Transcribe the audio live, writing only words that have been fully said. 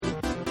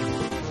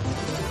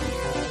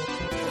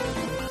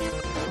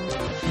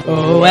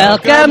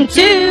Welcome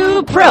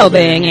to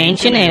Probing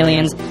Ancient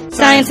Aliens.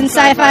 Science and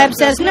sci-fi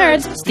obsessed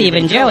nerds, Steve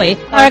and Joey,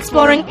 are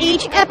exploring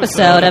each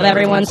episode of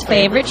everyone's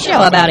favorite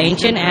show about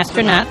ancient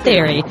astronaut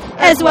theory,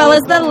 as well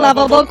as the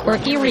lovable,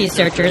 quirky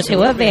researchers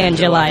who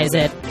evangelize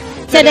it.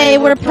 Today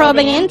we're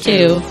probing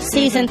into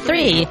Season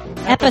 3,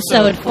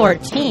 Episode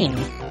 14,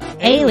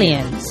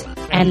 Aliens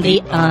and the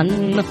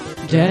Undead.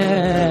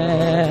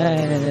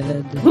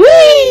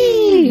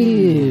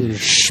 Whee!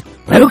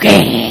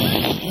 Spooky!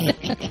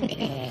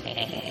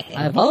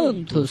 I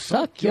want to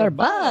suck your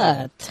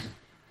butt.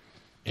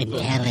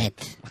 Until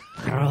it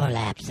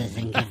prolapses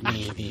and give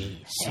me the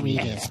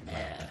sweetest.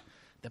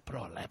 The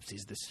prolapse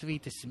is the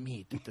sweetest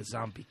meat that the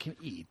zombie can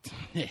eat.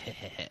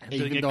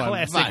 Doing a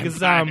classic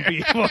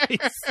zombie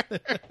voice.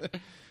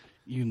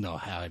 You know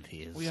how it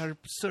is. We are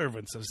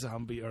servants of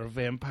zombie or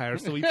vampire,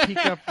 so we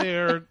pick up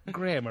their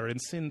grammar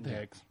and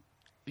syntax.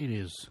 It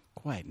is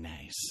quite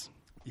nice.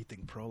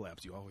 Eating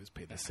prolapse, you always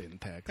pay the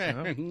syntax,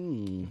 huh?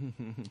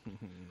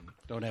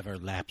 Don't ever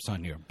lapse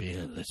on your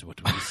bill, is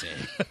what we say.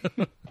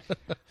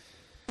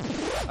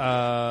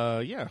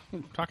 Yeah,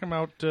 talking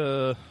about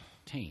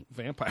Taint.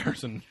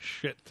 vampires and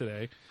shit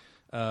today.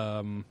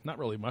 Not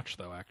really much,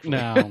 though, actually.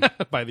 No.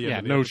 By the end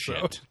of the no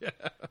episode. shit.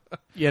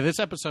 Yeah, this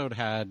episode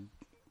had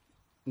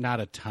not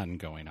a ton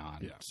going on.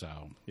 Yeah.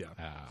 So, Yeah.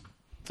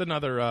 It's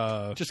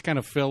another... just kind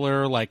of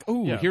filler, like,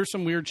 oh, Yeah. here's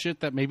some weird shit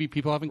that maybe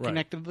people haven't Right.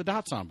 connected the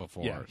dots on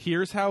before. Yeah,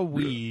 here's how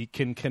we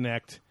can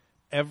connect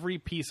every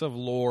piece of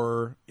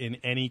lore in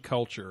any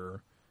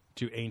culture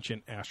to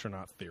ancient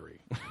astronaut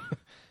theory.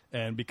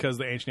 And because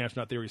the ancient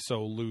astronaut theory is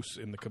so loose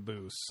in the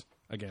caboose,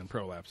 again,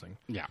 prolapsing,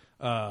 Yeah.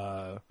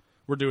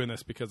 we're doing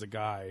this because a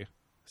guy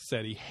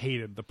said he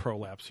hated the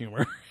prolapse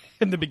humor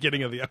in the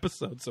beginning of the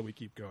episode, so we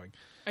keep going.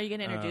 Are you going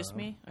to introduce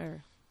me?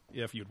 Or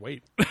Yeah, if you'd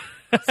wait. I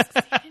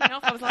didn't know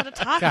if I was allowed to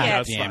talk God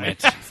yet. damn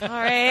it.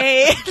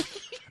 Sorry.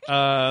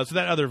 So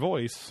that other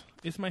voice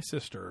is my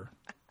sister,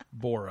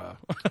 Bora.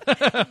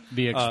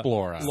 The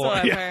Explorer. So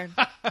I've heard.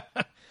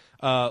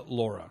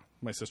 Laura.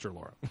 My sister,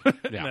 Laura. Yeah.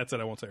 And that's it.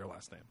 I won't say her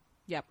last name.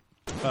 Yep.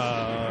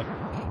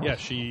 Yeah,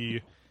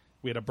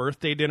 we had a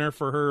birthday dinner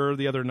for her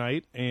the other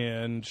night,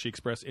 and she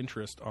expressed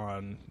interest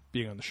on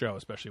being on the show,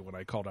 especially when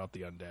I called out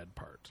the undead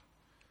part.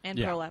 And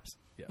Yeah. prolapse.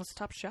 Yes. Let's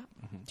talk shop.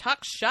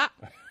 Talk shop.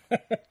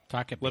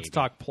 Talk it, Let's baby.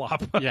 talk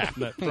plop. Yeah.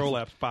 That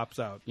prolapse pops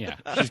out. Yeah.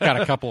 She's got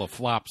a couple of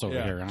flops over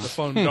Yeah. here, huh? The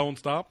phone don't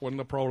stop when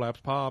the prolapse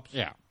pops.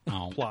 Yeah.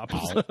 Oh, Plops.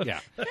 oh, yeah.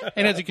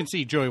 And as you can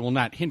see, Joey will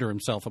not hinder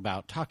himself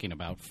about talking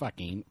about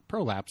fucking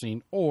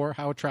prolapsing or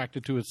how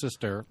attracted to his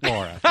sister,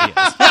 Laura,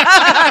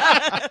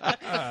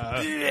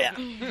 he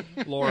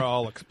is. Laura,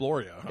 I'll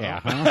explore you. Huh? Yeah.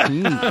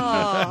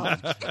 Huh?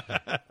 Oh,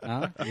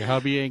 Huh? Your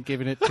hubby ain't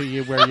giving it to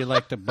you where you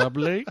like to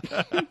bubbly?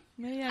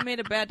 maybe I made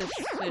a bad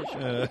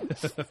decision.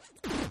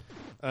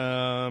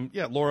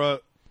 Yeah, Laura,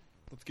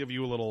 let's give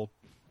you a little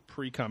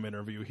pre-com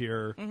interview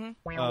here.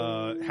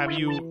 Have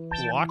you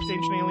watched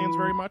Ancient Aliens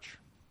very much?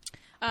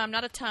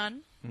 Not a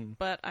ton,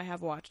 but I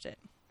have watched it.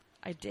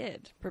 I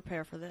did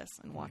prepare for this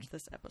and watch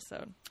this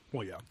episode.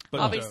 Well, yeah.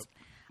 But, Obvious-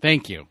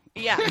 Thank you.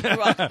 Yeah, you're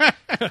welcome.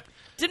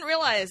 Didn't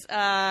realize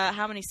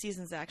how many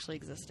seasons actually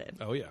existed,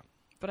 oh, yeah.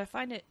 but I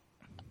find it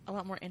a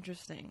lot more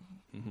interesting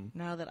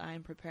now that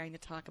I'm preparing to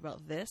talk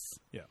about this.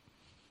 Yeah.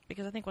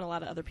 Because I think when a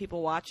lot of other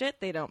people watch it,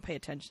 they don't pay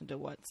attention to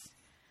what's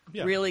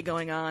Yeah. really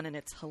going on, and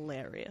it's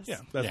hilarious. Yeah,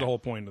 that's Yeah. the whole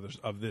point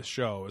of this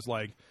show is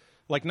like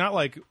not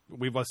like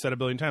we've said a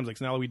billion times, like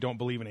it's not that we don't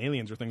believe in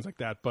aliens or things like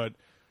that, but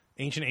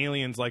Ancient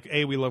Aliens, like,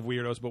 we love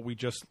weirdos, but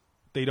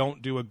they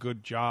don't do a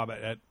good job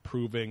at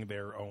proving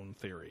their own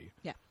theory.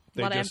 Yeah.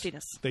 They A lot of just-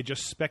 emptiness. They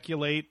just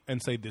speculate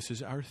and say, this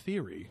is our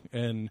theory.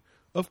 And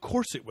of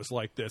course it was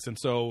like this. And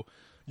so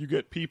you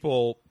get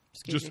people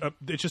Excuse me.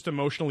 it's just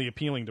emotionally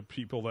appealing to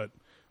people that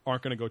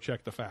aren't going to go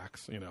check the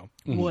facts, you know?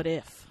 What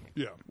if?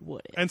 Yeah.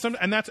 What if?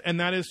 And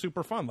that is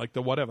super fun. Like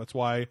the what if. That's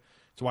why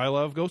I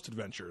love Ghost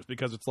Adventures,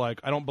 because it's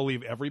like, I don't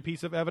believe every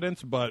piece of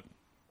evidence, but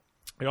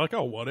you're like,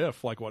 oh, what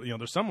if? Like, what,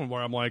 there's someone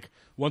where I'm like,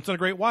 once in a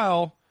great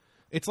while,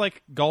 it's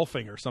like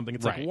golfing or something.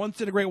 It's Right. like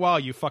once in a great while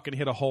you fucking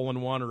hit a hole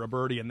in one or a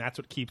birdie, and that's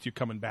what keeps you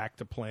coming back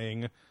to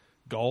playing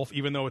golf,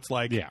 even though it's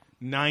like Yeah.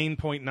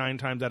 9.9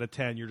 times out of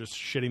 10 you're just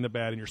shitting the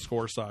bed and your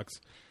score sucks.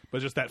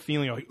 But just that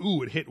feeling of like,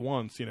 ooh, it hit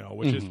once,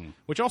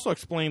 which also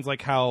explains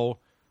like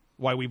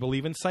why we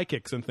believe in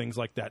psychics and things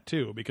like that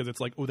too, because it's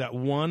like, ooh, that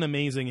one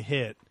amazing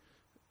hit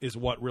is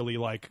what really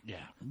like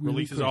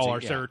releases Really all our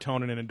crazy, yeah.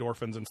 serotonin and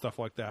endorphins and stuff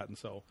like that. And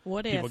so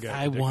What people if- get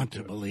I addicted want to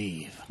it.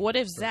 believe. What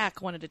if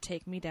Zach wanted to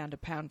take me down to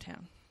Pound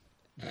Town?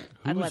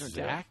 I'd let him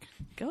do it. Zach?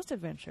 Ghost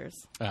Adventures.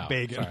 Oh,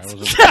 Bagans. sorry, I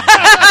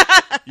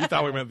wasn't- You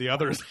thought we meant the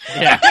others.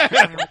 yeah.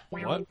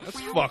 What? That's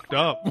fucked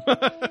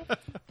up.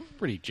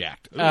 Pretty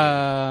jacked.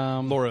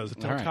 Laura's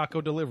all right.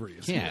 taco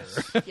deliveries.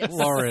 Yes. Yes.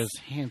 Laura's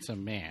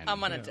handsome man.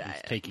 I'm on a who's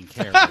diet. taking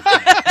care of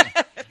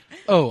her.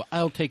 Oh,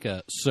 I'll take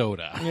a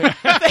soda.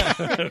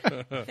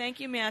 Thank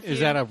you, Matthew. Is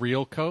that a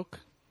real Coke?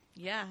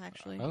 Yeah,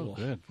 actually. Oh,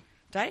 good.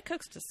 Diet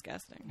Coke's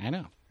disgusting. I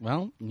know.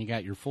 Well, you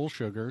got your full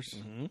sugars.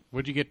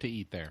 What'd you get to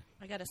eat there?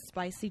 I got a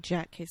spicy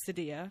Jack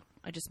quesadilla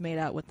I just made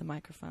out with the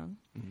microphone.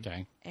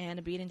 Okay. And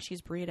a bean and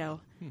cheese burrito,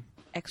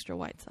 extra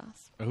white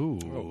sauce.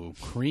 Ooh,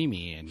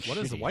 creamy and What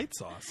is the shitty. white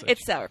sauce?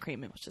 It's sour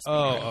cream. It was just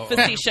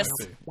facetious.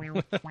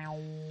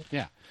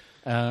 Yeah.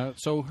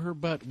 So her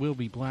butt will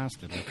be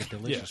blasted like a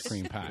delicious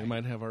cream pie. We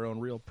might have our own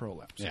real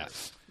prolapse.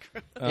 Yes.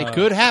 It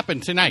could happen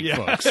tonight,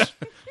 folks.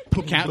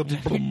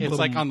 It's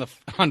like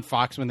on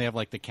Fox when they have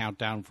like the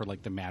countdown for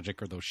like the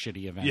Magic or those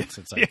shitty events.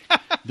 It's like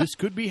this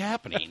could be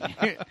happening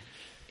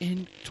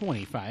in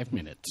 25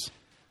 minutes.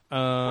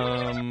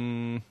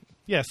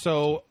 Yeah.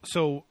 So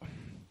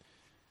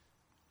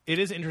it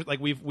is interesting. Like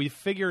we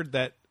figured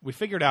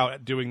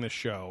out doing this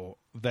show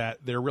that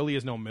there really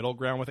is no middle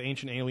ground with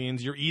Ancient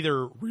Aliens. You're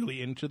either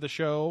really into the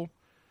show,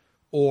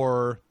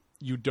 or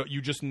you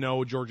just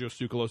know Giorgio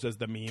Tsoukalos as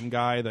the meme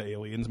guy, the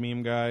Aliens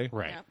meme guy,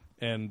 Right.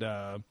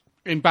 Yeah.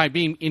 And by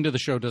being into the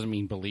show doesn't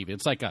mean believe it.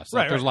 It's like us.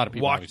 Like, there's a lot of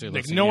people obviously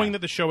like listening, knowing that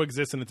the show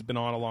exists and it's been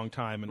on a long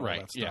time and all right.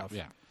 that stuff.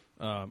 Yeah.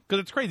 Because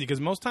it's crazy.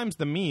 Because most times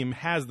the meme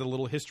has the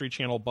little History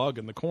Channel bug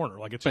in the corner,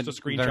 like it's just a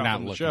they're screenshot not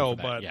from the looking show.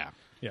 for that, But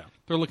yeah.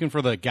 They're looking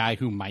for the guy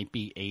who might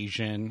be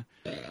Asian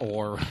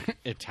or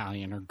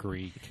Italian or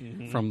Greek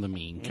from the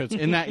meme. Because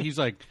in that, he's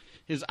like,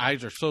 his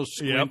eyes are so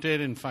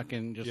squinted and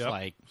fucking just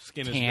like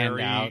skin is tanned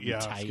very out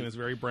and tight. skin is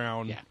very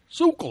brown. Yeah.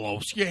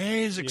 Tsoukalos,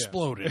 he's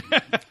exploded.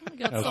 You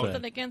got That's something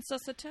it. against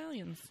us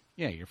Italians.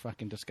 Yeah, you're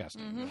fucking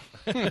disgusting.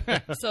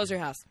 So's your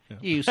house.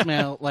 You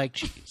smell like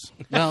cheese.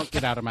 Well,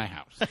 get out of my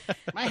house.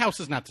 My house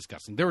is not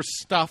disgusting. There was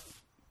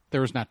stuff.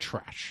 There was not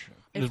trash.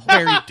 It was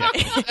very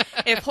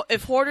different.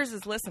 If Hoarders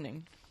is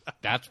listening,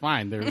 That's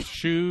fine. There's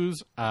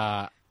shoes,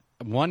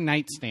 one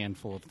nightstand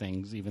full of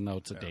things, even though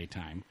it's a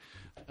daytime.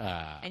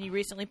 and you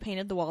recently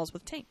painted the walls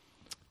with taint.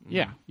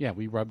 Yeah,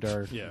 we rubbed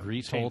our Yeah,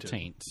 grease hole tainted.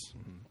 taints.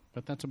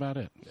 But that's about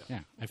it. Yeah,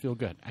 I feel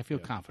good. I feel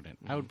confident.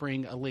 I would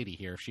bring a lady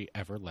here if she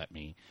ever let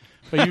me.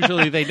 But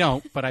usually they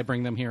don't, but I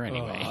bring them here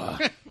anyway.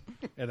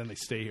 And then they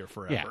stay here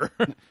forever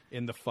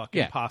in the fucking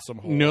Yeah. possum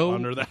hole No,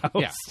 under the house.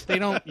 Yeah, they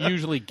don't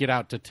usually get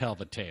out to tell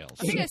the tales.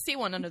 I think I see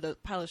one under the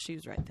pile of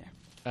shoes right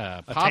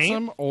there.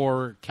 Possum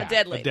or cat? A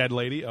dead A lady. dead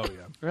lady. Oh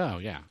yeah. Oh,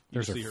 yeah.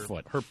 There's You her see her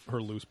foot.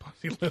 Her loose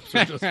pussy lips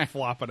are just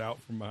flopping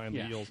out from behind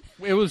Yeah. the heels.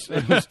 It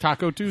was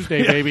Taco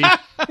Tuesday, baby. Are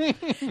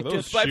those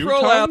Just by shoe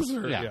prolapse.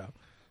 tongues, or- Yeah.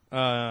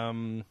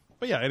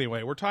 But yeah,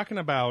 anyway, we're talking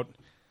about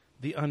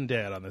the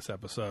undead on this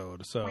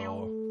episode.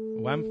 So,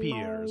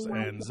 vampires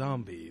and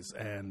zombies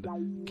and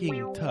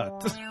King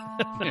Tut.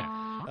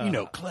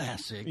 Yeah.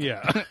 Classic.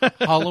 Yeah.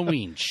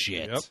 Halloween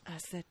shit. Yep. I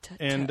said, tut,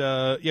 And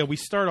tut. we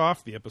start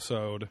off the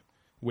episode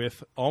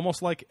with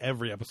almost like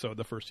every episode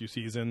the first few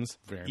seasons,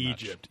 Very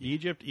much.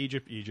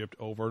 Egypt,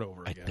 over and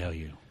over I again. tell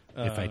you,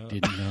 if I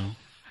didn't know,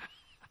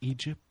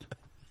 Egypt,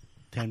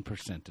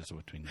 10% is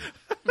what we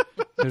know.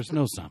 There's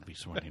no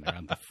zombies running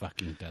around the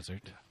fucking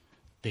desert.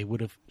 They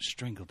would have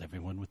strangled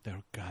everyone with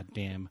their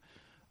goddamn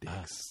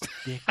dicks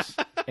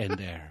and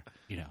their,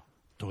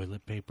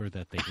 toilet paper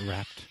that they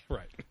wrapped.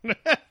 Right.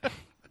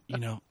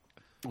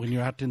 When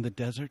you're out in the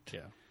desert,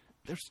 Yeah.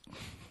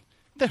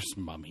 there's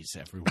mummies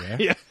everywhere.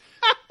 Yeah.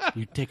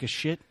 You take a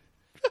shit,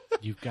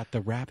 you've got the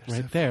wrap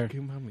right there,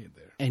 Fucking mummy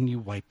there. and you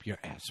wipe your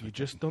ass You with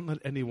just don't let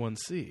anyone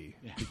see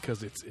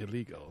because it's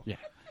illegal. Yeah.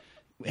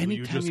 You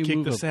Anytime just you kick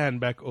move the a sand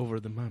back over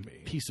the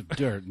mummy. piece of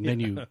dirt, and then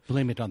you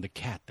blame it on the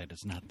cat that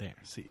is not there.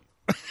 See.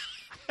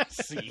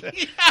 See.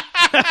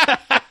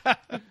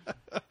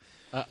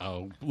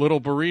 Uh-oh. Little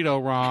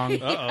burrito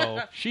wrong.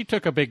 Uh-oh. She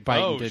took a big bite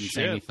Oh, and didn't shit.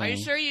 say anything. Are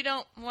you sure you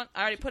don't want?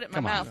 I already put it in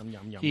Come my on. mouth.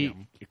 Yum, yum, He-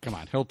 yum. Come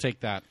on, he'll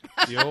take that.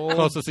 The old,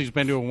 Closest he's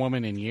been to a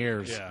woman in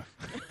years. yeah.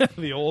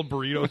 The old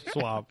burrito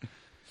swap.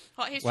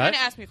 Oh, he's What? trying to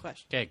ask me a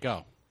question. Okay,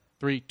 go.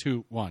 3,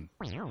 2, 1.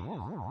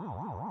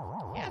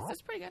 Yes,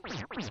 that's pretty good.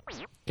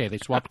 Okay, they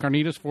swapped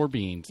carnitas for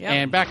beans. Yep.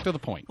 And back to the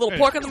point. Little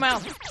pork in the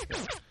mouth.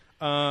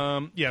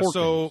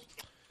 So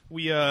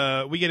we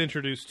get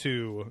introduced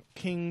to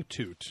King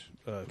Tut,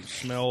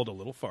 smelled a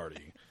little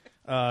farty.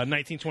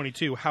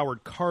 1922,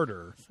 Howard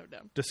Carter So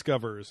dumb.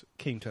 discovers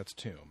King Tut's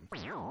tomb.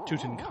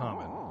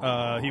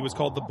 Tutankhamun. He was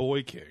called the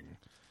Boy King,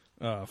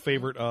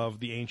 favorite of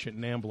the ancient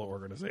Nambla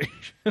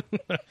organization.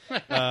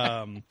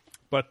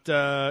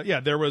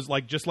 There was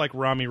just like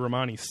Rami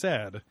Ramani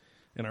said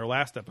in our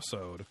last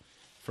episode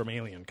from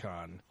Alien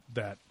Con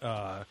that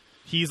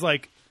he's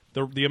like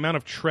the amount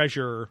of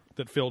treasure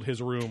that filled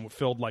his room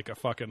filled like a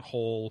fucking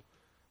whole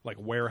like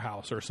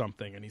warehouse or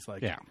something, and he's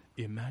like, Yeah.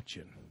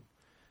 imagine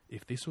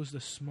if this was the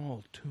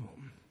small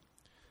tomb,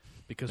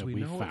 because That we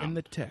we know in found.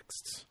 the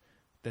texts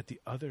that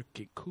the other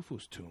King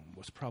Khufu's tomb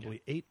was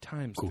probably 8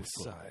 times this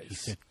size. He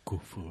said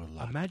Khufu a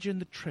lot. Imagine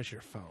the treasure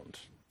found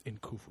in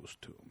Khufu's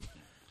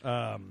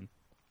tomb.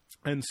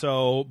 And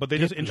so, but they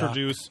just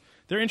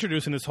they're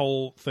introducing this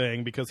whole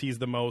thing because he's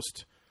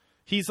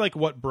like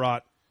what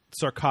brought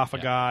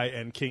sarcophagi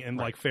and king and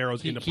like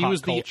pharaohs into He pop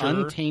was culture.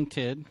 the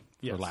untainted,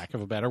 Yes. for lack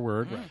of a better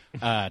word,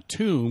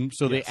 tomb.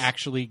 So they Yes.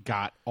 actually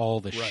got all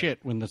the shit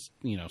when the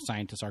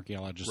scientists,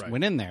 archaeologists Right.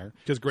 went in there.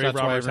 because So grave that's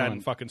why robbers everyone-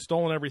 hadn't fucking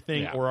stolen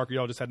everything, Yeah. or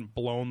archaeologists hadn't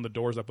blown the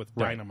doors up with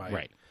Right, dynamite.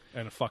 right.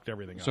 and it fucked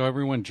everything up. So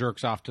everyone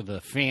jerks off to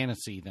the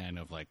fantasy then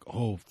of like,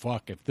 oh,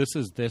 fuck, if this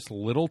is this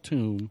little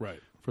tomb Right.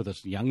 for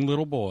this young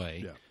little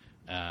boy,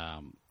 Yeah.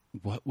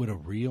 what would a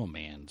real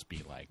man's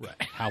be like?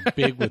 Right. How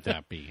big would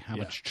that be? How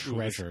Yeah. much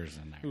treasure is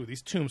in there? Ooh,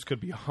 these tombs could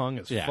be hung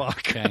as Yeah, fuck.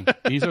 okay.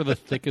 These are the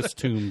thickest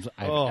tombs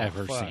I've Oh,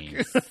 ever fuck.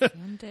 seen.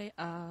 Someday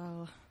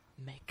I'll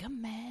make a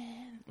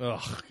man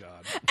Oh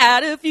God.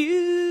 out of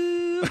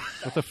you.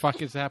 What the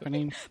fuck is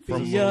happening?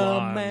 From Be a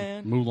Mulan.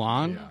 man.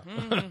 Mulan?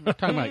 I'm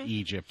talking about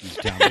Egypt. You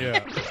dumb.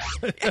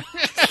 Yeah.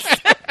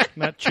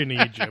 Not Chin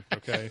Egypt,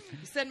 okay?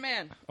 You said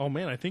man. Oh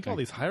man, I think all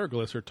these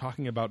hieroglyphs are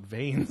talking about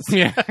veins.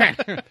 Yeah.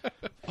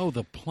 Oh,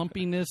 the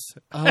plumpiness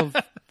of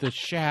the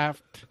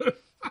shaft,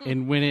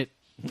 and when it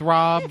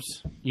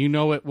throbs, you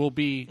know it will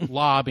be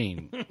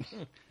lobbing.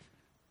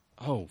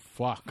 Oh,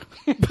 fuck.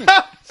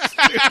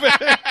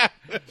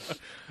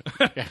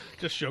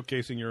 Just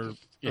showcasing your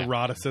Yeah.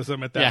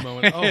 eroticism at that Yeah.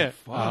 moment. Oh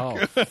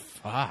fuck.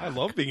 Oh, I fuck.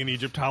 love being an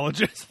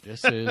Egyptologist.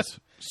 This is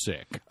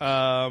sick.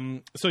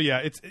 So yeah,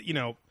 it's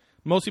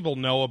most people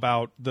know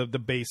about the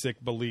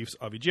basic beliefs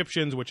of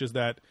Egyptians, which is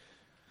that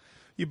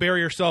you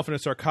bury yourself in a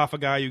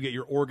sarcophagi, you get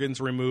your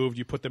organs removed,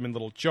 you put them in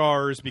little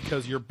jars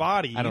because your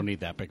body I don't need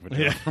that big of a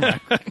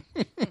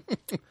deal.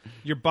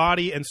 your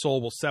body and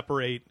soul will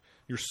separate.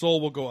 Your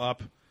soul will go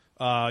up.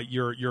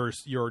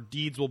 Your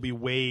deeds will be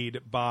weighed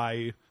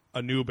by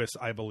Anubis,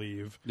 I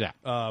believe. Yeah.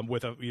 He'll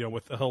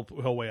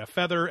weigh a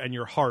feather and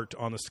your heart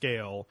on the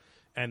scale,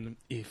 and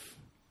if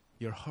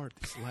your heart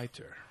is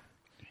lighter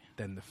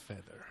than the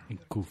feather, In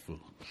Khufu.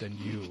 then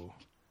you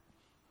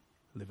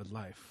live a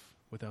life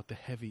without the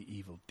heavy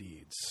evil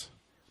deeds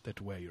that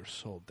weigh your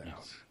soul down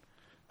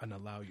and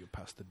allow you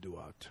past the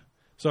duat.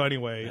 So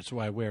anyway, That's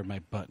why I wear my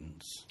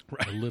buttons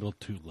a little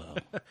too low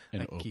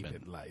and open. keep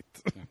it light.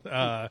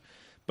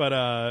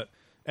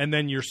 And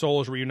then your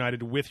soul is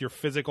reunited with your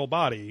physical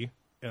body,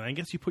 and I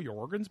guess you put your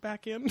organs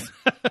back in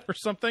or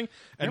something,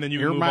 and then you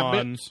Here are move my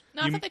on. bits.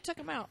 No, I You- thought they took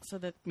him out so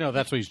that No,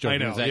 that's what he's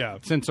joking. I know, is that yeah.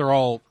 Since they're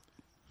all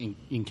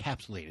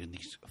encapsulated in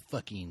these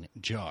fucking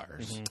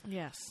jars,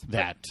 yes.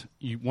 that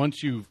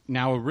once you've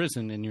now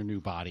arisen in your new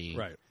body,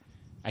 Right.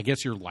 I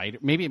guess you're lighter.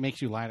 Maybe it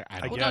makes you lighter. I I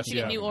don't Well, know. guess, don't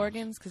you get yeah. new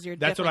organs because you're?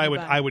 That's what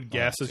different I body. would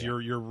guess that's- is yeah.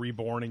 you're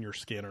reborn in your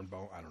skin and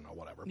bone. I don't know,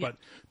 whatever. Yeah.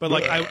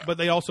 But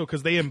they also,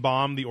 because they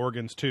embalm the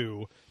organs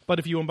too. But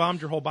if you embalmed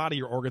your whole body,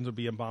 your organs would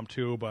be embalmed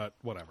too. But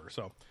whatever.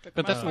 So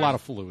But that's a lot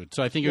of fluid,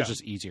 so I think it was Yeah.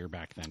 just easier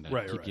back then to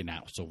Right, keep right. you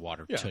now so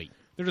water yeah, tight.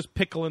 they're just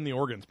pickling the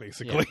organs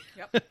basically.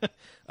 Yep.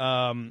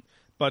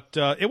 But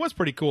it was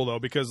pretty cool though,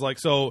 because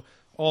so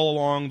all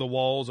along the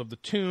walls of the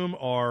tomb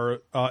are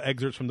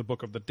excerpts from the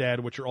Book of the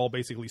Dead, which are all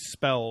basically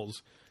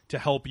spells to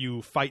help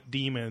you fight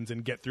demons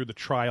and get through the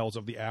trials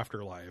of the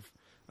afterlife.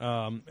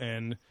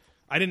 And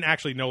I didn't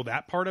actually know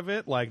that part of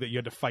it, like that you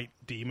had to fight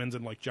demons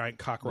and like giant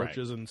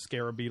cockroaches and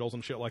scarab beetles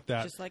and shit like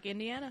that. Just like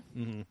Indiana.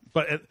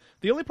 But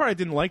the only part I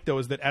didn't like, though,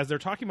 is that as they're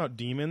talking about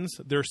demons,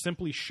 they're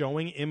simply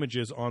showing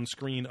images on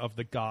screen of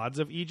the gods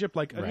of Egypt,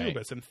 like Right.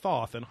 Anubis and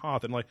Thoth and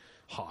Hoth and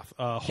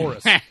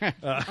Horus,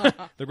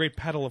 the great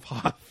petal of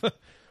Hoth.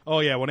 Oh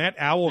yeah, when that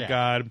owl Yeah.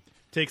 god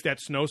takes that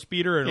snow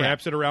speeder and Yeah.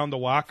 wraps it around the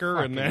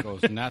walker, and then Fucking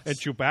goes nuts. and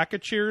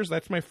Chewbacca cheers.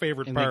 That's my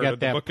favorite And they part got of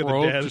the that Book of the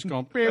probe Dead. just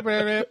going. Beep, beep,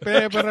 beep,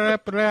 beep,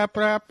 beep,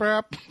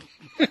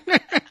 beep,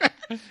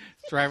 beep.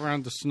 Drive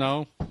around the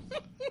snow.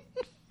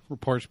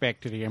 Reports back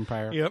to the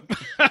Empire. Yep.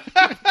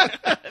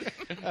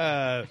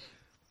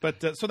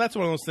 But so that's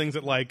one of those things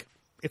that, like,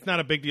 it's not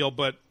a big deal,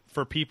 but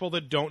for people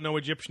that don't know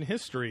Egyptian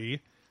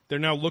history, they're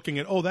now looking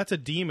at, oh, that's a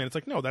demon. It's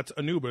like, no, that's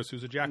Anubis,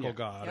 who's a jackal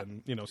god,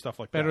 and stuff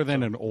like Better that.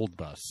 than an old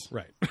bus.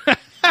 Right.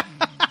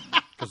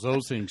 Because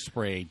those things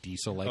spray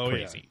diesel like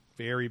crazy. Yeah.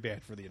 Very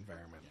bad for the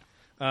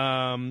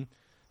environment.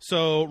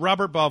 So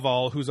Robert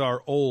Bauval, who's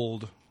our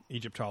old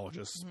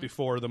Egyptologist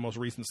before the most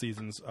recent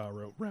seasons,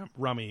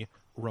 Rami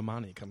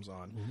Ramani comes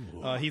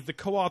on. He's the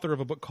co-author of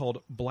a book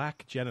called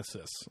Black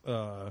Genesis,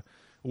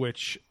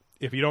 which,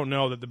 if you don't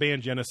know, that the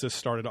band Genesis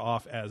started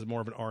off as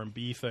more of an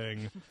R&B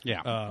thing.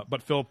 Yeah.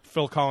 But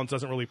Phil Collins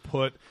doesn't really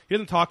he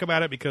doesn't talk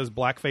about it because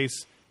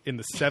blackface in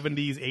the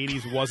 70s,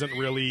 80s wasn't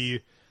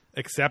really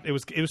it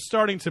was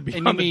starting to be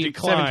And on you the mean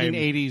decline.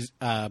 1780s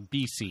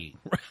BC?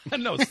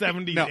 No,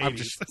 70s, No, 80s. I'm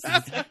just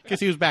because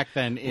he was back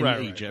then in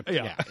Right. Egypt.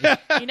 Yeah. Yeah.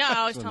 You know, I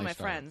always When tell they my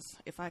started. friends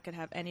if I could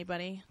have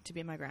anybody to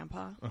be my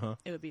grandpa,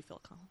 it would be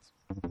Phil Collins.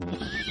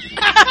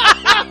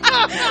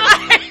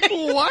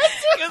 What?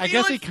 I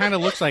guess he kind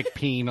of looks like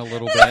Peen a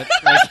little bit.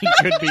 Like he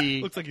could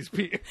be, Looks like he's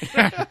peeing.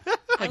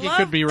 like he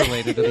could be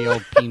related to the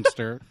old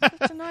Peenster.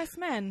 It's a nice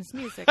man. His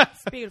music.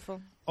 It's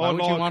beautiful. Why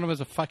would you Lord. want him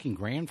as a fucking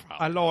grandfather?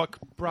 I like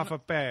Brother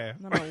Bear.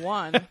 Number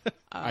one.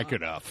 I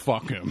could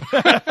fuck him.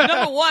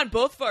 Number one,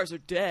 both of ours are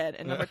dead.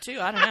 And number two,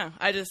 I don't know.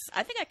 I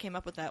think I came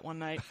up with that one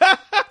night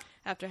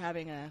after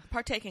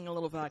partaking a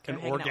little vodka,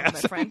 hanging out with my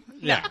orgasm. friend.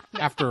 Yeah,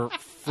 after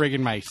frigging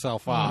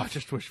myself I off.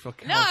 just wish Phil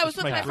Collins No, I was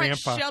was with my friend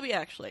grandpa. Shelby,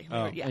 actually. We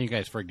were- yeah. And you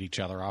guys frigged each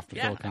other off to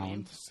Yeah, Phil I mean,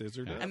 Collins.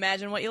 Scissored it.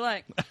 Imagine what you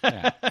like.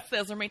 Yeah.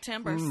 Scissor me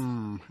timbers.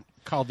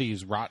 Call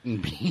these rotten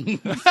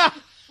beans.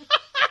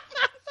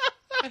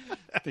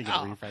 They get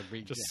refried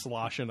beans. Just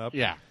sloshing up.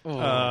 yeah.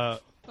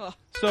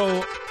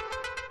 So,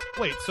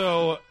 wait.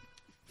 So,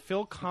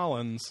 Phil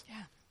Collins.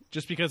 Yeah.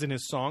 Just because in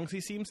his songs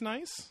he seems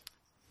nice.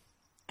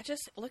 I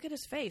just look at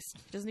his face.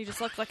 Doesn't he just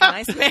look like a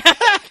nice man?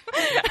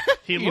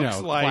 He You looks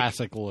know, like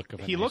classic look of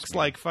a he nice looks man.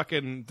 like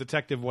fucking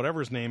Detective whatever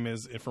his name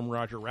is from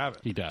Roger Rabbit.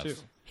 He does. too.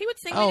 He would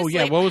sing. Oh his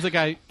yeah, like, what was the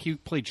guy? He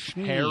played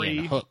Shmi Harry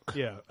in Hook.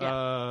 Yeah.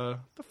 Yeah.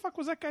 The fuck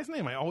was that guy's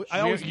name? I You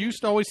always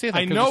used to always say that.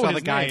 I 'cause know you saw his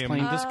the guy name.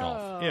 playing disc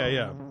golf.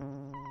 Yeah.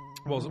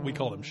 Well, we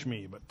called him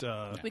Shmi,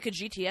 but We could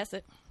GTS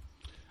it.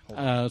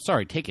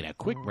 Sorry, taking a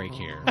quick break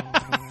here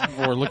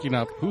for looking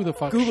up who the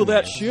fuck. Google Shmi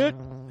that is. shit.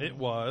 it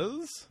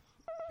was.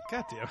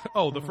 Goddamn.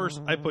 Oh, the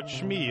first I put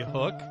Shmi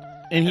Hook,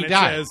 And he it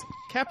died. says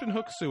Captain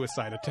Hook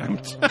suicide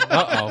attempt.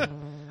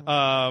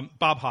 Uh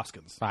Bob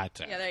Hoskins. oh.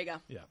 Yeah, there you go.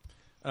 Yeah.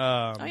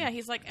 Oh yeah,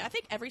 he's like. I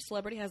think every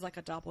celebrity has like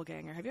a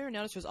doppelganger. Have you ever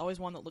noticed? There's always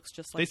one that looks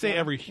just like. They say them?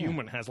 every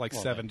human has like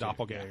 7 that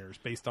too,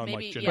 doppelgangers based on Maybe,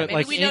 like yeah, genetic. maybe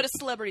like, we it- notice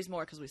celebrities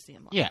more because we see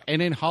them. Yeah,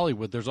 and in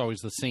Hollywood, there's always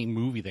the same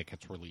movie that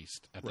gets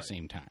released at the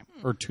same time,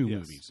 or two Yes.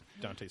 movies.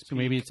 Dante's So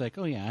maybe it's like,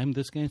 oh yeah, I'm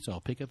this guy, so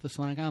I'll pick up the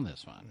slack on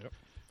this one. Yep.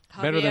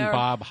 Better than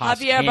Bob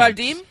Hoskins. Javier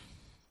Bardem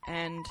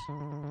and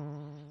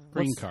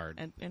Green what's-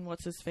 card. and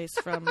what's his face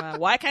from?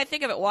 Why can't I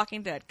think of it?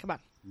 Walking Dead. Come on,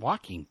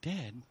 Walking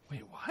Dead.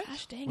 Wait, what?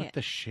 gosh dang What it.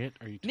 the shit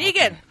are you talking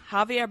Negan,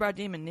 about? Javier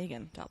Bardem and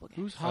Negan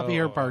doppelganger. Who's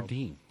Javier Oh.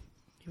 Bardem?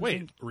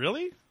 Wait,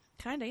 really?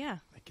 Kinda, yeah.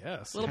 I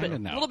guess. A little Kinda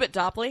bit, no. little bit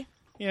Dopply.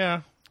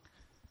 Yeah.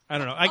 I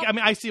don't know. I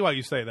mean, I see why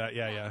you say that.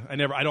 Yeah. I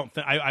don't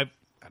think. I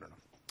don't know.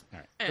 All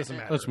right. Doesn't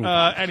matter. Let's move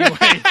on. Anyway,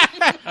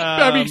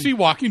 I mean, see,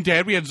 Walking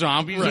Dead, we had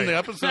zombies right. in the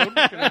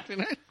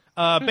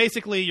episode.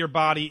 basically, your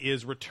body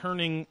is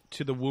returning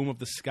to the womb of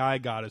the sky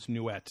goddess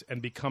Nuet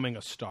and becoming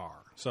a star.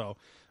 So,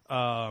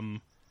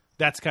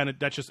 that's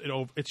just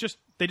it's just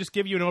they just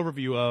give you an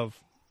overview of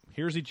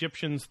here's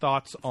Egyptians'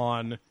 thoughts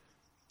on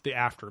the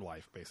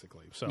afterlife,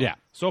 basically. So, Yeah.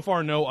 so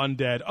far, no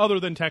undead, other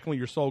than technically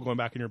your soul going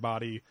back in your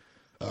body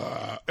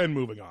and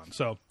moving on.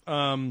 So,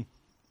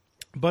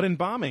 but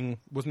embalming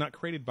was not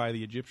created by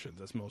the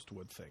Egyptians, as most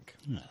would think.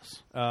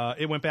 Yes.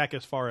 It went back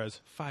as far as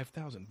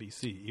 5,000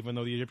 BC, even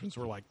though the Egyptians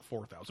were like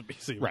 4,000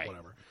 BC or Right.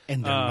 whatever.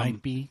 And there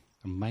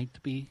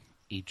might be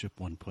Egypt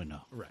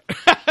 1.0. Right.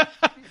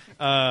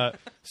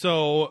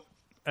 So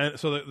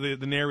the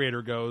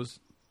narrator goes,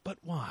 but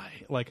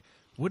why? Like,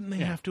 wouldn't they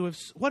have to have?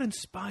 What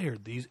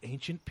inspired these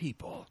ancient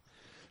people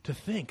to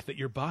think that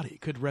your body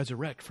could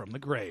resurrect from the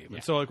grave?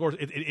 And so, of course,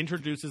 it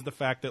introduces the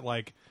fact that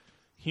like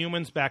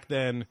humans back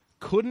then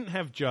couldn't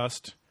have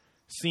just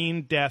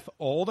seen death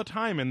all the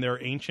time in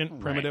their ancient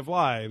primitive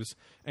lives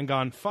and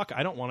gone, fuck,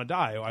 I don't want to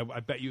die. I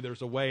bet you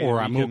there's a way. Or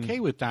that I'm we can... okay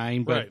with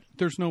dying, but Right.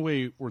 there's no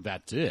way where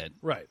that's it.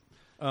 Right.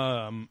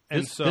 And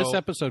This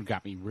episode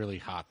got me really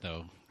hot,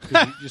 though.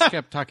 'Cause you just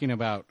kept talking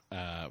about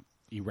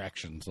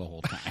erections the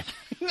whole time.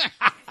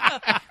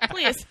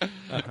 Please.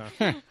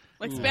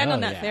 Expand on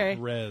that yeah. theory.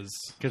 res.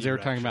 Because they were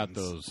talking about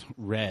erections. those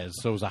res.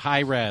 So it was a high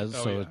res,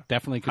 so yeah. it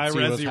definitely could High see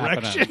res what's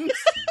happening. erections.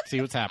 See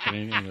what's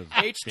happening. And it was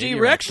HD big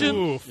erection.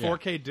 Ooh,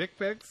 4K dick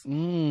pics?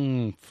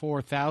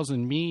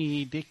 4,000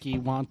 me, Dicky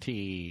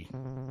Wanty.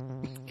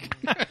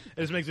 It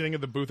just makes me think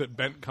of the booth at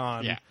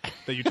BentCon Yeah.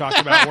 that you talked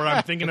about, where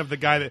I'm thinking of the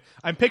guy that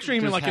I'm picturing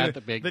him Just like had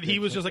the big that he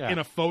dick was just pic, like in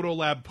yeah. a photo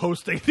lab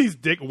posting these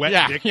dick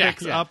Yeah,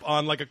 pics yeah. up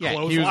on like a Yeah,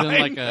 clothesline. he was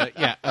in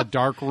like a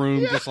dark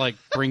room, just like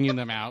bringing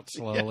them out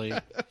slowly.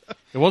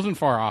 It wasn't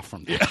far off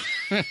from that.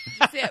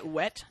 Is it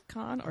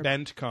WetCon or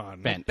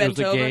BentCon. Bent. Bent It was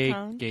a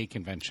over-con? gay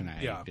convention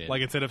I Yeah, did.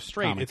 like instead of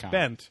straight, it's Comic-Con.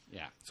 bent.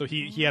 Yeah. So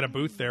he had a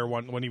booth there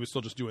when he was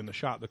still just doing the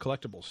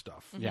collectible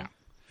stuff. Yeah.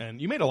 And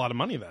you made a lot of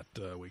money that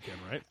weekend,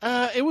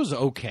 right? It was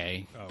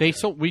okay.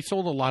 We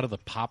sold a lot of the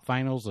pop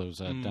vinyls, those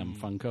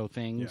Funko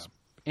things,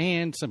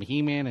 and some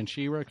He-Man and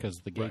She-Ra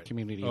because the gay Right.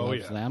 community Oh,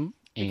 loves yeah. them.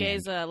 the And,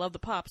 gays love the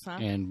pops, huh?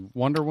 and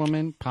Wonder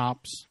Woman,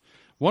 Pops,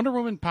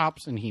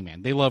 and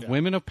He-Man. They love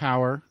Women of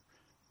Power,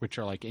 which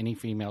are like any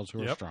females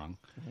who are Yep. strong.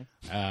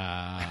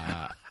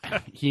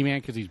 He-Man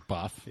because he's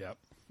buff. Yep.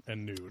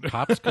 And nude.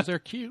 Pops because they're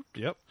cute.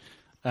 Yep.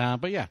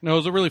 But yeah, no, it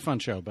was a really fun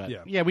show. But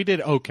Yeah. yeah, we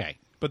did okay.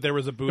 But there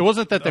was a booth. It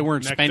wasn't that they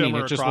weren't next to him spending,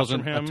 or it just across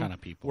wasn't from a him ton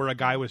of people. Where a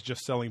guy was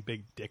just selling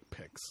big dick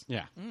pics.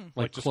 Yeah,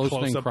 Like just close-up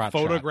close-up crotch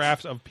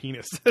photographs of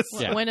penises.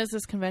 Yeah. When is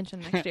this convention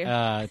next year?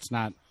 It's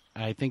not.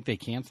 I think they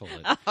canceled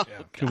it.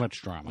 Too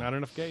much drama. Not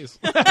enough gays.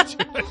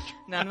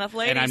 Not enough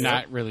ladies. And I'm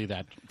not really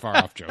that far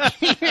off joke.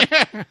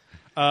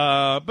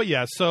 But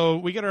yeah, so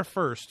we get our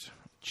first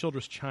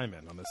Childress chime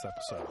in on this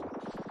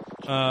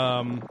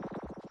episode.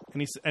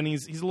 And he's a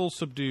little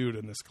subdued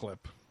in this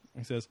clip.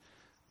 He says,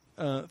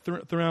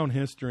 throughout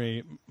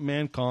history,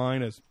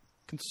 mankind has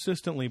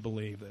consistently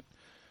believed that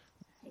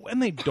when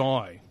they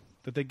die,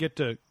 that they get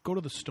to go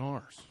to the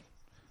stars.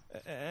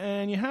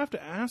 And you have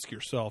to ask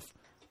yourself,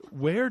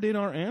 where did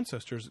our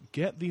ancestors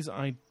get these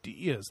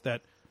ideas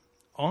that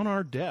on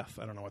our death,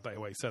 I don't know what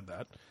way he said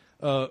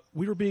that,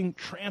 we were being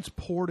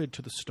transported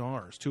to the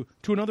stars, to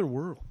another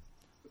world?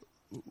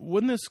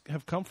 Wouldn't this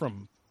have come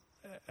from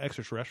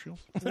extraterrestrials?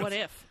 What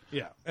if?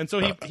 Yeah, and so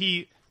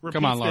he repeats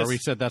Come on, Laura. this. We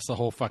said that's the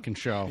whole fucking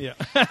show. Yeah.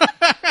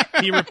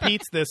 He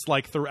repeats this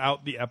like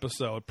throughout the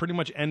episode, pretty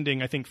much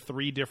ending, I think,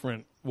 3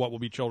 different what will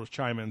be children's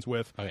chime-ins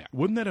with, Oh, yeah.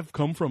 wouldn't that have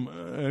come from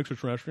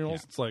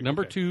extraterrestrials? It's like,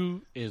 Number okay.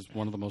 2 is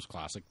one of the most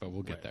classic, but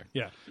we'll get there.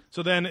 Yeah.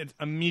 So then it's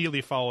immediately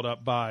followed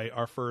up by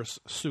our first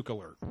Sook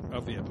alert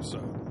of the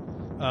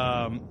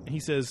episode. He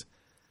says,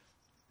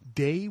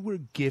 they were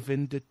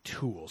given the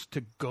tools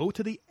to go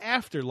to the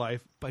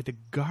afterlife by the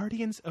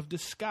guardians of the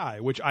sky,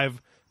 which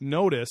I've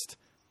noticed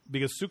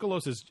because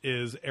Sukalos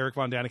is Eric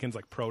Von Daniken's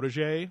like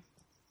protege.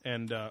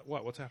 And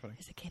what's happening?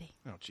 He's a kitty.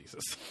 Oh,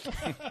 Jesus.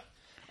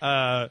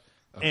 And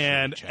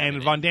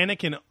Von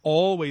Daniken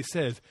always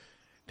says,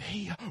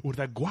 they were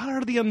the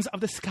guardians of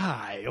the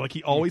sky. Like,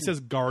 he always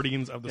says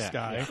guardians of the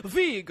sky.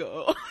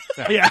 Vigo.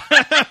 Yeah.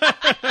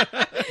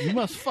 You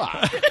must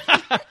fuck.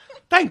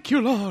 Thank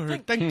you,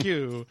 Lord. Thank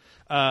you.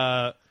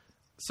 So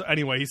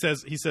anyway, he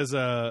says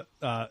the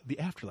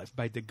afterlife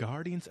by the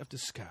guardians of the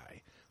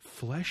sky,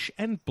 flesh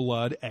and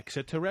blood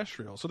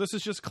extraterrestrial. So this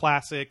is just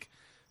classic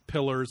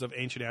pillars of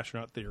ancient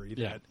astronaut theory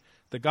that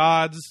the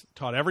gods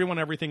taught everyone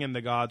everything, and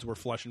the gods were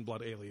flesh and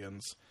blood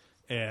aliens,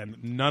 and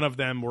none of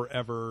them were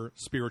ever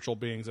spiritual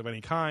beings of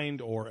any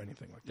kind or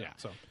anything like that. Yeah.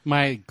 So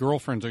My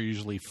girlfriends are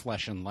usually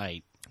flesh and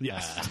light.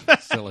 Yes.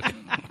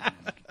 Silicone.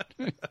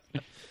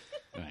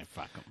 And I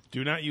fuck them.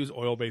 do not use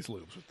oil-based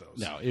lubes with those.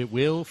 No, it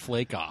will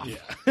flake off.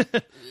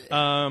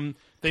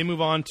 They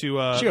move on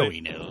to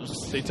Joey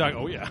knows. They talk.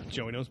 Oh yeah,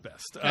 Joey knows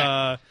best. They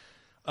talk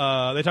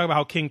about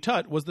how King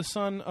Tut was the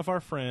son of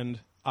our friend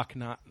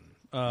Akhenaten.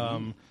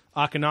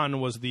 Akhenaten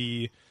was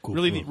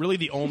really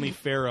the only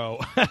pharaoh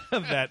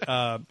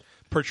that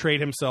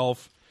portrayed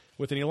himself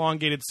with an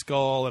elongated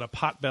skull and a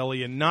pot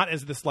belly, and not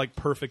as this like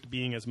perfect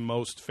being as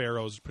most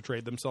pharaohs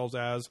portrayed themselves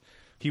as.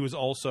 He was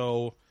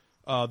also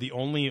the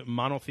only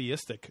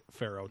monotheistic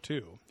pharaoh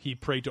too. He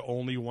prayed to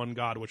only one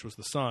god, which was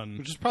the sun.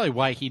 Which is probably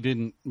why he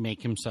didn't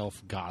make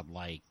himself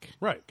godlike.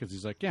 Right. Because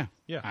he's like, yeah,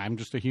 Yeah. I'm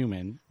just a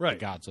human. Right.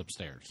 The God's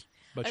upstairs.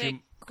 But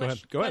Okay, go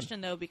ahead. Question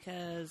though,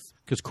 because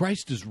Because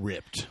Christ is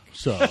ripped.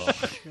 So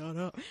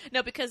no,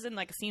 because in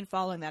like a scene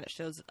following that, it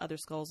shows other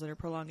skulls that are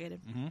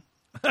prolongated.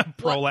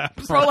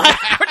 Prolapse.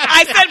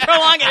 I said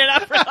prolongated,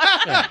 not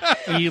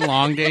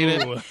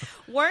prolongated.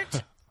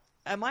 elongated.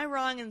 Am I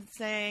wrong in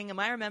saying? Am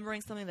I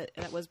remembering something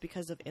that was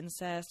because of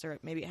incest, or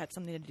maybe it had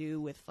something to do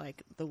with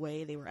like the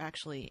way they were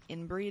actually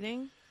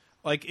inbreeding?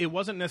 Like, it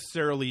wasn't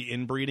necessarily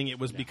inbreeding. It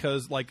was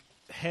because, like,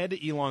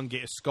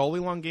 skull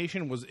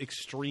elongation was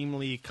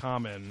extremely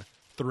common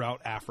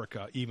throughout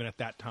Africa, even at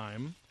that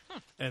time.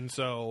 And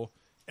so,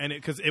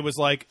 because it was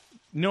like,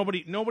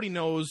 nobody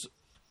knows,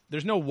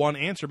 there's no one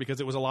answer because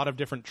it was a lot of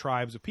different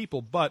tribes of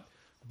people, but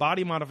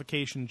body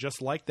modification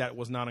just like that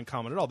was not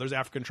uncommon at all. There's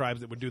African tribes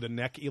that would do the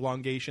neck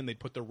elongation. They'd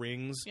put the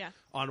rings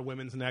on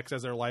women's necks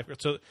as their life.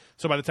 So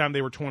by the time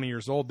they were 20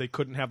 years old, they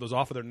couldn't have those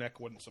off, of their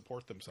neck wouldn't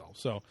support themselves.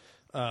 So,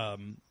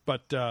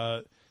 but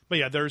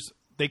yeah,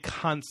 they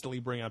constantly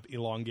bring up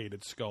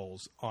elongated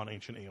skulls on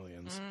Ancient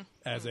Aliens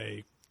as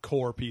a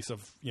core piece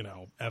of,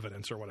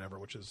 evidence or whatever,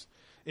 which is,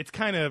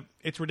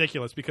 it's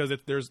ridiculous because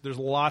there's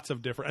lots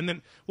of different, and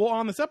then,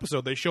 on this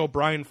episode, they show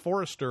Brian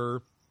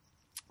Forrester,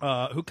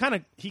 who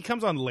he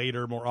comes on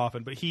later more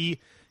often, but he's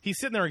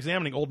sitting there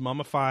examining old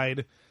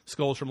mummified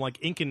skulls from like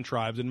Incan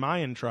tribes and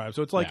Mayan tribes.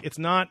 So it's like it's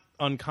not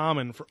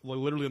uncommon for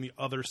literally on the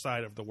other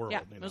side of the world.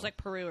 Yeah, it was like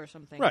Peru or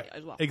something, right?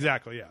 As well.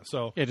 Exactly. Yeah.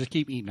 So Yeah, just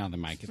keep eating on the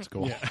mic. It's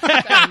cool.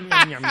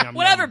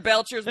 Whatever,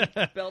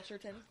 Belcherton.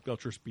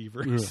 Belcher's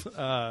beavers.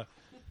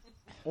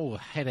 Oh,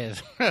 head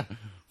is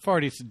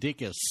fartus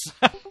dickus.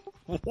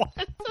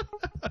 What?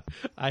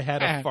 I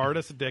had a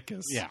fartus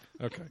dickus. Yeah.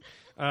 Okay.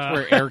 That's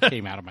where air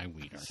came out of my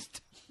wiener.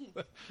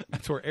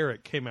 That's where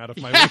Eric came out of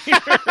my wiener.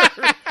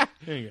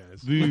 Hey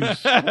guys. These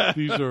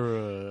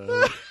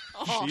are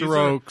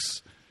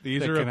strokes. These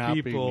that are cannot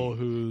be people me.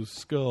 whose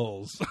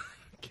skulls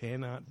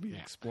cannot be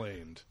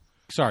explained.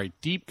 Sorry,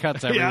 deep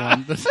cuts,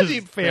 everyone. This is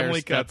Deep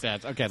family fair cuts.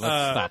 stepdads. Okay,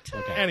 let's stop.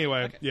 Okay.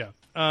 Anyway, yeah.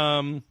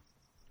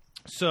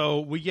 So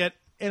we get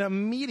an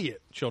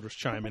immediate children's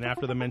chime in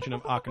after the mention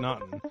of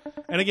Akhenaten.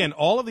 And again,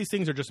 all of these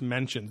things are just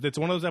mentioned. It's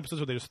one of those episodes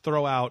where they just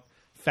throw out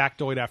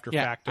factoid after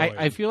Yeah, factoid.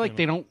 I feel like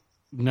they don't.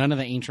 None of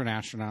the ancient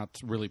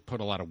astronauts really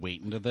put a lot of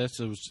weight into this.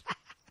 It was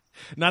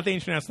not the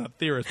ancient astronaut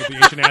theorists, but the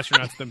ancient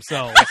astronauts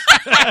themselves.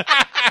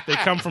 They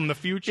come from the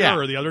future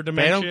or the other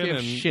dimension. They don't give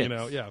and, shit.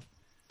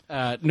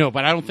 No,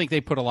 but I don't think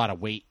they put a lot of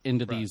weight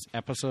into these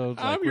episodes.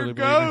 I'm like, your really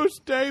believing.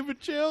 ghost,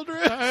 David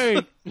Childress.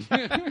 Hey,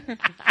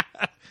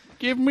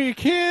 give me a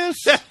kiss.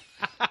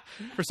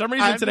 For some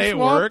reason I today just at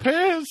want work,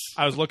 piss.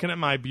 I was looking at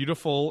my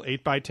beautiful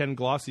 8x10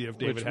 glossy of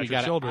David Which we Hatcher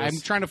got. Childress.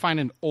 I'm trying to find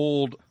an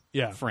old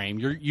frame.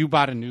 You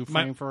bought a new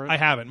frame for it? I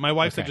haven't. My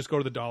wife said Okay. just go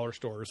to the dollar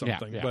store or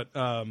something.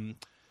 Yeah.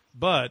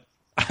 But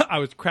I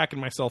was cracking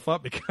myself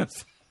up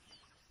because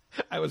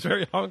I was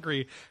very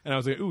hungry and I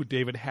was like, ooh,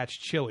 David Hatch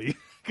chili.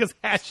 Because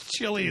Hatch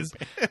chilies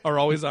are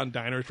always on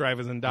diners,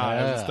 drive-ins, and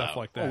dives and stuff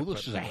like that. Oh,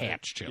 this is a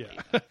Hatch chili.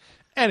 Yeah.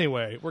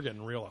 Anyway, we're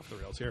getting real off the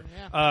rails here.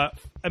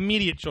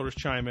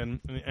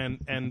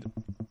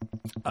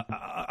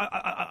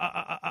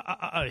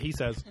 he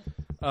says,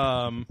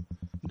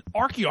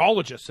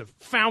 archaeologists have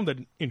found that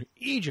in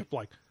Egypt,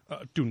 like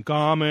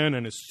Dungamen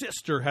and his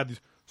sister had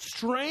these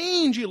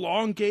strange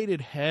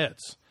elongated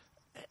heads.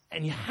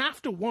 And you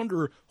have to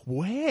wonder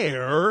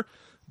where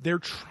they're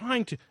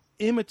trying to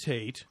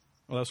imitate.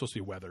 Well, that's supposed to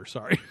be weather,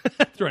 sorry.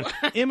 Trying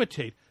to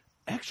imitate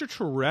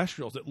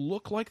extraterrestrials that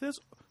look like this.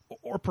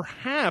 Or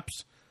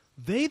perhaps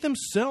they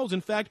themselves,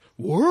 in fact,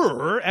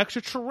 were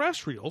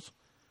extraterrestrials.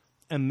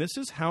 And this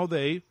is how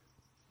they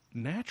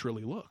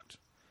naturally looked.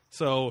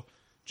 So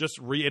just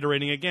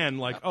reiterating again,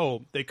 like,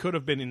 they could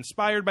have been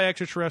inspired by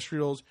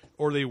extraterrestrials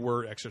or they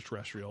were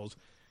extraterrestrials.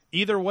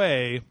 Either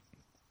way,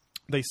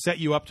 they set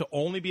you up to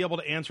only be able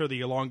to answer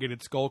the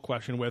elongated skull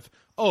question with,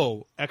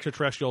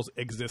 extraterrestrials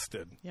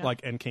existed,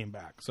 and came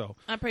back. So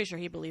I'm pretty sure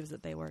he believes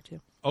that they were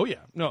too. Oh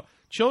yeah, no,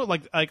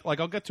 like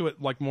I'll get to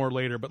it like more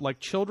later, but like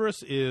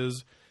Childress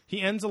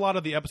he ends a lot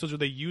of the episodes where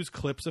they use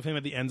clips of him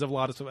at the ends of a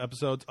lot of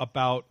episodes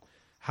about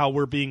how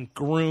we're being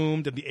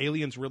groomed and the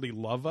aliens really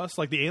love us.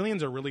 Like the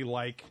aliens are really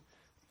like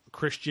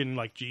Christian,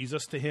 like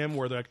Jesus to him,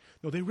 where they're like,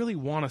 no, they really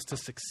want us to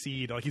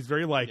succeed. Like he's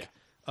very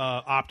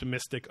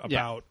optimistic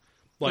about.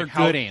 Like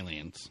they're good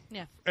aliens.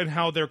 Yeah. And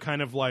how they're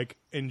kind of like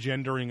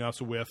engendering us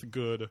with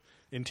good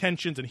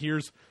intentions, and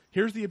here's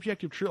the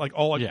objective truth, like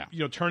all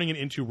turning it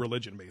into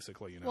religion,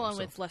 basically. Well, and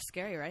it's less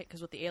scary, right?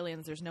 Because with the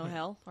aliens, there's no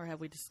hell, or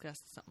have we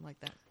discussed something like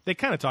that? They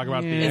kind of talk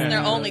about Isn't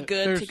there only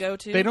good to go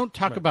to? They don't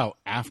talk about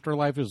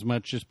afterlife as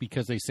much, just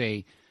because they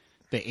say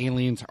the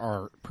aliens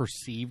are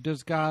perceived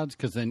as gods,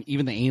 because then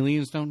even the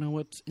aliens don't know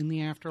what's in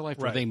the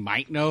afterlife, or they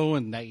might know,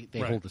 and they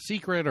hold a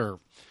secret, or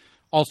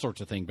all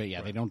sorts of things. But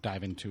they don't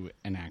dive into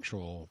an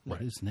actual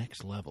what is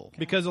next level.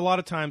 Because a lot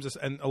of times,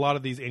 and a lot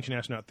of these ancient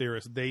astronaut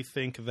theorists, they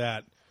think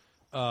that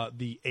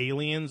the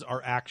aliens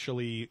are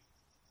actually,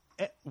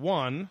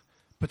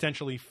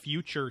 potentially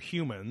future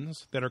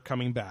humans that are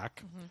coming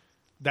back.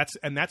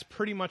 Mm-hmm. That's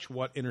pretty much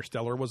what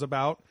Interstellar was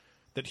about.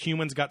 That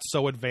humans got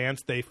so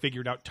advanced, they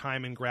figured out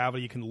time and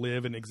gravity can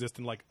live and exist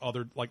in like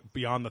other, like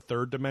beyond the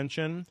third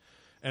dimension.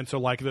 And so,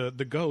 like, the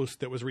ghost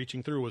that was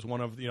reaching through was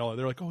one of,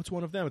 they're like, it's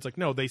one of them. It's like,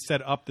 no, they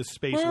set up this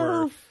space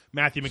where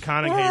Matthew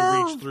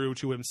McConaughey reached through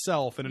to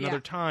himself in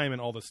another time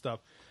and all this stuff.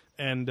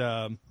 And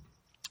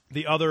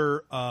the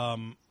other,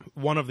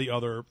 one of the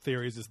other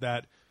theories is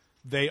that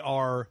they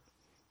are,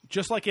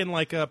 just like in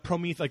like a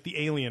Prometheus, like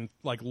the alien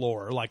like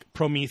lore, like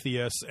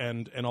Prometheus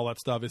and all that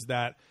stuff, is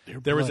that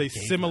there is a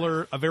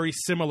very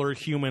similar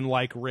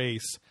human-like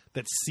race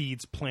that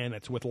seeds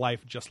planets with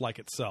life just like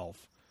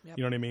itself. Yep.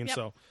 You know what I mean? Yep.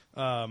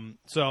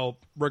 So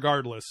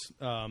regardless,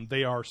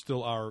 they are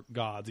still our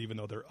gods, even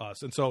though they're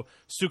us. And so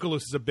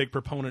Tsoukalos is a big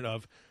proponent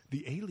of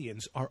the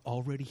aliens are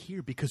already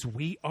here because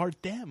we are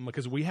them,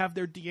 because we have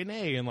their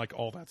DNA and like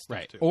all that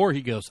stuff too. Or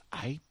he goes,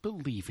 I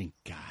believe in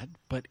God,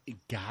 but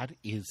God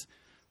is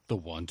the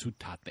ones who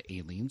taught the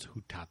aliens,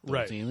 who taught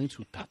those aliens,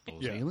 who taught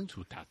those aliens,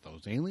 who taught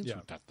those aliens,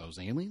 who taught those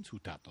aliens, who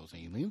taught those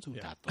aliens, who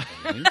taught those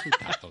aliens, who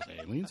taught those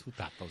aliens, who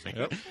taught those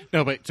aliens.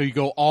 No, but so you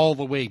go all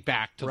the way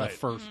back to the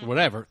first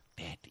whatever.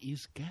 That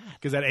is God.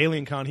 Because at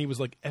Alien Con, he was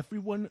like,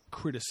 everyone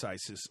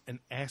criticizes and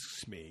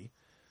asks me,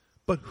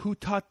 but who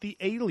taught the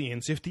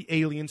aliens if the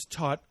aliens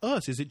taught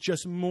us? Is it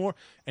just more?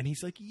 And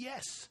he's like,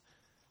 yes.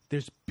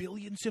 There's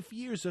billions of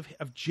years of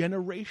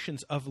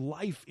generations of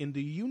life in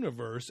the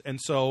universe. And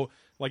so,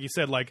 like you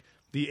said, like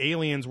the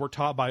aliens were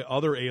taught by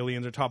other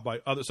aliens or taught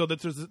by other. So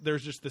that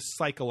there's just this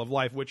cycle of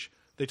life, which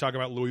they talk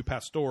about Louis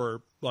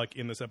Pasteur, like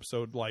in this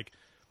episode, like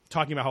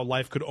talking about how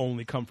life could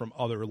only come from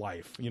other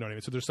life. You know what I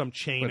mean? So there's some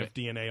chain of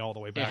DNA all the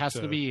way back. It has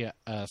to be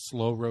a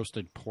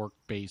slow-roasted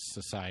pork-based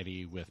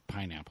society with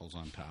pineapples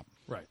on top.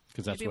 Right.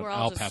 Because that's what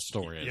Al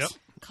Pasteur is. Yep.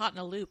 Caught in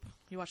a loop.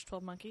 You watch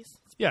 12 Monkeys?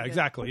 Yeah,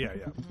 exactly. Yeah.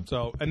 Mm-hmm.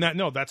 So, and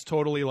that's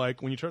totally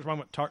like when you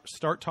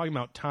start talking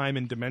about time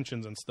and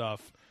dimensions and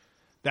stuff,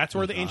 that's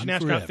where the ancient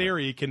astronaut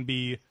theory can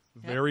be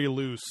very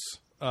loose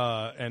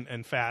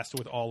and fast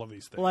with all of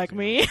these things. Like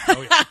me?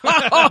 Oh, yeah.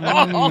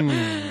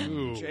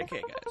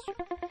 JK,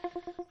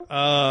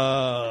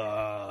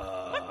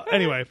 guys.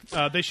 Anyway,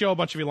 they show a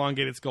bunch of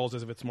elongated skulls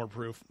as if it's more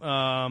proof.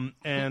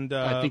 And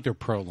I think they're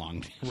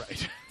prolonged.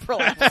 Right.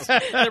 Prolapse.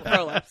 They're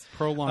prolapse.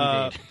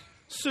 Prolonged.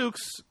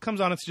 Sooks comes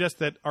on and suggests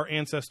that our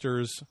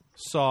ancestors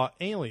saw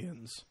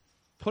aliens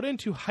put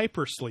into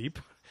hypersleep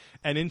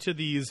and into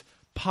these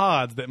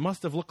pods that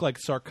must have looked like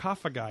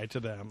sarcophagi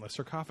to them, a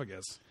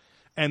sarcophagus.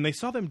 And they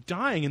saw them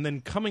dying and then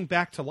coming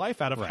back to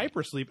life out of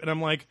hypersleep. And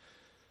I'm like,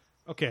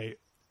 okay,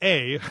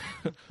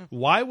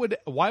 why would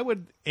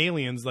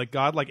aliens, like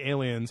godlike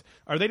aliens,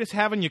 are they just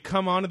having you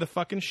come onto the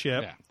fucking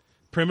ship,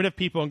 primitive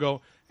people, and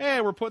go, hey,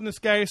 we're putting this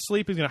guy to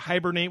sleep. He's going to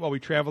hibernate while we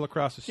travel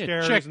across the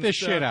stairs. Check and this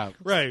stuff. shit out.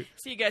 Right.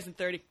 See you guys in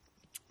 30.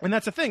 And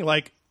that's the thing.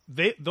 Like,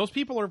 those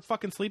people are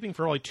fucking sleeping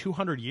for like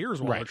 200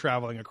 years while they're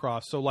traveling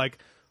across. So, like,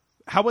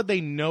 how would they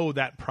know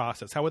that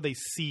process? How would they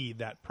see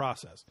that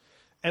process?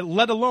 And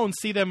let alone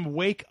see them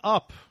wake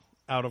up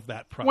out of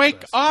that process.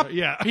 Wake up,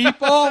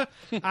 people.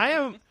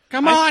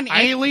 Come on,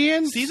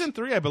 aliens. Season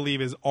 3, I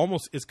believe, is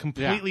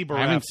completely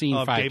bereft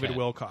of David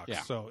Wilcox.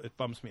 Yeah. So it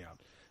bums me out.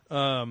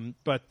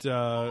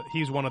 But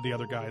he's one of the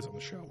other guys on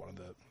the show, one of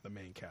the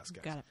main cast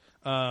guys. Got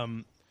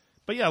it.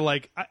 But yeah,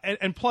 like,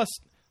 and plus,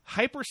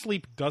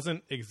 hypersleep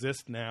doesn't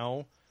exist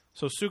now.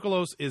 So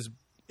Tsoukalos is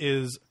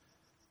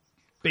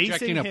basing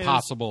Projecting a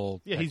possible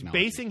he's technology.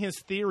 basing his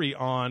theory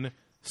on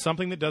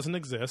something that doesn't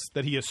exist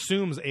that he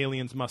assumes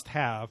aliens must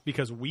have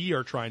because we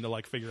are trying to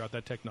like figure out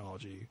that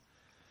technology,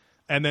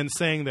 and then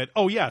saying that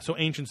so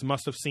ancients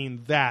must have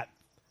seen that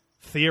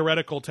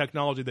theoretical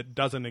technology that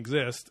doesn't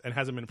exist and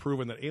hasn't been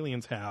proven that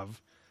aliens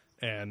have,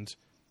 and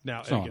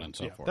now So on and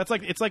so forth.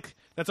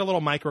 That's a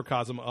little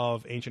microcosm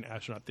of ancient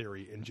astronaut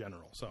theory in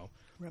general. So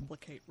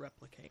Replicate.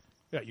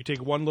 yeah, you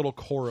take one little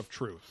core of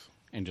truth.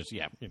 And just,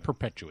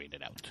 perpetuate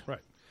it out.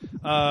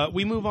 Right.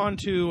 We move on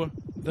to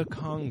the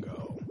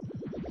Congo.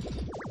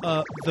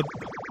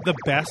 The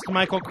best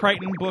Michael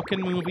Crichton book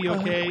and movie,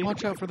 okay?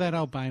 Watch out for that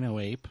albino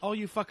ape. All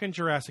you fucking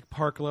Jurassic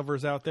Park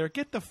lovers out there,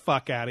 get the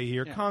fuck out of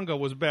here. Yeah. Congo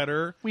was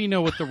better. We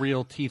know what the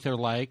real teeth are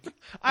like.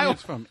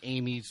 It's from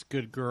Amy's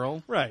Good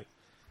Girl. Right.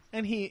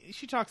 And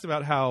she talks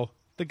about how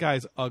the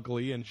guy's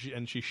ugly and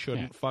she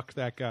shouldn't fuck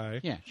that guy.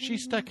 Yeah, she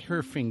stuck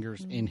her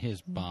fingers in his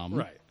bum.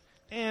 Right.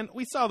 And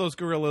we saw those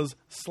gorillas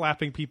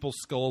slapping people's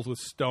skulls with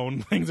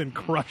stone things and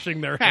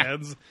crushing their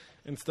heads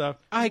and stuff.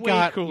 I Way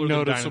cooler cooler than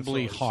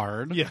noticeably dinosaurs.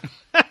 hard. Yeah.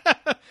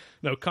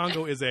 No,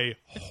 Congo is a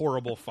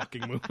horrible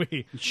fucking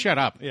movie. Shut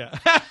up. Yeah.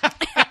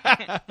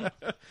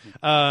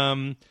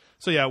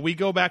 So yeah, we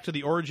go back to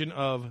the origin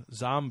of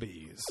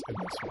zombies in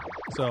this one.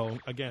 So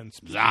again,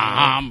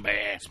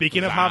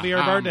 speaking of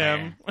Javier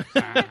Bardem,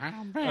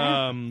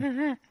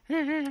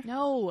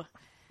 No,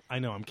 I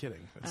know I'm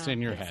kidding. It's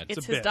in your head.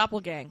 it's a his bit.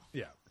 doppelgang.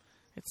 Yeah,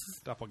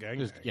 It's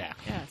doppelganger. Yeah.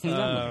 yeah. It's his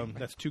doppelganger.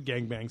 That's 2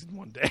 gangbangs in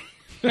one day.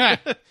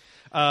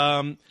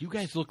 You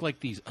guys look like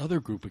these other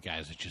group of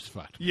guys that just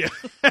fucked. Yeah.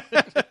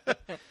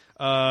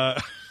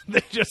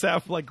 They just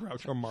have like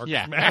Groucho Marx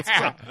masks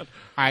on.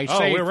 I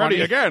say we're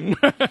ready again.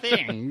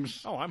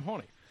 things. Oh, I'm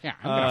horny. Yeah,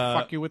 I'm going to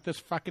fuck you with this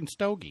fucking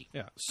stogie.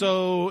 Yeah.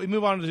 So we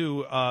move on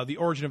to the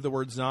origin of the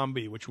word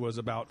zombie, which was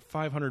about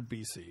 500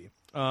 BC.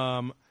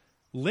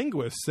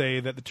 Linguists say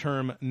that the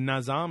term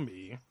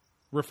Nazambi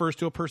refers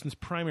to a person's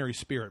primary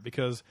spirit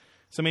because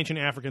some ancient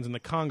Africans in the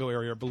Congo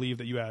area believed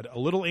that you had a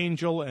little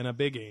angel and a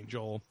big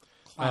angel.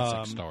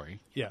 Classic story.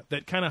 Yeah,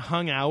 that kind of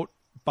hung out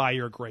by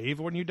your grave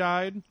when you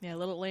died. Yeah,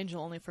 little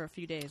angel only for a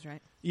few days,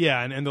 right?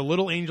 Yeah, and the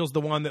little angel's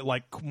the one that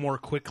like more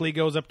quickly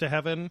goes up to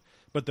heaven,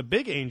 but the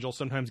big angel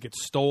sometimes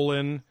gets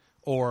stolen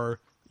or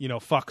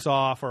fucks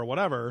off or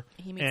whatever.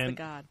 He meets the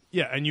god.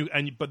 Yeah,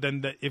 but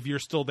then if you're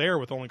still there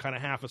with only kind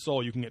of half a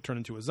soul, you can get turned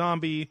into a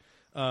zombie.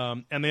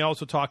 And they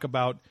also talk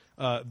about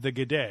the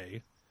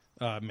G'day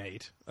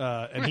mate,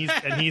 and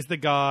he's the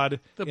god,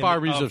 The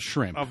Barbies of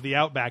shrimp. of the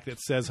outback that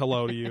says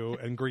hello to you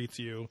and greets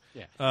you.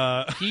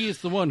 Yeah. He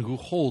is the one who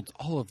holds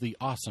all of the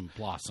awesome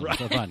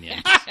blossoms of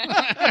onions.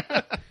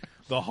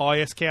 The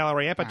highest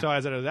calorie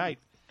appetizer of the night.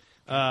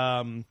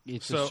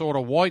 It's a sort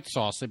of white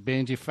sauce that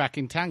burns your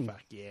fucking tongue.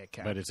 Fuck yeah,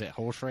 cat. But is it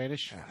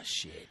horseradish? Oh,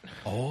 shit.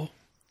 Or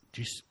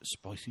just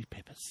spicy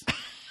peppers?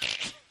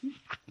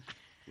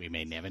 We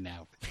may never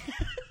know.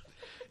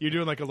 You're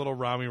doing like a little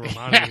Rami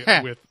Romani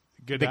with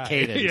G'day. The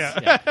cadence.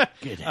 Yeah.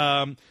 Good.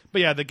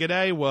 But yeah, the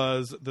G'day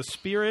was the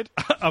spirit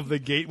of the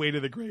gateway to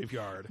the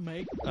graveyard.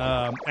 Mate.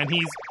 And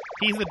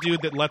he's the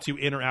dude that lets you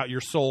in or out,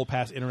 your soul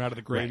pass in or out of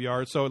the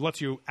graveyard. So it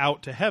lets you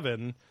out to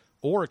heaven,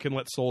 or it can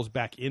let souls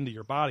back into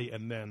your body,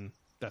 and then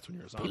that's when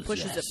you're a zombie.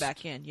 Pushes it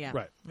back in, yeah.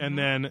 Right. And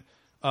then,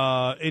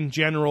 in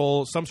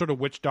general, some sort of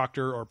witch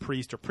doctor or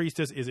priest or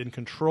priestess is in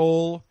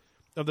control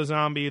of the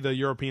zombie. The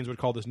Europeans would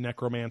call this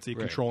necromancy,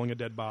 controlling a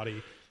dead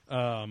body.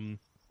 And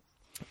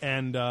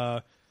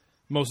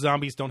most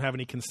zombies don't have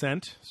any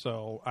consent,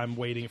 so I'm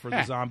waiting for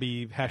the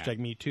zombie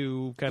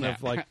 #MeToo kind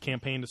of like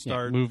campaign to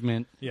start.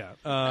 Movement.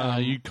 Yeah.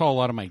 You call a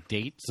lot of my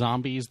dates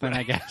zombies, then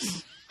I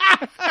guess.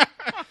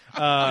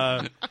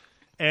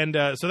 And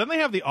so then they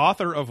have the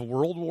author of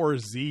World War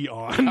Z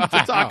on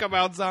to talk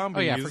about zombies.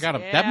 Oh, yeah, I forgot.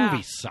 Yeah. That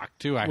movie sucked,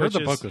 too. I heard Which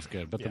the is- book was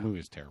good, but yeah. the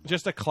movie's terrible.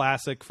 Just a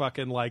classic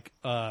fucking like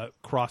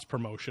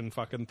cross-promotion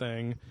fucking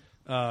thing.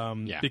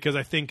 Because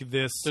I think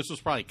this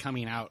was probably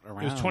coming out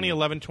around... it was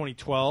 2011,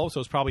 2012, so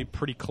it was probably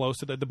pretty close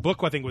to that. The book,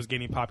 I think, was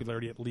gaining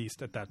popularity at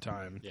least at that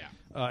time. Yeah.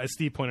 As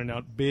Steve pointed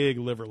out, big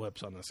liver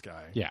lips on this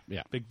guy. Yeah.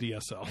 Big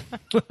DSL.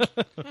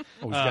 Oh,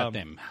 he's got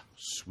them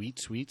sweet,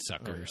 sweet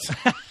suckers.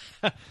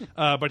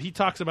 But he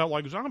talks about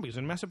like zombies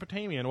in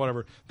Mesopotamia and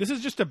whatever. This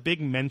is just a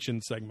big mention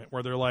segment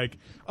where they're like,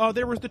 oh,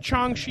 there was the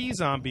Changxi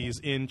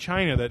zombies in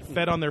China that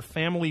fed on their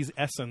family's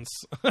essence.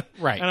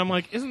 Right. And I'm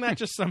like, isn't that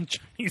just some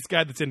Chinese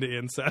guy that's into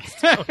incest?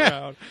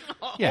 Yeah.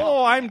 Yeah.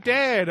 Oh, I'm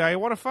dead. I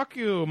want to fuck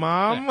you,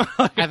 Mom.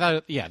 I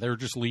thought, they were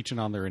just leeching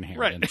on their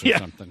inheritance or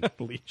something.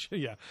 Leech.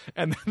 Yeah.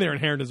 And their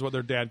inheritance is what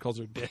their dad calls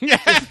their dick.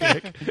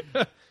 Dick.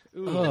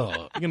 Ooh. Oh,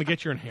 You going to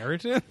get your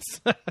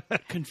inheritance?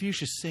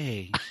 Confucius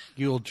say,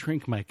 you'll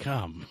drink my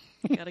cum.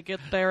 Got to get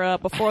there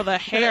before the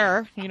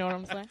hair. You know what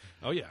I'm saying?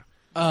 Oh, yeah.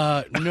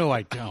 No,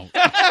 I don't.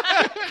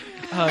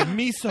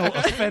 Me so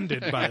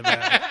offended by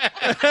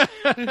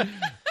that.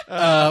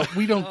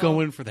 We don't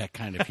go in for that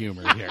kind of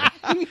humor here.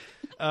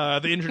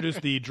 They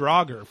introduced the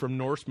Draugr from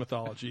Norse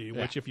mythology,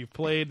 which if you've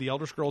played the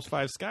Elder Scrolls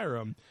V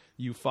Skyrim,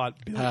 you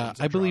fought billions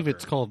of I believe Draugr.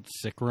 it's called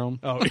Sickroom.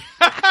 Oh,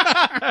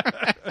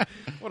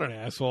 what an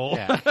asshole!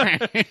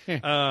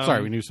 Yeah.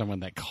 Sorry, we knew someone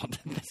that called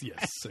it this.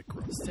 Yes,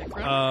 Sickroom.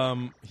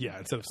 Sickroom? Yeah,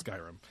 instead of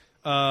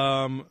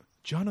Skyrim.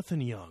 Jonathan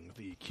Young,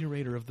 the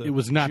curator of the It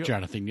was not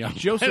Jonathan Young.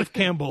 Joseph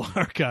Campbell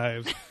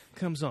Archives,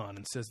 comes on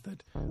and says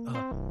that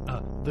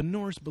the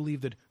Norse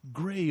believed that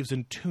graves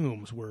and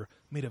tombs were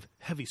made of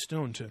heavy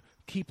stone to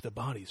keep the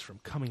bodies from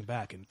coming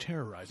back and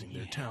terrorizing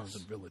their towns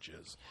and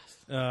villages.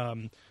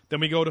 Then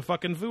we go to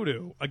fucking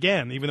voodoo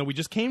again, even though we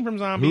just came from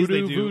zombies.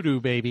 Voodoo, they do, voodoo,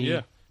 baby.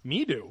 Yeah,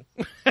 me do.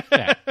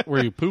 Yeah,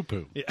 where you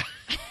poo-poo.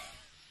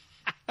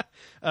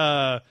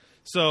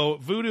 So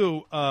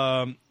voodoo,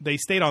 they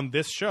stayed on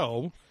this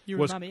show. You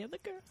was remind me of the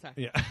girl.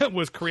 Sorry. Yeah,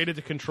 was created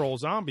to control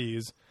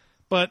zombies,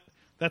 but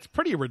that's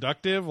pretty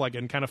reductive, like,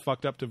 and kind of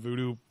fucked up to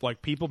voodoo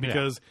like people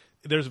because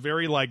there's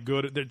very like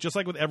good, just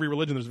like with every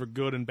religion, there's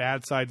good and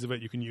bad sides of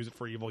it. You can use it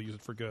for evil, use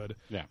it for good.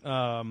 Yeah.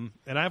 And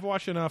I've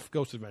watched enough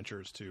Ghost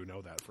Adventures to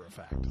know that for a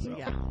fact. So,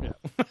 Yeah.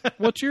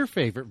 What's your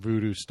favorite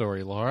voodoo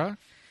story, Laura?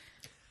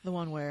 The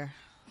one where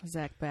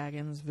Zach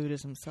Baggins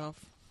voodoo's himself.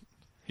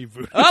 He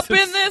voodoo. Up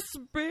in this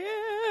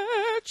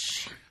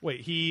bitch!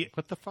 Wait,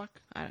 What the fuck?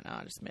 I don't know.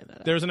 I just made that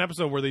up. there's an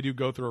episode where they do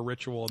go through a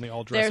ritual and they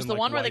all dress There's in, the like,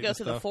 one where they white go and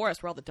through the stuff.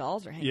 forest where all the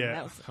dolls are hanging. Yeah.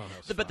 That was, Oh, that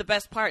was but fun. the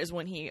best part is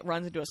when he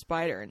runs into a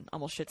spider and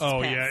almost shits his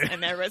Oh, pants. yeah.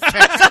 And there was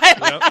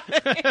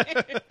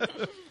I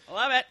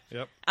love it.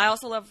 Yep. I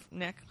also love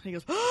Nick. He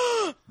goes,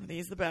 oh,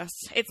 he's the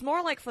best. It's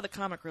more like for the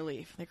comic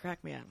relief. They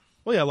crack me up.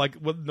 Well, yeah, like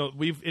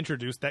we've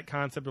introduced that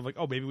concept of like,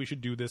 oh, maybe we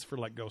should do this for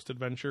like Ghost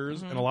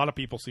Adventures, and a lot of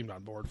people seemed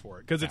on board for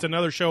it because it's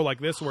another show like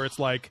this where it's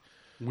like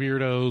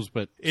Weirdos,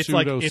 but it's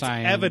like pseudoscience. it's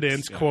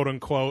evidence, Yeah. quote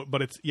unquote,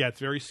 but it's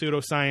very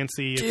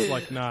pseudoscience-y. It's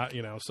like not,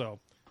 so.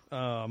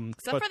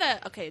 Except but for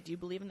the, okay, do you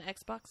believe in the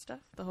Xbox stuff?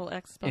 The whole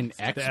Xbox In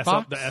stuff?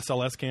 Xbox? the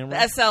SLS camera.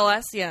 The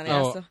SLS, yeah.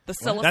 The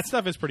SLS. That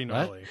stuff is pretty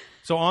gnarly.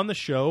 So on the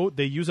show,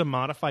 they use a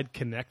modified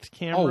Kinect Oh,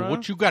 camera.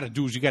 what you got to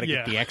do is you got to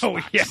get the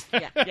Xbox. Oh,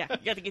 yeah. yeah.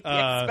 You got to get the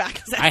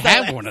Xbox. I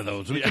have one of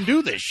those. We can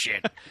do this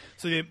shit.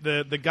 So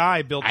the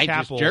guy Bill I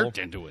Chappell, just jerked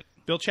into it.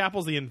 Bill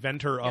Chappell's the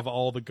inventor of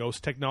all the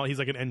ghost technology. He's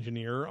like an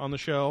engineer on the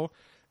show,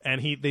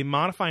 and they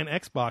modify an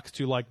Xbox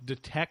to like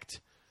detect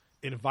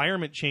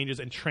environment changes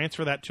and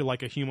transfer that to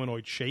like a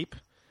humanoid shape.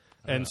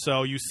 And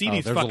so you see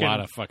these there's fucking a lot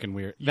of fucking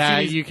weird. you That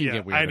see these- you can yeah,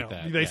 get weird I know. with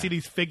that. They yeah. see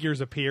these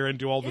figures appear and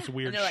do all this And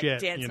weird they're, like,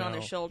 shit. dancing on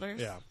their shoulders.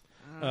 Yeah.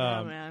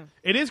 Oh, man.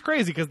 It is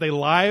crazy because they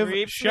live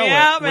Creeps show me it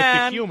out, with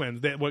man. the humans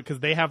because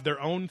they have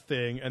their own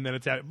thing, and then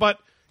it's at. But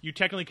you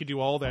technically could do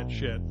all that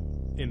shit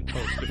in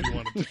post if you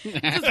wanted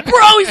to.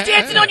 Bro, he's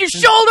dancing on your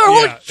shoulder.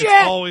 Holy Yeah, shit.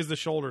 it's always the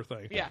shoulder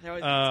thing. Yeah, they're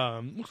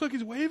always- looks like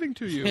he's waving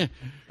to you.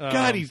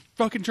 God, he's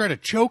fucking trying to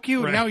choke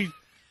you, Right. and now he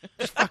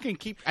just fucking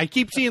I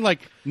keep seeing like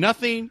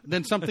nothing,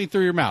 then something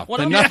through your mouth. One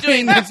Then of them was nothing,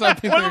 doing, then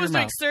something one through of them your was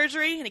doing mouth.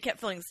 surgery, and he kept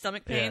feeling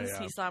stomach pains.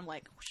 yeah. He saw him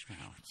like,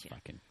 It's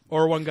fucking.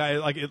 Or one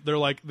guy they're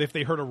like if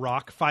they heard a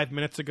rock 5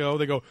 minutes ago,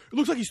 they go, "It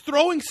looks like he's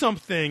throwing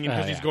something,"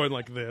 because he's yeah. going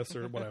like this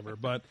or whatever.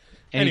 But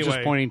And anyway, he's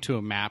just pointing to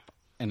a map,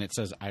 and it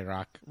says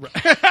Iraq.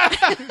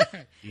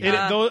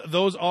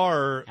 those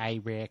are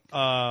Iraq.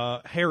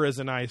 Harris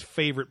and I's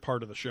favorite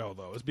part of the show,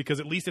 though, is because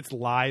at least it's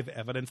live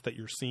evidence that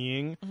you're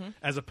seeing,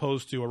 as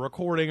opposed to a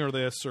recording or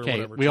this or Okay,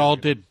 whatever. we all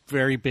did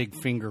very big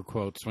finger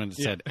quotes when it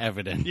said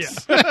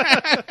evidence.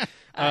 Yeah.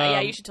 yeah,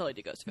 you should totally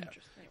do Ghost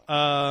Adventures.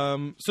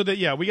 Anyway. So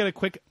that we got a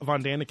quick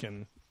Von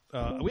Daniken.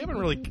 We haven't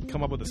really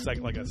come up with a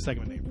segment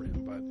name for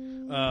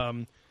him,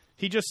 but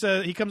he just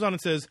says he comes on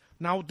and says,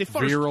 "Now the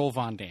first Viral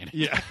Von Danik.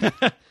 Yeah.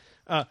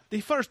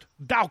 The first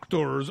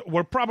doctors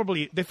were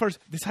probably the first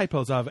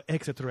disciples of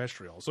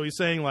extraterrestrials." So he's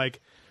saying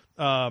like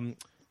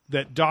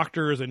that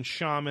doctors and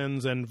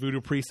shamans and voodoo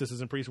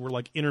priestesses and priests were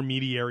like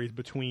intermediaries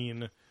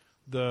between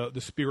the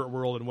spirit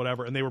world and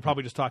whatever, and they were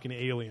probably just talking to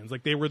aliens.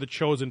 Like they were the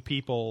chosen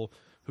people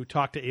who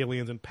talked to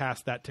aliens and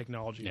passed that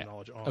technology and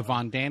knowledge on. A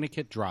Von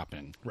Daniken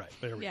drop-in. Right.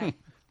 There we Yeah. go.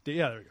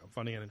 Yeah, there we go.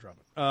 Funny and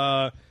dropping.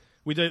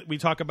 We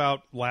talk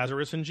about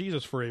Lazarus and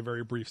Jesus for a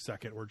very brief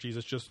second, where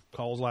Jesus just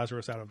calls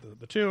Lazarus out of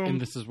the tomb.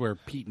 And this is where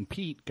Pete and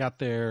Pete got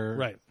their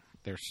Right.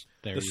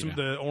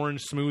 the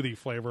orange smoothie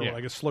flavor, Yeah.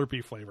 like a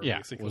Slurpee flavor, yeah,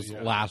 basically. was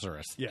Yeah.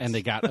 Lazarus, Yes. and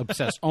they got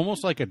obsessed,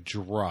 almost like a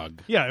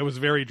drug. Yeah, it was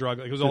very drug.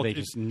 It was So all they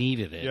just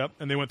needed it. Yep,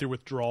 and they went through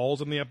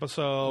withdrawals in the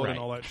episode Right. and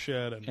all that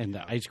shit. And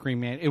the ice cream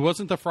man, it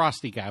wasn't the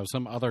Frosty guy; it was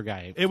some other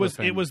guy. it was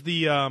flipping- the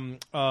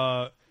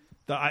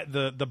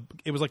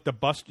it was like the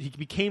bus. He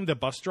became the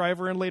bus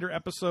driver in later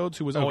episodes,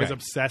 who was always Okay.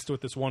 obsessed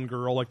with this one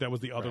girl. Like that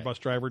was the other Right. bus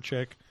driver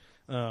chick,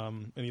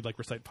 and he'd like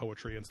recite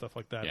poetry and stuff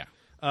like that. Yeah.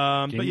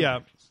 But yeah,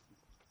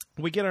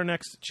 we get our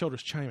next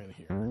children's chime in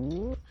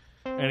here,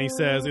 and he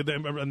says,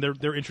 and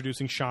they're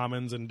introducing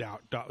shamans and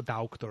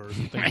doctors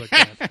and things like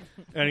that,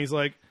 and he's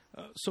like,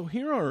 so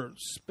here are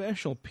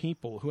special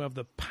people who have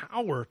the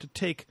power to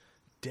take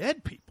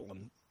dead people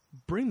and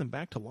bring them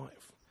back to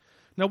life.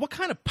 Now, what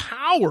kind of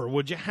power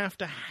would you have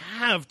to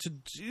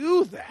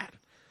do that?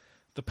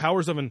 The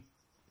powers of an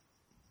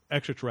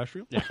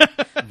extraterrestrial.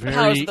 Very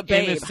How's the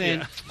babe?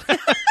 innocent,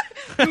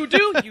 You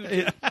do. You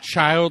do.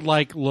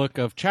 childlike look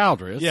of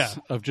Childress. Yeah.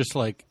 Of just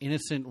like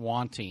innocent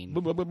wanting.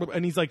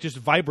 And he's like just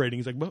vibrating.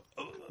 He's like,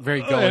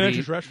 Very an gaudy.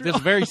 extraterrestrial?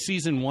 This very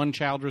season 1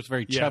 Childress,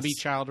 very Yes. chubby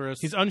Childress.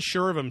 he's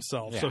unsure of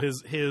himself. So Yeah.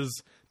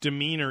 his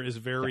demeanor is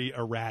very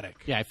erratic.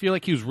 Yeah, I feel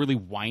like he was really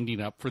winding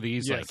up for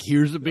these. Yes. Like,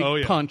 here's a big Oh,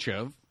 yeah. punch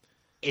of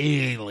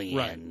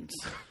aliens.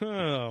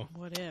 Oh,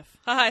 What if?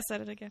 I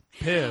said it again.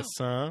 piss,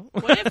 huh?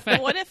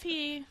 What if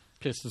he?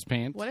 Pissed his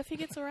pants. What if he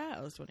gets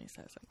aroused when he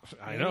says it?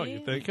 I know. You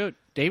Maybe? think? Good.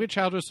 David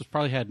Childress has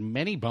probably had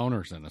many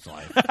boners in his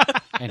life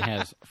and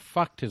has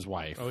fucked his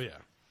wife Oh yeah.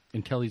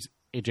 until he's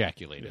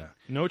ejaculated. Yeah.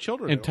 No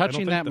children. And I don't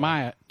touching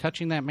think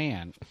touching that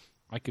man,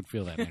 I could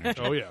feel that energy.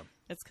 Oh yeah.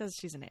 It's because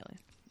she's an alien.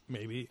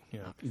 Maybe.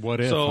 Yeah.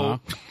 What if, So-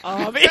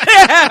 huh?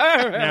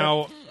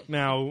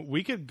 Now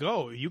we could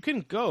go. You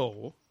can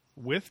go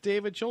with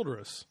David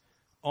Childress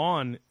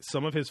on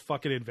some of his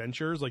fucking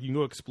adventures. Like you can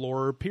go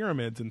explore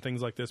pyramids and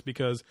things like this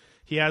because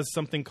he has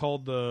something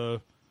called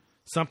the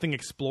Something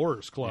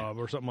Explorers Club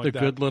or something like The that.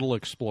 Good Little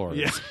Explorers.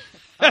 Yeah.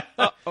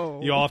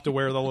 You all have to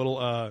wear the little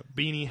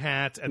beanie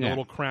hats and the Yeah.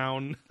 little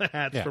crown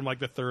hats Yeah. from like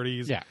the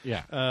 30s. Yeah,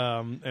 yeah.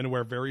 And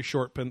wear very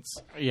short pants.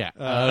 Yeah.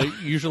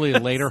 Usually a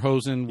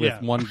lederhosen with Yeah.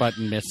 one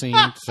button missing,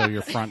 so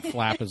your front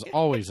flap is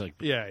always like,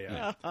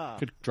 Yeah.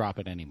 could drop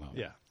at any moment.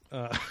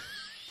 Yeah.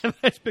 And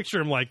I just picture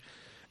him like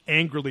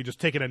angrily just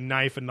taking a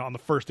knife and on the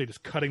first day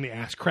just cutting the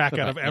ass crack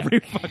out of every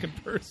fucking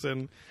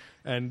person.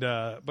 And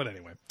but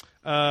anyway,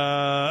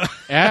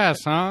 Yes,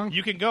 huh?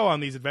 you can go on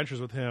these adventures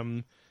with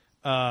him,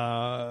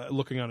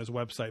 looking on his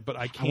website. But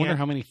I I can't. wonder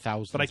how many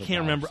thousands. But I of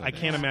can't remember. dollars I that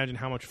can't is. imagine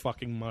how much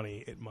fucking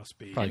money it must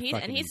be. Probably And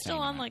fucking he's still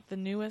insane, on right? like the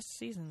newest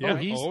season. Yeah. Oh,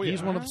 he's Oh, yeah.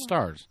 he's one of the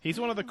stars. He's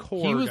one of the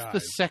core. He was guys. the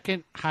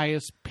second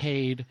highest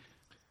paid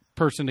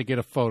person to get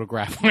a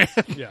photograph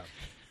with. Yeah.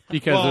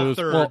 Because Well, it was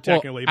third,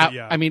 technically, but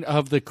yeah. I mean,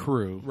 of the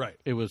crew, Right.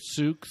 It was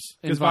Sooks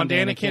Because Von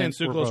Daniken and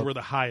Suklos were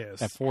the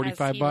highest. at Has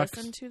 $45 he bucks.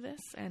 listened to this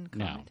and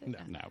No, commented?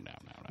 no.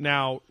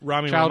 Now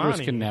Rami Childress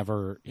Ramani can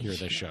never hear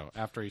this show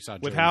after he saw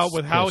with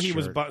Joey's how piss he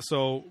was. shirt.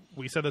 So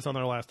we said this on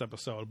our last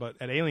episode, but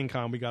at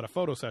AlienCon we got a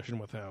photo session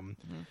with him,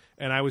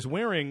 and I was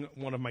wearing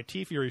one of my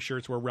T Fury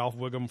shirts where Ralph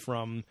Wiggum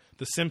from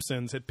The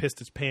Simpsons had pissed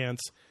his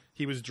pants.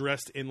 He was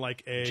dressed in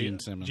like a Gene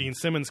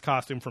Simmons.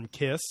 costume from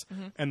Kiss,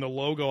 and the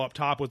logo up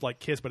top was like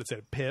Kiss, but it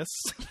said piss.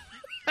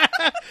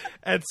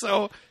 And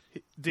so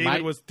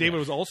David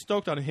was all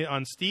stoked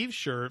on Steve's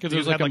shirt because it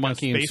was He like had a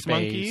monkey in space space.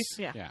 monkey.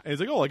 Yeah. yeah. And he's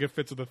like, oh, like it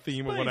fits with the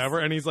theme or whatever.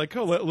 And he's like,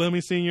 oh, let me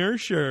see your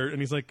shirt.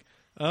 And he's like,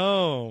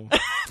 oh,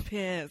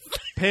 Piss.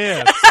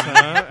 piss.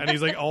 Huh? And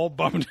he's like all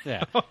bummed.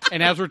 Yeah.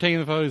 And as we're taking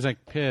the photo, he's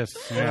like, piss.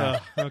 Yeah.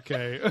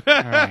 Okay. All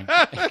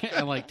right.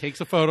 And like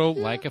takes a photo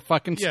like a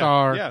fucking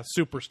star. Yeah,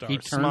 superstar. He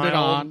turned Smiled. it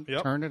on.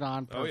 Yep. Turned it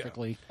on Oh, yeah.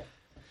 perfectly.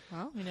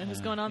 Well, you know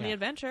who's going on the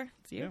adventure?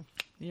 It's you.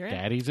 You're in.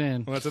 Daddy's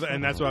in. Well,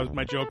 that's what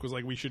my joke was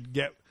like. We should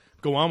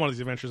go on one of these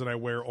adventures, and I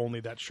wear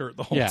only that shirt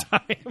the whole Yeah.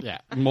 time, Yeah.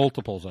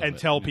 Multiples of and it.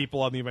 tell Yeah.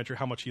 people on the adventure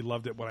how much he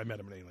loved it when I met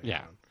him in Alien.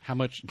 Yeah. How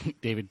much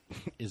David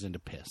is into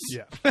piss.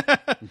 Yeah.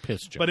 And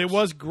piss jokes. But it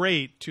was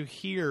great to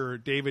hear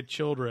David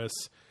Childress,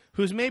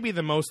 who's maybe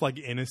the most like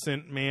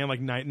innocent man,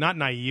 like not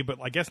naive, but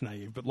I guess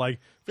naive, but like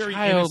very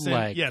innocent,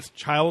 Childlike. yes,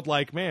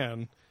 childlike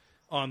man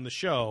on the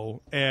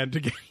show,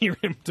 and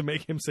to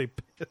make him say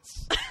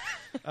piss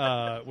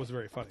was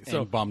very funny. and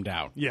So bummed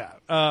out. yeah,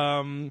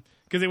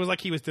 because it was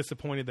like he was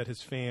disappointed that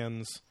his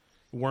fans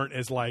weren't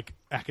as like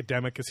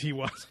academic as he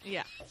was.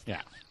 Yeah.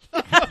 Yeah.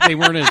 They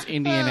weren't as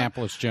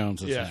Indianapolis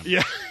Jones as him.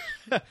 Yeah,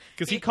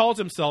 because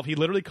he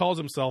literally calls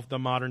himself the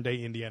modern day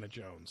Indiana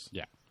Jones.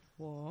 Yeah.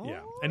 Whoa. Yeah,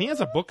 and he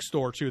has a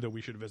bookstore too that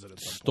we should visit at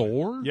some point.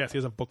 Store? Yes, he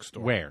has a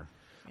bookstore. Where?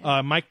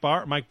 Mike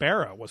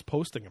Barra was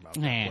posting about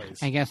that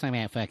place. I guess I'm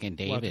at fucking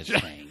David's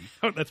thing.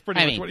 That's pretty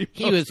I much mean, what he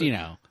he was, posted.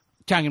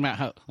 talking about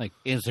how, like,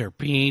 is there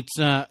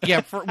pizza?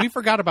 Yeah, we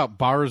forgot about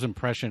Barra's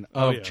impression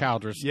of yeah.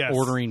 Childress Yes.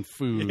 ordering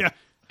food Yeah.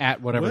 at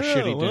whatever Well,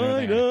 shitty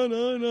dinner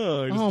there.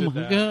 no. I just Oh did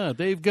my that. god,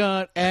 they've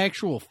got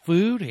actual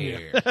food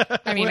here.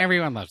 I mean,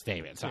 everyone loves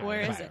David. So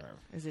Where is it?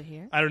 Is it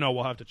here? I don't know.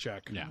 We'll have to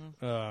check.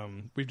 Yeah.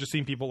 We've just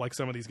seen people like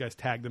some of these guys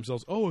tag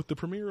themselves. Oh, at the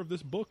premiere of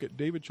this book at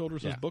David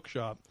Childress' Yeah.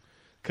 bookshop,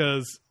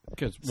 because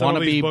Because some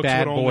of these wannabe books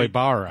bad would boy only-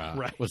 Barra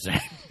Right. was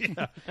there.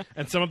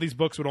 and some of these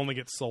books would only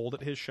get sold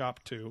at his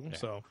shop too.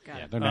 So Got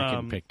Yeah, it. they're not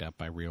getting picked up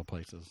by real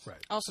places. Right.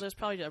 Also, there's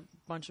probably a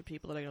bunch of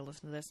people that are going to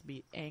listen to this and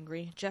be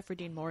angry. Jeffrey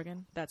Dean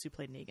Morgan, that's who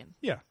played Negan.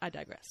 yeah. I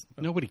digress.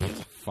 Nobody gives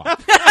a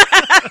fuck.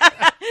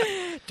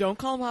 Don't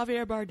call him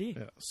Javier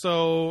Bardem.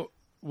 So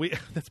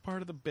that's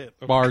part of the bit.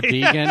 Okay.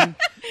 Bardigan.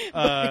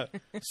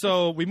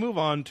 So we move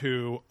on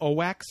to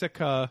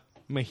Oaxaca,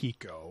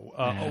 Mexico,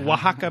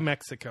 Oaxaca,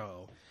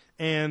 Mexico.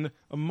 and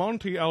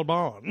Monty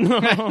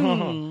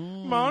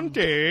Alban.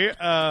 Monty,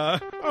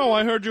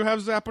 I heard you have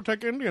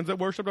Zapotec Indians that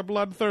worship a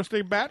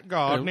bloodthirsty bat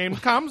god named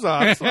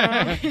Kamsas.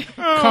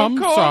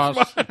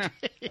 Kamsas.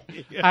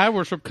 I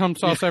worship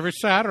Kamsas every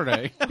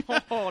Saturday.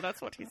 Oh,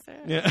 that's what he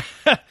said. Yeah.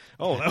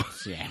 Oh, that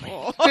was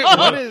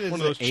What is one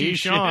of those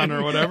Asian? Chishan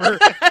or whatever.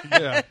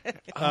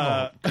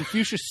 Yeah.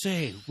 Confucius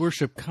say,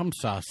 worship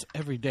Kamsas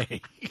every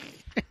day.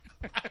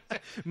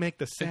 Make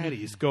the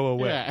saddies go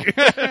away.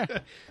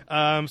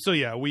 Yeah. So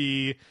yeah,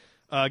 we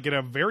get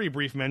a very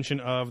brief mention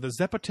of the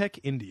Zapotec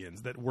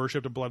Indians that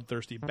worshipped a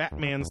bloodthirsty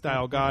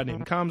Batman-style god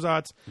named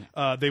Kamsats.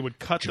 They would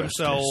cut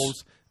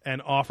themselves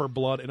and offer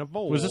blood in a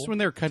bowl. Was this when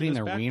they were cutting to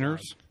their this bat wieners?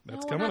 god.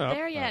 That's No, coming we're not up.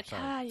 there yet.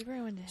 sorry. God, you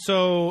ruined it.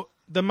 So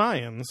the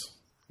Mayans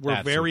were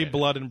That's very okay.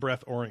 blood and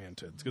breath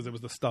oriented because it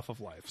was the stuff of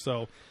life.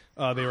 So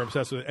they were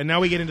obsessed with it. And now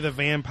we get into the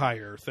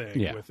vampire thing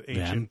Yeah, with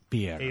ancient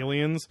vampire.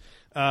 aliens.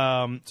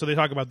 So they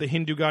talk about the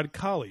Hindu god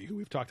Kali, who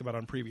we've talked about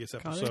on previous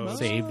episodes.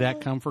 Save that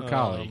come for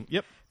Kali.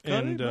 Yep.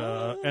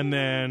 And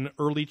then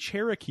early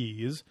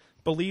Cherokees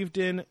believed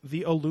in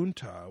the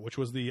Olunta, which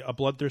was a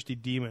bloodthirsty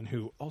demon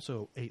who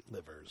also ate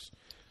livers.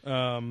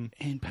 And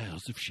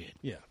piles of shit.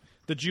 Yeah.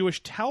 The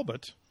Jewish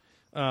Talmud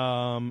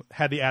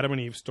had the Adam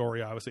and Eve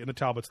story, obviously, and the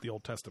Talmud's the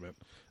Old Testament.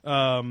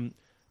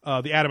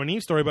 The Adam and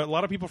Eve story, but a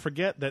lot of people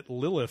forget that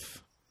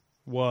Lilith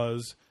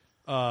was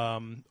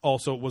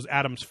was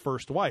Adam's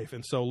first wife,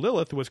 and so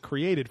Lilith was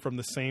created from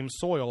the same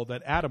soil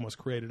that Adam was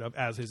created of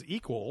as his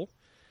equal,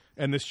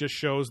 and this just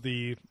shows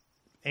the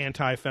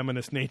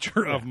anti-feminist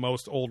nature of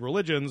most old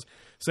religions,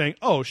 saying,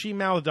 "Oh, she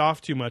mouthed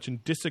off too much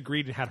and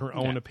disagreed and had her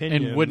own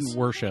opinions And wouldn't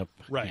worship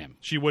Right. him.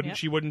 She wouldn't. Yep.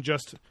 She wouldn't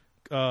just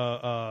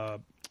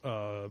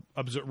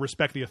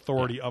respect the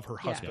authority of her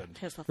Yeah, husband.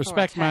 his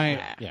Respect my...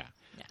 authority. Yeah.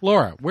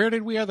 Laura, where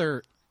did we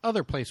other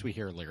place we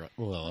hear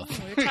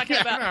Lilith? We're talking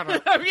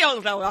about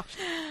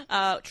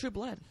True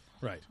Blood.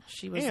 Right.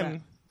 She was And-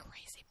 a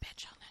crazy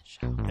bitch on that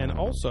show, And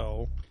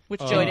also, which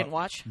Joey didn't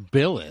watch.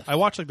 Billith. I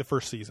watched like the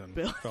first season.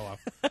 Fell off.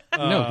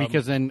 No,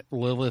 because then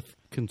Lilith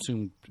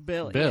consumed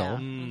Bill, Bill, yeah.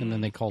 and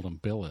then they called him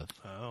Billith.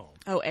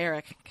 Oh,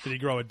 Eric. Did he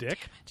grow a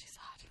dick? She's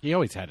hot. He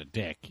always had a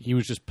dick. He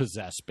was just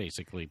possessed,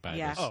 basically, by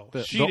Yeah. this, Oh,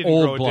 the she the didn't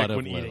old grow a blood dick of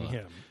when eating Lilith.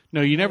 him.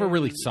 No, you never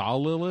really saw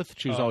Lilith.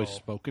 She was always Oh.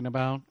 spoken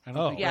about. I don't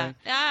Oh. think, Yeah.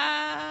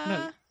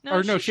 right? No,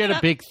 Or no, she had shut a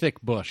up. big,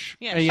 thick bush.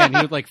 Yeah, Yeah, and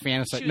he would like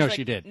fantasize. She was, No, like,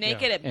 she did.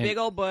 Naked at And- big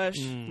old bush.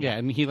 Yeah,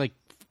 and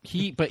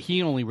but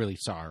he only really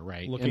saw her,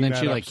 right? Looking and then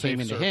that she up, like came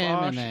safe into surf him,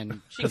 osh. and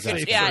then She can,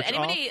 Safe yeah, search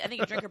anybody, I think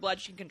you drink her blood,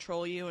 she can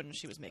control you, and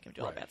she was making him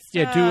do all that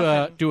stuff.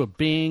 yeah, do a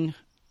Bing,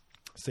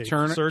 Safe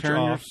turn search your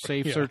off.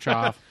 safe Yeah. search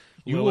off.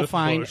 You will Lilith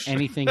find Bush.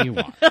 anything you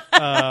want.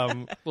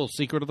 Little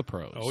secret of the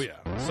pros. Oh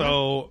yeah.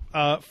 So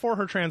for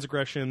her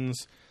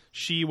transgressions,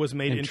 she was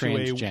made And into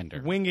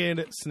transgender. a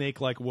winged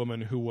snake-like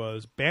woman who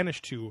was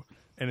banished to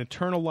an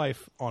eternal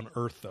life on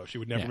Earth. Though she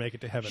would never Yeah. make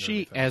it to heaven. or She,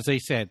 anything. as they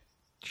said,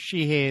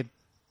 she had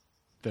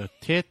the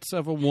tits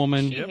of a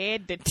woman, She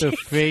had the the teeth.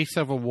 face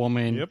of a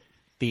woman, Yep.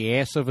 the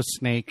ass of a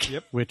snake,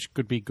 Yep. which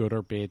could be good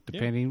or bad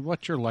depending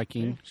what you're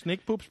liking.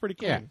 snake poop's pretty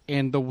clean. Yeah,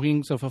 and the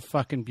wings of a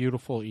fucking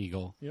beautiful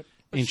eagle. Yep.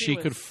 And She she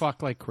could was-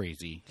 fuck like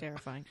crazy.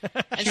 Terrifying.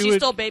 And She she would-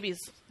 stole babies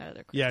out of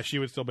their crib. Yeah, she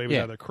would steal babies Yeah.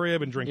 out of their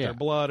crib and drink Yeah. their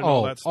blood and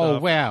all that stuff. Oh,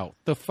 wow.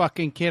 The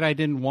fucking kid I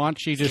didn't want,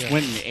 she just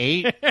went and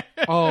ate.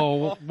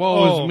 Oh, woe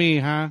Oh. is me,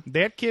 huh?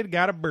 That kid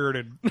got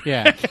aborted.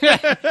 Yeah.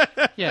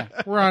 Yeah.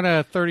 We're on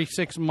a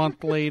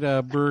 36-month late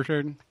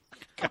version.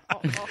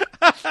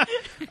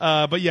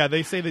 But yeah,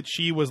 they say that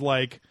she was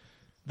like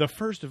the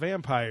first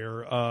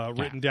vampire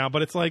written down,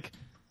 but it's like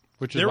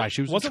Which is there why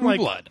she was a wasn't true like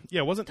blood.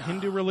 yeah, wasn't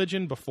Hindu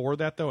religion before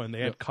that though, and they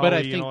had But Kali I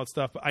and think all that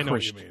stuff. But I know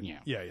what you Christian, mean.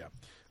 yeah. Yeah.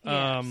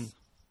 Yes.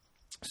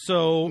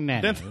 So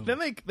No. then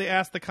they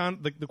ask the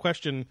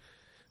question: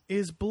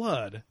 is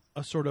blood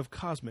a sort of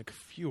cosmic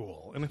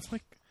fuel? And it's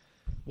like,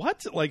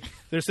 what? Like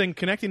they're saying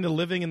connecting to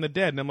living and the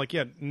dead, and I'm like,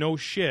 yeah, no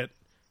shit,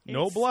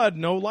 no It's- blood,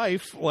 no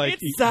life. Like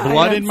It's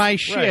Blood in science. my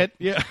shit. Right.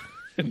 Yeah,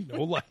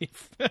 no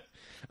life.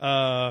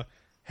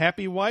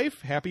 Happy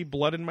wife, happy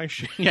blood in my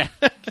shit. Yeah.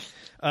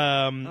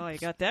 Oh, you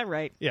got that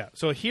right. Yeah.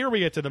 So here we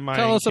get to the Mayan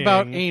Tell us King.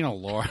 about anal,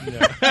 Laura.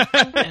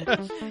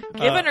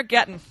 Giving or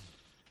getting?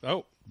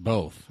 Oh,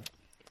 Both.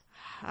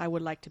 I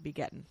would like to be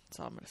getting. That's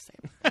all I'm going to say.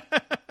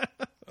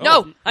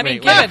 No, I mean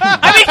wait, given. wait.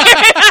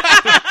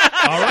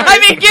 I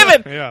mean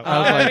given. yeah. I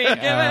was I like, mean,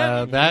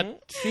 given. that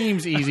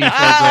seems easy for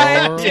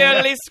I Laura.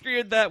 totally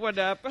screwed that one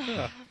up.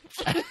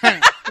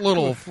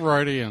 Little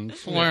Freudian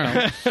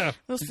slip.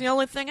 That's the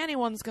only thing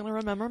anyone's going to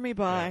remember me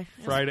by.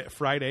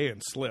 Friday and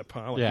slip,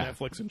 huh? Like Yeah.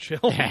 Netflix and chill.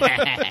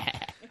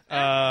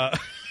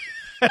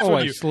 Oh,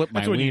 I you, slipped my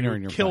that's when wiener you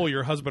in your kill butt.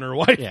 your husband or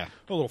wife. Yeah.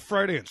 A little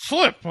Friday and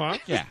slip, huh?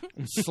 Yeah.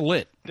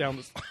 Slit. Down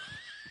this.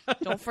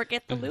 Don't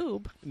forget the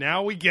lube.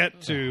 Now we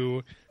get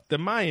to the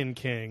Mayan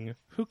king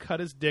who cut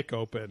his dick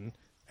open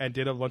and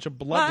did a bunch of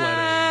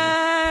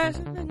bloodletting.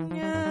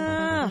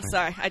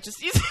 Sorry, I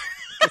just used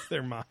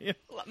They're Mayan.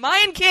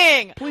 Mayan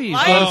King. Please,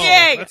 Mayan let us-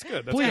 King. That's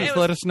good. That's Please good. was-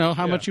 let us know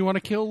how yeah. much you want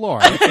to kill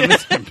Laura. For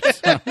this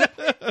episode.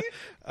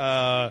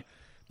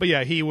 But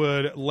yeah, he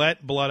would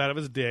let blood out of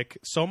his dick,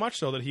 so much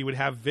so that he would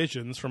have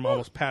visions from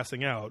almost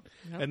passing out,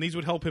 and these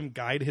would help him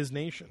guide his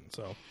nation.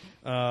 So,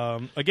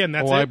 again,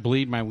 that's I it.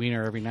 bleed my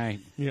wiener every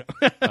night Yeah.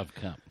 of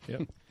cum. Yeah.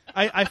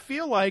 I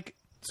feel like,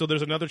 so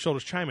there's another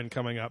Childress Chime-In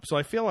coming up, so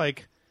I feel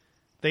like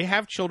they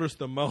have Childress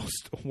the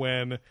most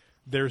when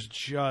there's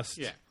just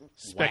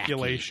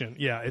speculation. Wacky.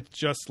 Yeah, it's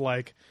just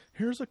like,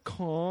 here's a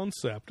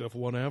concept of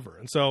whatever.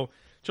 And so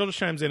Childress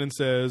chimes in and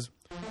says,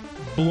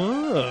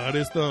 blood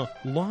is the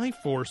life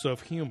force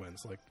of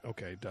humans. Like,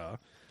 okay, duh.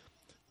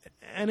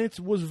 And it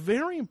was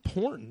very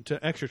important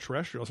to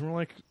extraterrestrials. And we're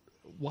like,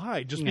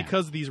 why? Just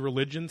because these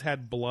religions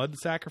had blood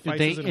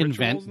sacrifices Did they and rituals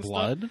invent and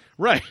blood? stuff?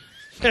 Right.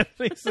 And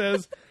he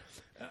says,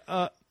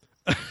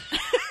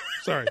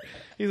 sorry.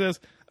 He says,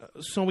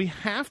 so we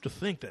have to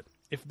think that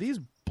if these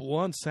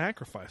blood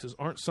sacrifices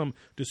aren't some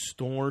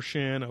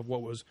distortion of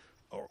what was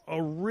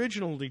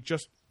originally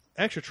just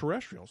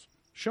extraterrestrials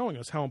showing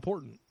us how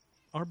important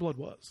our blood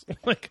was.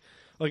 like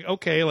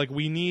okay, like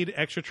we need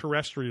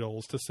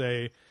extraterrestrials to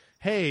say,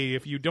 hey,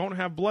 if you don't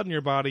have blood in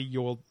your body,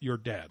 you're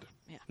dead.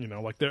 Yeah. You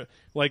know,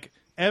 like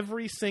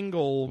every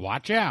single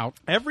Watch out.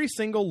 every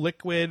single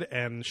liquid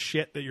and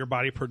shit that your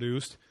body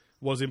produced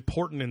was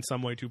important in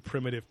some way to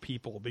primitive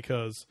people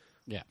because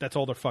that's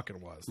all there fucking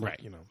was. Like, Right.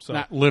 You know, so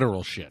Not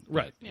literal shit.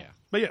 right. Yeah.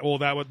 But yeah, well,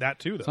 that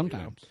too, though.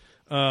 Sometimes.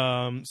 You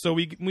know? So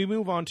we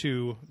move on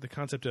to the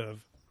concept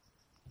of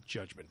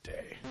Judgment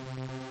Day.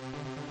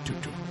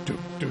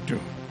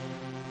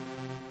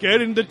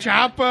 Get in the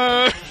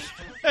chopper,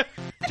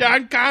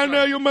 John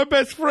Connor. You're my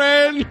best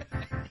friend.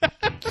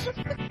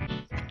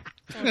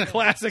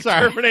 Classic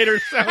Terminator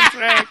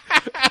soundtrack.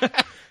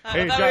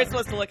 I thought we were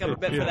supposed to look up a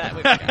bit for that.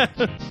 We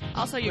forgot.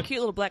 Also, your cute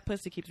little black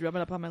pussy keeps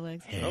rubbing up on my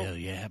legs. Hell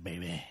yeah,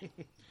 baby.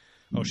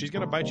 Oh, she's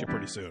gonna bite you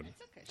pretty soon.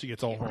 She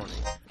gets all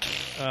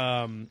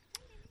horny.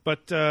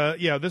 But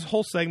this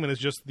whole segment is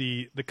just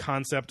the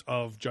concept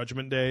of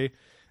Judgment Day,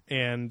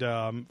 and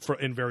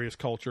in various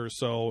cultures.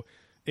 So,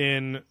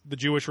 in the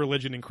Jewish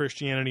religion, and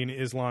Christianity, and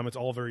Islam, it's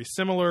all very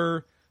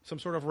similar. Some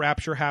sort of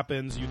rapture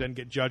happens. You then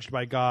get judged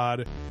by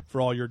God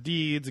for all your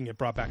deeds and get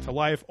brought back to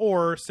life,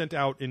 or sent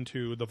out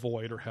into the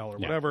void or hell or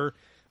whatever.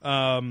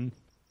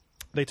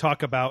 They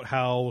talk about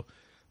how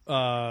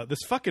this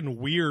fucking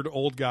weird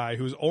old guy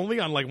who's only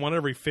on like one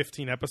every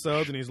 15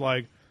 episodes, and he's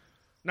like,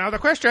 now the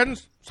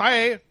Christians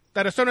say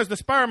that as soon as the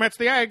sperm hits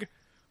the egg,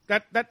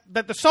 that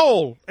the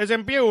soul is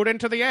imbued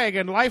into the egg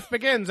and life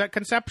begins at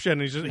conception.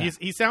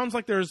 He sounds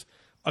like there's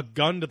a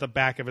gun to the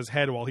back of his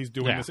head while he's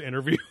doing this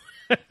interview.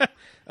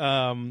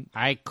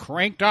 I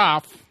cranked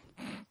off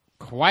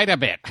quite a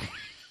bit.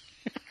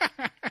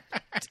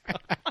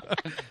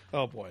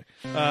 Oh, boy.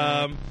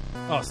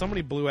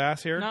 Somebody blew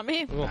ass here. Not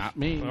me. Well, Not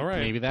me. All right.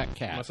 Maybe that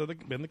cat. Must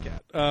have been the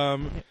cat.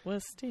 It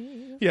was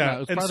Steve. Yeah, It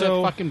was and part so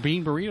of that fucking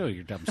bean burrito,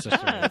 your dumb sister.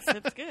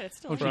 It's good. It's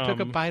still She good. took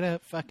a bite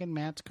of fucking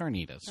Matt's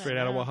carnitas. straight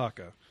out of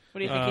Oaxaca. What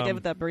do you think he did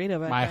with that burrito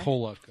back My there?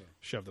 whole look.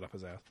 Shoved it up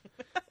his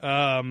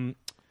ass.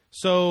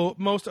 So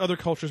most other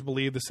cultures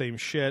believe the same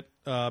shit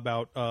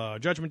about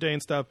Judgment Day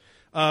and stuff.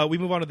 We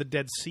move on to the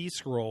Dead Sea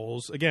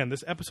Scrolls. Again,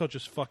 this episode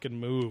just fucking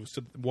moves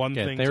to one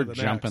thing they're to the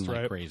jumping next, like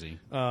right? crazy.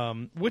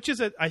 Which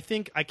is, I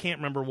think, I can't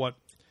remember what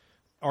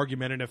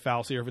argumentative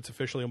fallacy or if it's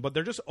officially, but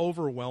they're just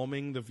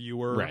overwhelming the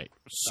viewer. Right.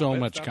 So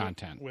much Stop it.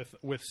 content.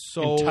 With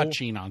so And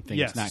touching on things,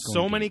 yes, not going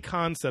so deep. many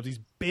concepts, these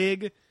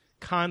big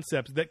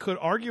concepts that could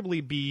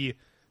arguably be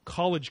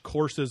college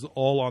courses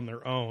all on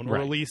their own, or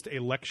Right. at least a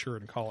lecture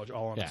in college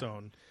all on its Yeah.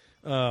 own.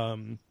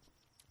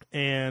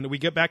 And we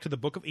get back to the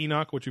Book of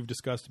Enoch, which we've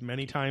discussed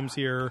many times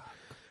here.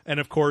 And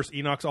of course,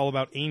 Enoch's all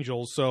about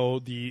angels. So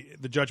the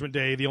Judgment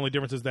Day, the only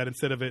difference is that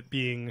instead of it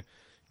being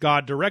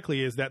God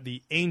directly, is that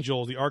the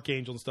angels, the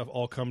archangels and stuff,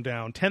 all come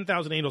down.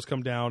 10,000 angels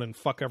come down and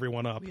fuck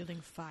everyone up. Wielding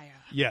fire.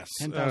 Yes,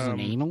 10,000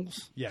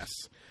 anals? Yes,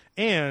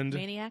 and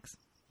Maniacs?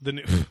 the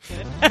new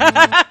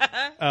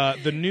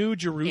the New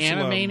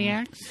Jerusalem.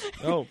 Animaniacs?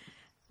 Oh,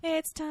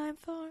 It's time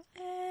for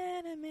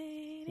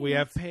Animaniacs. we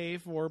have pay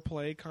for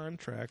play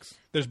contracts.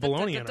 There's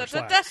bologna in our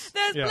slacks.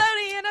 There's Yeah.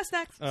 bologna in our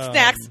snacks.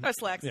 Snacks or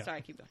slacks. yeah.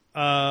 Sorry, keep going.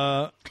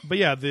 But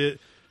yeah, the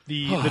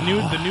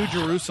new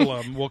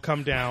Jerusalem will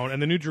come down,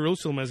 and the New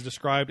Jerusalem is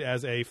described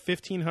as a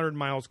 1,500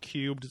 miles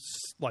cubed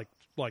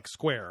like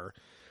square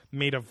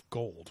made of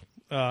gold,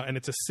 and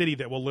it's a city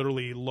that will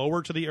literally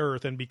lower to the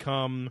earth and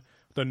become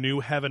the new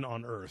heaven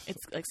on earth.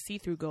 It's like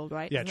see-through gold,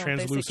 right? Yeah, Isn't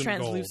that what they say?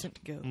 translucent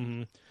Translucent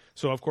gold.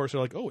 So of course they're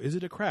like, oh, is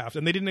it a craft?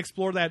 And they didn't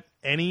explore that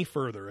any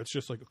further. It's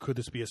just like, could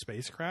this be a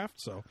spacecraft?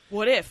 So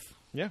What if?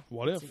 yeah,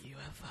 what if?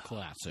 UFO.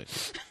 Classic.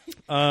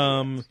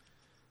 Von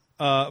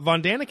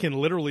Daniken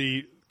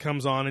literally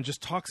comes on and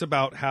just talks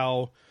about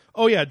how,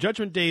 oh yeah,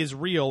 Judgment Day is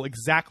real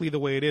exactly the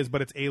way it is,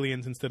 but it's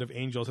aliens instead of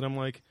angels. And I'm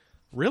like,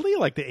 really?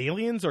 Like the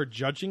aliens are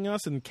judging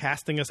us and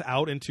casting us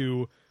out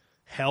into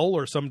hell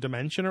or some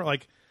dimension? Or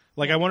like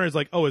I wonder, is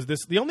like, oh, is this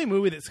the only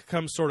movie that's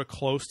come sort of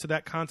close to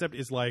that concept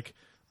is like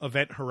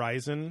Event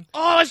Horizon,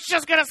 Oh, I was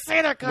just going to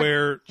say that.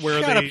 where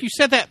Shut they, up. You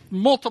said that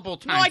multiple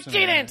times. No, I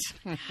tonight.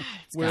 didn't.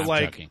 where Stop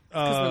like joking.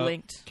 Because we're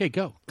linked. Okay,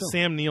 go.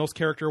 Sam Neill's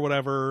character or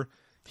whatever,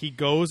 he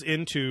goes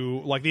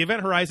into like the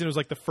Event Horizon was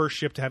like the first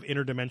ship to have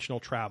interdimensional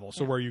travel,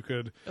 so where you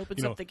could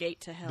Opens up the gate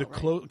to hell.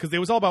 Because it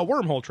was all about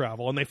wormhole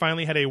travel, and they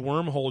finally had a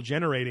wormhole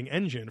generating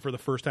engine for the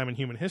first time in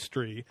human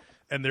history,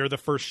 and they're the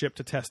first ship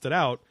to test it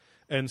out.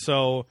 And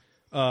so,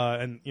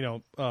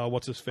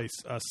 what's his face?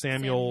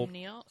 Samuel.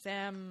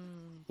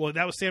 Sam. Well,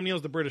 that was Sam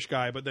Neill's the British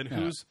guy, but then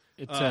who's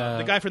It's,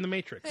 the guy from the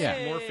Matrix?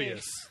 Yeah.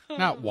 Morpheus.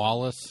 Not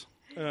Wallace.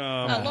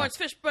 Lawrence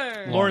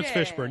Fishburne. Lawrence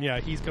Fishburne. Yeah,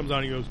 he comes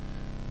on. And he goes,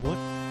 "What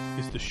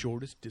is the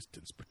shortest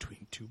distance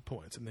between 2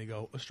 points?" And they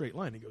go, "A straight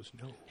line." He goes,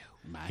 "No,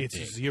 it's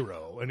dick.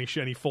 0." And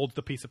he folds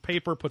the piece of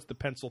paper, puts the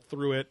pencil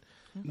through it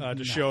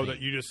to show that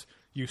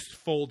you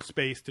fold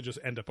space to just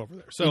end up over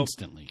there. So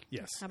Instantly.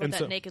 yes. How about And that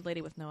so- naked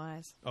lady with no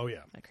eyes? Oh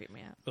yeah. That creeped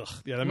me out. Ugh,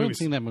 yeah. That I haven't movie's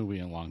seen that movie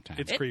in a long time.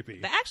 it's creepy.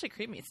 That actually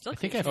creeped me. It still I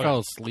think creeps I me. fell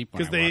asleep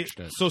when I watched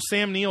it. So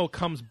Sam Neill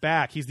comes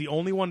back. He's the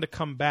only one to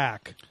come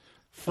back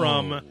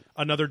from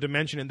another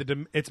dimension,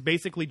 and it's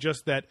basically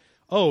just that.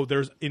 Oh,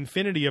 there's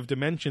infinity of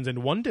dimensions,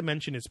 and one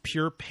dimension is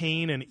pure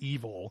pain and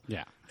evil.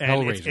 Yeah. and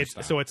Hellraiser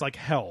style. so it's like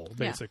hell,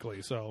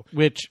 basically. So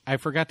Which I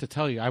forgot to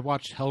tell you, I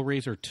watched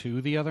Hellraiser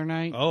 2 the other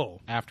night. Oh.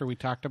 After we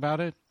talked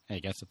about it. I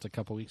guess it's a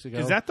couple weeks ago.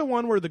 is that the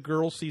one where the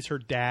girl sees her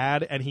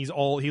dad, and he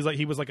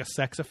was like a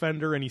sex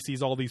offender, and he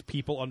sees all these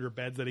people under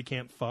beds that he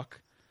can't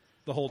fuck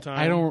the whole time?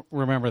 I don't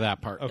remember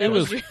that part. Okay. It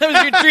was That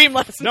was your dream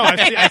last No,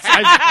 night.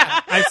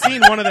 I've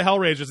seen one of the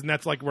Hellraisers, and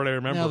that's like what I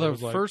remember. no, It the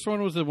was like- first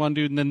one was the one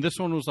dude, and then this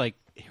one was like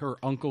her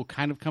uncle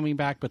kind of coming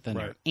back, but then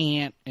Right. her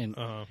aunt, and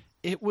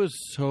it was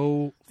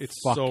so It's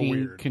so fucking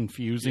weird.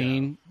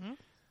 confusing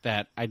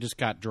that I just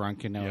got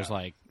drunk and I was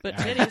like, But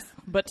titties.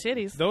 But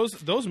titties. those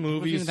There wasn't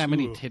movies. even that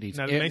many ooh. titties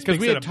Now, it makes because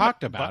me we had upset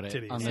talked about about butt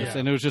it titties, on this, yeah.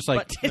 and it was just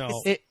like Butt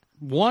titties. No.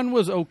 one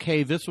was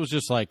okay. This was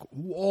just like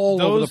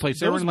all over the place.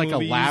 They were those in like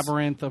movies- a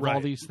labyrinth of all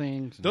right. these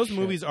things. and Those shit.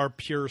 movies are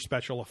pure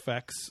special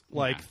effects,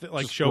 like Yeah.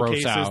 like Just gross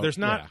showcases. out. There's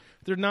not. Yeah.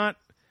 They're not.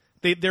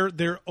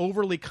 They're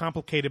overly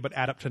complicated, but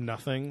add up to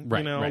nothing. Right,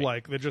 You know, right.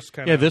 like they're just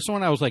kind Yeah, of. this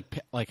one I was like,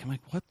 I'm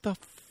like, what the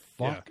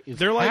fuck Yeah. is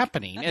They're like-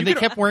 happening? you And they could-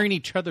 kept wearing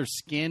each other's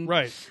skin,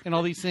 Right. and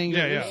all these things.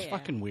 Yeah, It yeah. was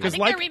fucking weird. I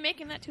think like- they're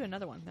remaking that to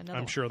another one.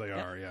 I'm sure they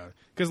are, yeah.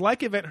 Because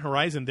like Event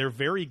Horizon, they're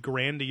very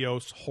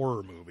grandiose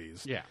horror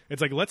movies. Yeah.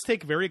 It's like, let's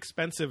take very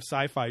expensive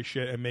sci-fi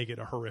shit and make it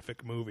a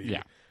horrific movie.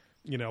 Yeah.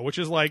 You know, which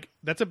is like,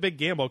 that's a big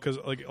gamble because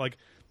like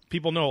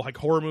people know like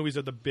horror movies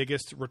are the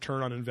biggest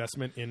return on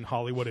investment in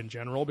Hollywood in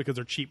general because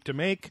they're cheap to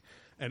make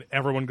and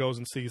everyone goes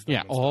and sees them.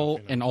 Yeah, and all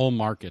stuff, you know? in all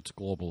markets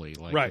globally.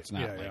 Like, Right, it's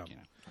not yeah, like yeah. you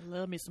know. I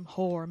love me some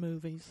horror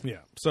movies. Yeah.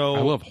 So I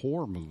love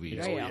horror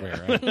movies. Yeah.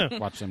 Where I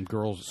watch them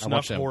girls. I snuff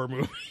watch them. horror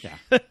movie. Yeah,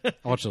 I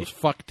watch those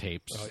fuck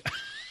tapes.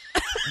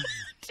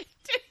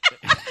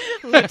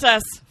 Let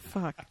us.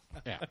 Fuck.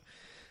 Yeah.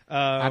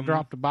 I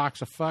dropped a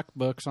box of fuck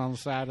books on the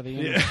side of the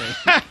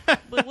interstate.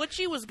 But what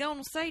you was going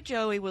to say,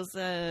 Joey, was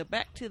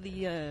back to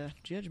the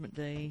Judgment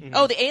Day.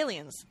 Oh, the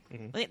aliens. I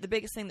think the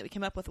biggest thing that we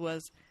came up with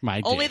was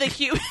My only dick.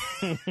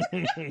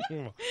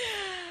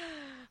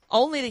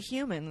 only the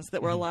humans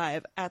that were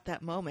alive at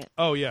that moment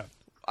Oh yeah.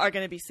 are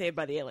going to be saved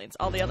by the aliens.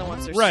 All the other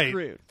ones are Right.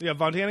 screwed. Yeah,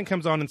 Von Tannen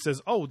comes on and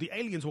says, "Oh, the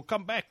aliens will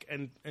come back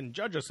and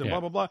judge us and Yeah. blah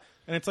blah blah."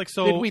 And it's like,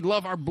 so Did we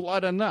love our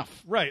blood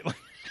enough? right.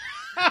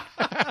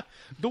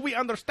 Do we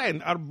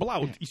understand our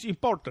blood is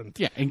important?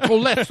 Yeah, and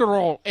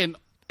cholesterol and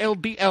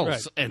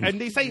LDLs Right.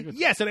 And they say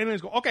yes, and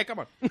aliens go, "Okay, come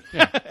on,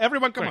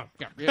 everyone, come on."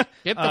 Yeah,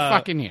 get the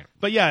fuck in here.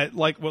 But yeah,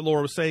 like what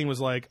Laura was saying was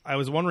like, I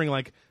was wondering,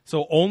 like,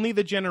 so only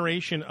the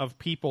generation of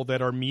people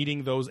that are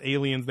meeting those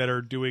aliens that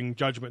are doing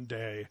Judgment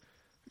Day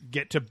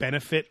get to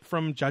benefit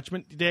from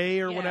Judgment Day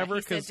or Yeah, whatever.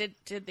 he said, 'Cause-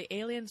 did the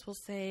aliens will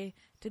say,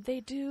 did they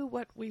do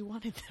what we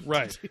wanted them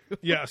right, to do?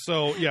 yeah.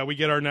 So yeah, we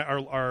get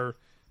our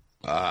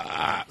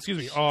excuse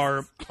me,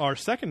 our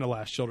second to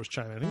last Children's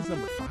Chime in. I think it's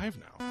number 5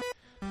 now.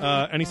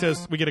 And he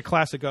says we get a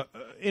classic.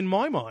 In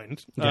my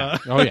mind, Yeah.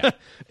 Oh, yeah.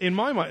 in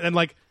my mind, and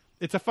like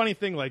it's a funny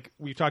thing. Like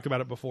we talked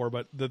about it before,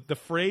 but the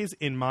phrase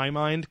 "in my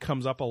mind"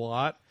 comes up a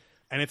lot,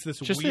 and it's this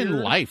Just weird,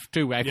 in life,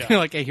 too. I Yeah. feel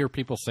like I hear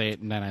people say it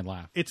and then I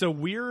laugh. It's a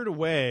weird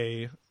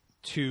way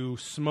to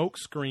smoke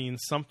screen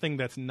something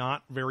that's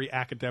not very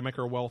academic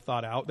or well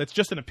thought out. That's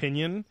just an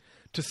opinion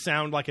to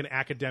sound like an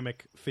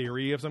academic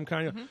theory of some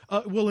kind.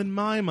 Well, in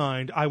my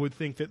mind, I would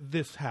think that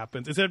this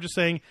happens. Instead of just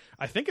saying,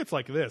 I think it's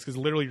like this, because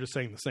literally you're just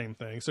saying the same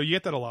thing. So you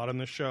get that a lot on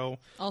this show.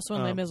 Also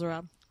in Les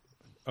Miserables.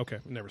 Okay,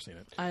 never seen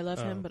it. I love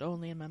him, but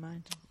only in my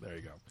mind. There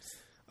you go.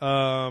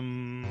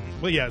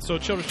 Well, yeah, so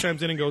Childress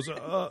chimes in and goes,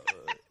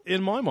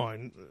 in my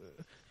mind,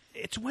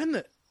 it's when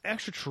the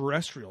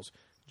extraterrestrials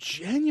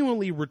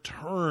genuinely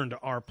return to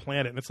our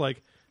planet. And it's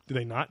like, do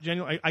they not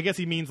genuinely? I guess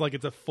he means like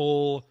it's a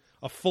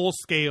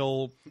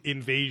full-scale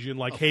invasion,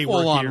 like, hey,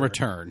 we're Full-on here.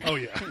 return. Oh,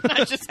 yeah.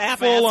 Not just half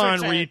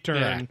Full-on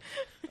return.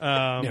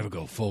 Never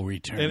go full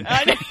return.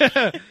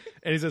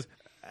 And he says,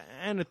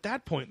 and at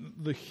that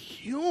point, the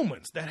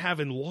humans that have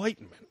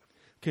enlightenment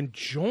can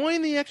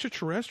join the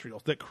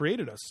extraterrestrials that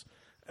created us,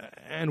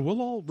 and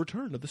we'll all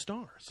return to the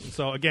stars. And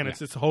so again, it's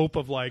this hope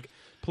of like,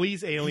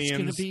 please, aliens, It's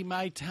going to be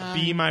my time.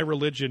 be my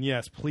religion.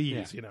 Yes,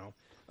 please. Yeah. You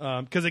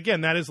know, because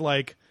again, that is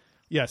like,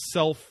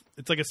 self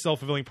it's like a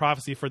self-fulfilling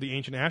prophecy for the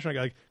ancient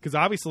astronaut guy, because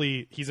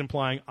obviously he's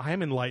implying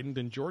I'm enlightened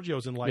and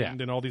Giorgio's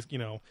enlightened and all these,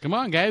 Come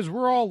on, guys,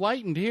 we're all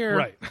lightened here.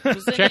 Right.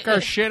 Check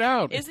our shit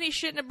out. Isn't he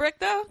shitting a brick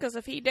though? Because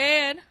if he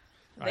dead,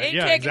 they ain't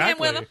taking exactly. him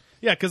with him.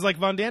 Yeah, because like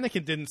Von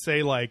Daniken didn't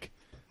say like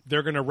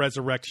they're going to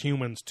resurrect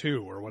humans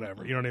too or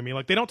whatever. You know what I mean?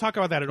 Like they don't talk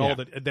about that at all.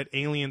 That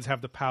aliens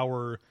have the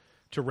power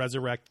to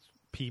resurrect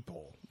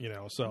people.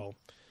 So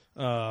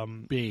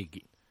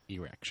big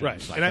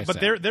erections, right? Like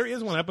But there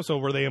is one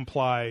episode where they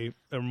imply,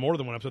 or more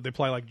than one episode, they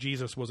imply like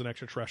Jesus was an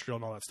extraterrestrial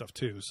and all that stuff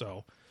too.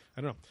 So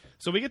I don't know.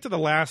 So we get to the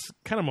last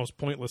kind of most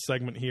pointless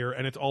segment here,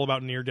 and it's all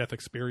about near-death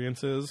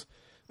experiences.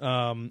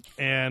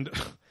 And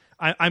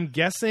I'm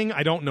guessing,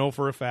 I don't know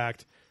for a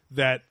fact,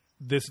 that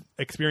this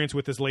experience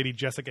with this lady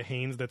Jessica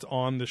Haynes that's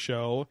on the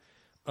show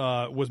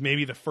was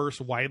maybe the first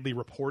widely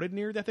reported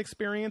near-death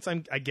experience,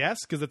 I guess,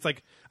 because it's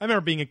like, I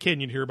remember being a kid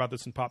and you'd hear about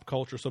this in pop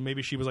culture, so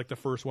maybe she was like the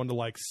first one to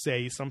like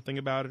say something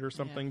about it or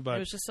something. Yeah. But it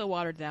was just so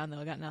watered down, though.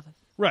 I got nothing.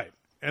 Right.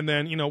 And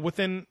then,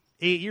 within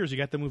 8 years, you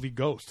got the movie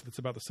Ghost that's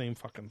about the same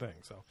fucking thing.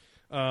 So,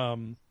 I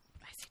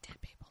see dead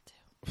people,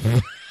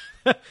 too.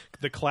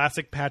 the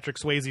classic Patrick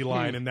Swayze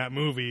line in that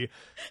movie,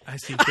 I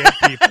see dead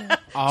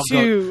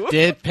people.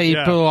 Dead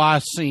people I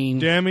seen.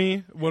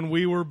 Demi, when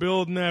we were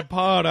building that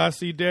pod, I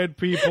see dead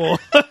people.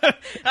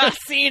 I've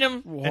seen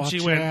them. And she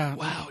went,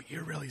 wow,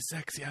 you're really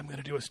sexy. I'm going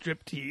to do a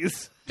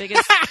striptease.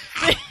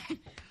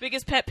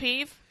 Biggest pet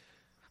peeve?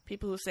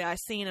 People who say, I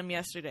seen him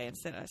yesterday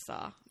instead I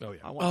saw. Oh, yeah.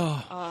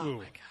 Oh my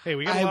God. Hey,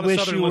 we got a I lot wish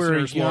of Southern you were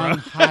a listeners, young, Laura.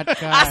 hot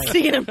guy. I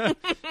seen him.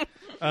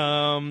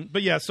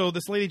 But yeah, so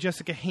this lady,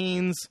 Jessica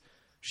Haynes,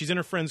 she's in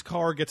her friend's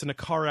car, gets in a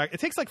car accident.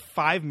 It takes like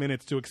 5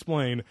 minutes to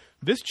explain.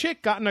 This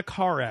chick got in a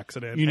car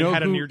accident and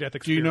had a near-death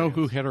experience. Do you know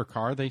who hit her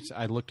car?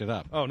 I looked it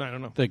up. Oh, no, I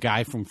don't know. The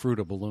guy from Fruit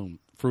of the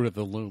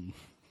Loom.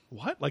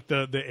 What? Like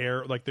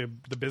the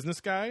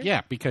business guy?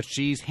 Yeah, because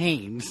she's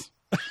Haynes.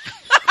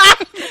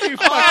 You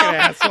fucking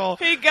asshole.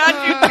 He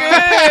got you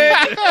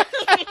good.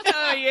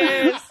 Oh,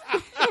 yes.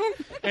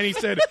 And he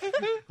said,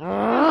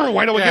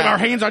 why don't we get our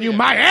hands on you,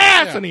 my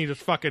ass? Yeah. And he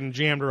just fucking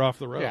jammed her off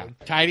the road. Yeah.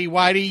 Tighty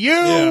whitey you.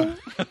 Yeah.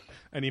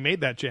 And he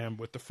made that jam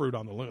with the fruit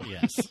on the loom.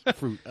 Yes.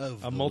 Fruit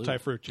of a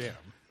multi-fruit jam.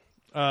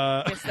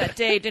 Guess that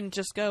day didn't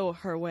just go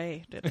her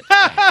way, did it?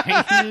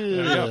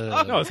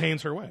 No, it's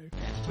Haynes her way.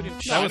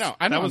 I know.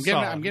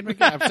 I'm getting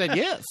I've said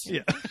yes.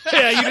 Yeah.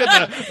 Yeah, you did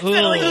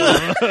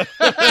the.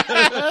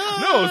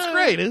 No, it's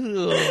great.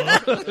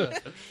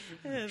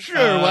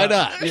 Sure, why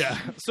not? Yeah.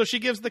 So she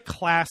gives the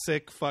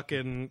classic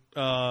fucking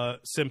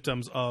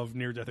symptoms of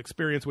near-death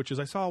experience, which is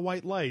I saw a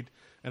white light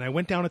and I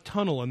went down a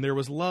tunnel and there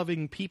was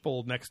loving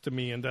people next to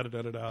me and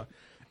da-da-da-da-da.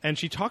 And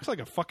she talks like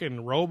a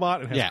fucking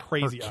robot and has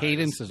crazy her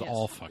cadence eyes. is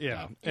all fucked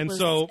up. It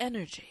was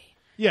energy.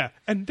 Yeah,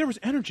 and there was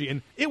energy,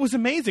 and it was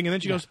amazing. And then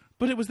she goes,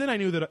 but it was then I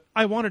knew that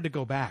I wanted to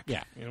go back.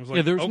 Yeah. And I was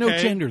like, there was no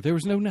gender. There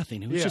was no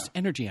nothing. It was Yeah. just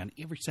energy on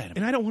every side of it.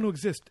 And I don't want to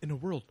exist in a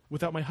world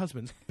without my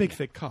husband's big,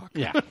 thick cock.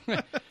 Yeah.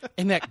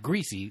 And that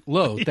greasy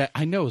load that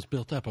I know is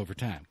built up over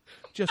time.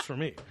 Just for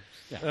me.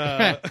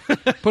 Yeah.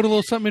 Put a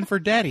little something in for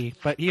Daddy,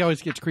 but he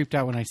always gets creeped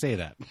out when I say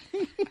that.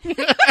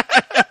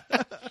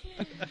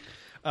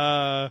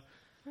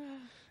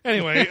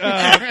 Anyway,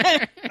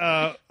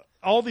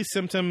 all these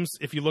symptoms,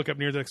 if you look up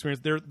near-death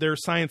experience, they're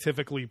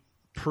scientifically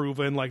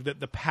proven. Like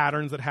the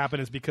patterns that happen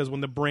is because when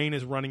the brain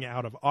is running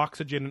out of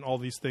oxygen and all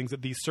these things,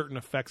 that these certain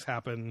effects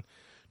happen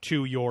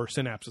to your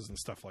synapses and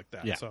stuff like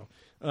that. Yeah. So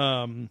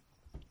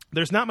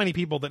there's not many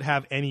people that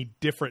have any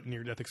different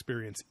near-death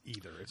experience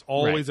either. It's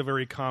always a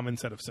very common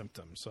set of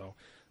symptoms. So,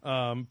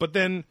 but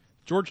then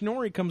George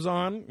Norrie comes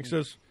on. He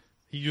says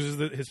he uses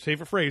his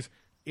favorite phrase.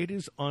 It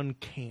is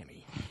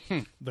uncanny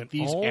that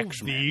all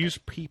these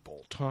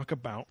people talk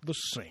about the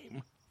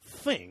same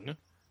thing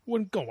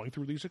when going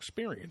through these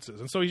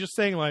experiences. And so he's just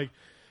saying, like,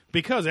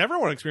 because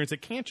everyone experienced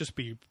it, can't just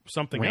be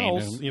something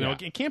else. You know,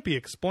 it can't be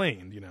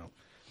explained, you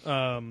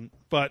know.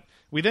 But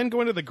we then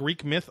go into the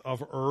Greek myth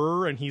of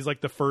and he's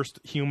like the first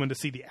human to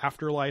see the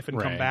afterlife and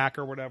come back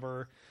or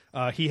whatever.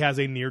 He has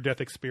a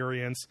near-death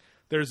experience.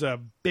 There's a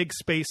big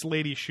space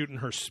lady shooting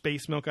her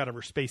space milk out of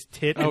her space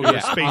tit into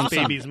her space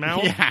baby's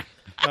mouth. Yeah.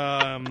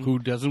 Who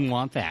doesn't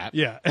want that?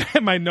 Yeah.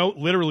 My note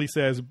literally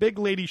says, big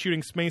lady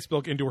shooting space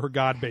milk into her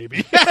god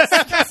baby.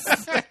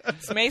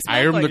 Space milk?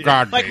 I am the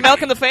god Like baby.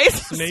 milk in the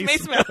face?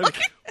 Space milk.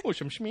 Oh,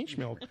 some schmeech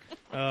milk.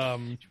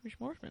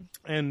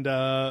 And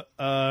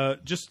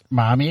just...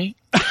 Mommy?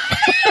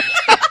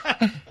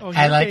 Oh,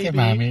 I like it,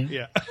 Mommy.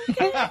 Yeah.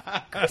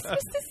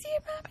 Christmas this year,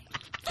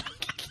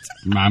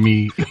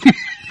 Mommy. Mommy.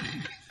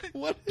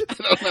 What?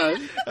 I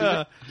don't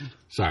know.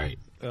 Sorry.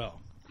 Oh.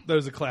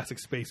 There's a classic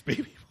space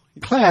baby.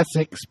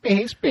 Classic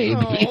space baby.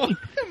 Oh,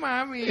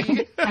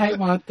 Mommy. I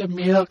want the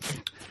milk.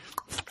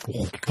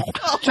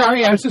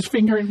 Sorry, I was just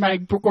fingering my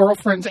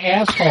girlfriend's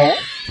asshole.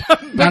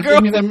 Not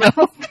give me the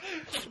milk.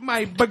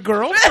 My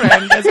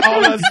girlfriend is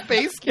all a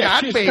space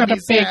cat She's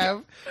babies got a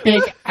have.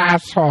 big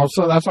asshole,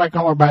 so that's why I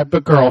call her my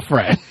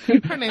girlfriend.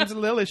 Her name's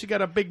Lily. She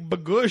got a big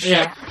bagush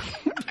Yeah.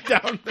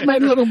 down there. My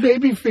little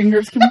baby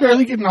fingers can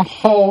barely get in a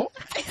hole.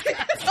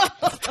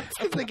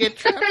 if they get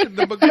trapped in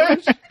the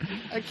bagage?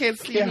 I can't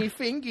see any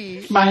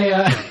fingy.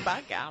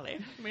 By golly.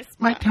 Miss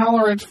My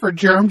tolerance for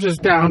germs is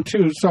down,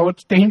 too, so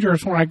it's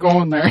dangerous when I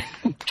go in there.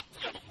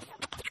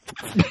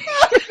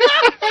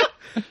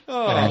 But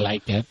I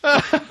like it.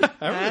 I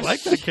really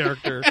like that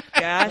character.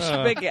 Gosh,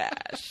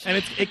 bagosh.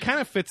 And it kind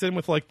of fits in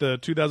with like the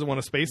 2001: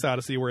 A Space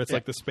Odyssey, where it's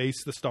like the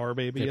star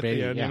baby at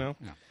the end, you know?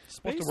 Yeah.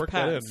 Supposed to Space work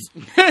pass.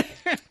 that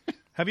in.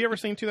 Have you ever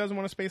seen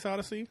 2001: A Space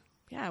Odyssey?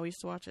 Yeah, we used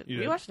to watch it. You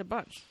We did? watched it a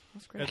bunch.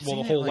 That's great. Well, the seen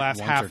it, whole like, last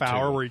once half or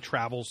hour two. where he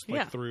travels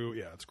Yeah. through.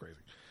 Yeah, it's crazy.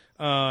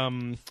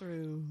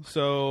 Through.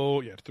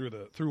 So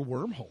through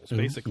wormholes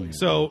basically.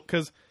 So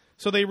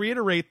they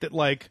reiterate that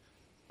like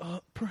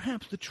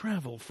perhaps the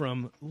travel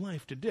from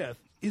life to death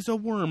is a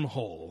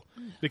wormhole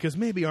because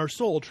maybe our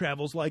soul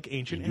travels like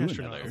ancient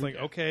astronauts. It's like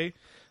okay,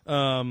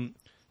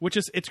 which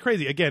is it's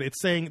crazy. Again, it's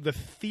saying the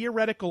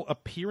theoretical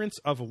appearance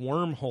of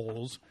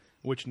wormholes,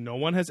 which no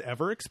one has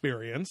ever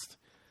experienced.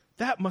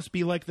 That must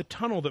be like the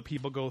tunnel that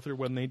people go through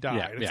when they die.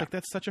 Yeah, And it's yeah. like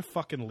that's such a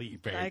fucking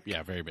leap. Like-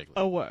 Very big.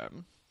 A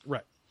worm.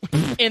 Right.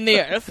 In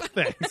the earth.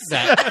 Thanks.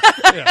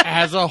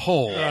 As a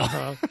whole.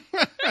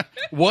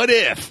 What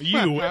if?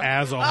 You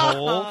as a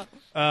whole.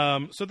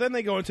 So then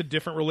they go into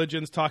different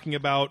religions talking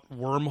about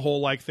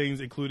wormhole-like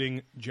things,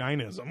 including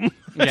Jainism.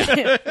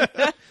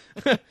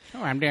 Oh,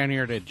 I'm down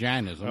here to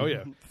Jainism. Oh,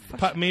 yeah.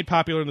 Made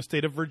popular in the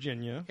state of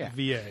Virginia,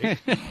 VA.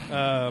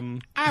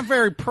 I'm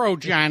very pro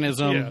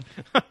Jainism.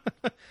 Yeah.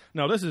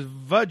 No, this is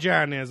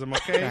vaginism,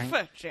 okay?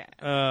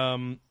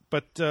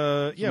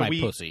 My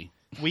we pussy.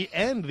 we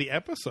end the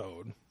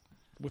episode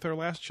with our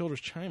last children's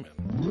chime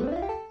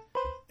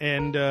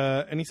in,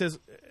 and he says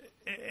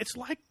it's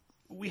like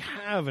we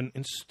have an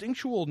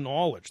instinctual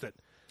knowledge that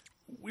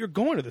we're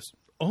going to this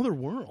other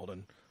world,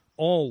 and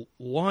all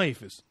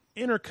life is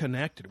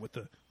interconnected with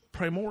the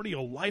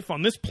primordial life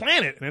on this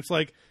planet. And it's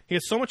like he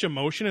has so much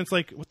emotion. It's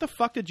like, what the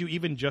fuck did you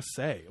even just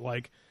say?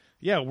 Like,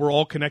 yeah, we're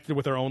all connected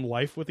with our own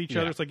life with each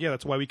other. It's like, yeah,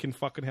 that's why we can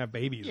fucking have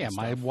babies. Yeah, and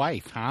my stuff.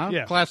 wife, huh?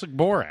 Yeah. Classic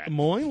Borat.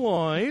 My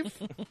life.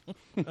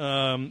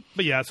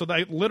 But yeah, so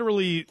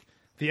literally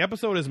the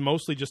episode is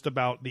mostly just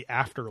about the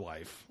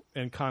afterlife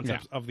and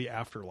concepts of the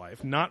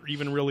afterlife. Not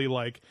even really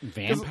like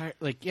Vampire.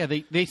 Like, yeah,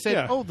 they said,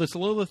 Yeah. oh, this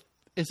Lilith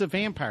is a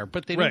vampire,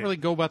 but they Right. didn't really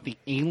go about the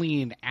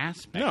alien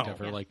aspect No. of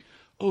her. Like,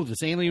 oh,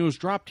 this alien was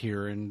dropped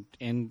here and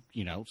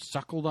you know,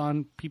 suckled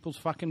on people's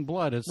fucking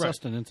blood as Right.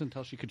 sustenance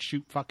until she could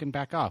shoot fucking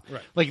back off.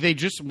 Right. Like, they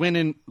just went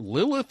in,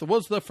 Lilith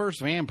was the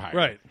first vampire.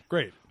 Right,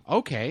 great.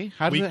 Okay,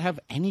 how does We- it have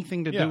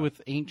anything to Yeah. do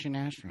with ancient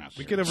astronauts?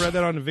 We could have read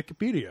that on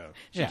Wikipedia.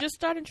 She Yeah. just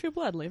started True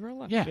Blood. Leave her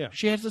alone. Yeah, Yeah.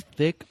 she has a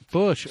thick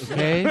bush,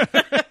 okay?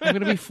 I'm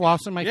going to be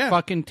flossing my Yeah.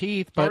 fucking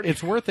teeth, but Already-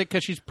 it's worth it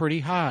because she's pretty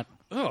hot.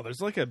 Oh,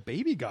 there's like a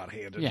baby god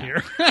hand in Yeah.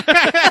 here.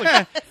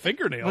 Like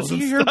fingernails. Was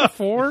and he here stuff.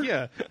 before?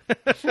 Yeah.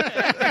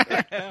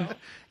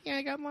 Yeah,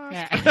 I got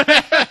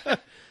lost.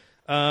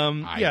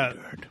 Yeah.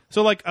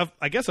 So like,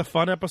 I guess a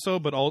fun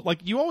episode, but all like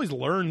you always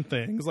learn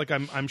things. Like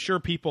I'm sure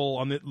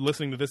people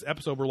listening to this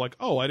episode were like,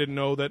 oh, I didn't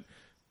know that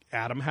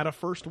Adam had a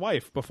first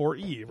wife before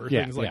Eve or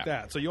Yeah, things like yeah.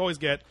 that. So you always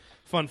get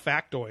fun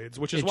factoids,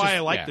 which is It why just- I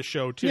like yeah. the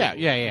show too. Yeah.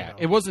 you know.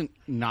 It wasn't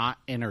not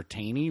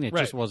entertaining. It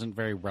Right. just wasn't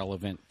very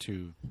relevant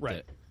to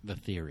Right. the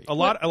theory. A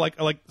lot. I like.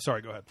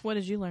 Sorry, go ahead. What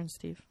did you learn,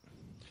 Steve?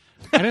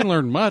 I didn't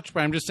learn much,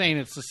 but I'm just saying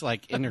it's just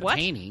like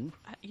entertaining.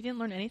 You didn't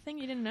learn anything?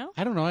 You didn't know?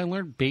 I don't know. I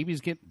learned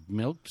babies get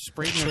milk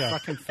sprayed in their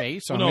fucking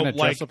face, so No, I'm going to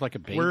dress up like a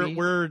baby.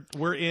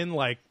 We're in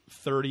like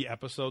 30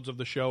 episodes of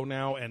the show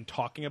now, and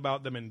talking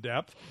about them in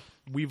depth,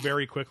 we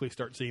very quickly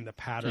start seeing the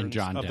patterns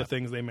John of the Depp.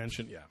 things they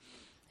mentioned. Yeah,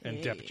 and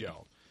Depp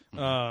Gel.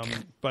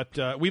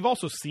 But we've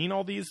also seen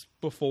all these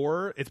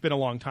before. It's been a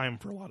long time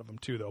for a lot of them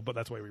too, though. But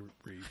that's why we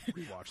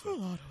rewatch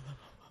them.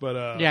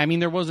 But Yeah, I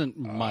mean, there wasn't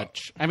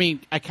much. I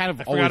mean, I kind of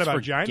forgot always about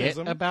forget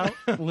Jainism. about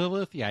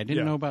Lilith. Yeah, I didn't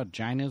Yeah. know about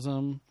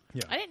Jainism.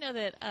 I didn't know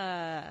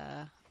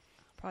that,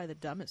 probably the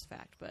dumbest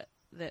fact, but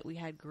that we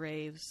had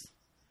graves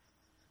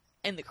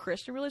in the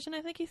Christian religion,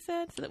 I think he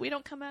said, so that we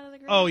don't come out of the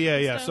grave. oh yeah,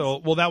 and yeah.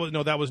 stones. So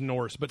that was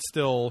Norse, but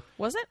still.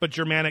 Was it? But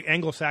Germanic,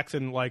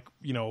 Anglo-Saxon, like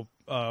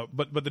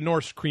but the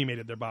Norse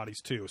cremated their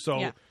bodies too. So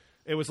Yeah.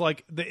 it was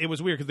like it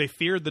was weird because they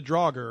feared the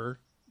Draugr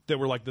that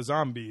were like the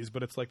zombies,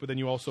 but it's like, but then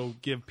you also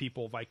give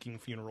people Viking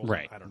funerals.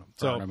 Right. I don't know.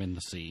 Burn So, them in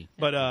the sea.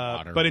 but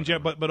Water, but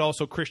whatever. but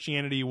also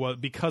Christianity was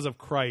because of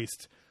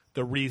Christ.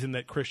 The reason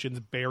that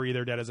Christians bury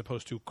their dead as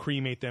opposed to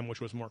cremate them,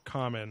 which was more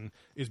common,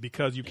 is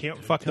because you can't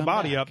fuck the come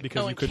body back. up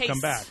because Oh, you in could case, come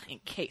back. in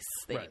case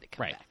they Right. need to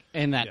come Right. back.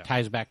 And that Yeah.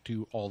 ties back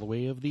to all the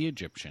way of the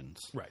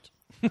Egyptians. Right.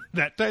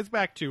 That ties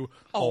back to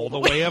all the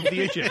way of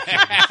the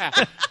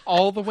Egyptians.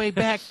 All the way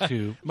back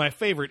to. My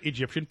favorite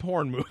Egyptian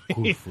porn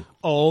movie.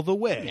 All the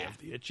way of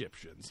the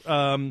Egyptians.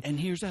 And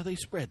here's how they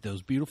spread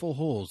those beautiful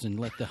holes and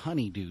let the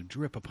honeydew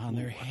drip upon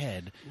their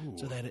head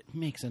so that it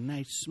makes a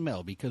nice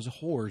smell because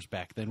whores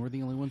back then were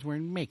the only ones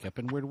wearing makeup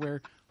and would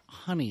wear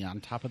honey on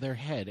top of their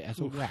head as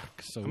a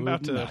wax. So I'm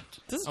about to- not.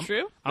 This is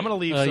true? I'm going to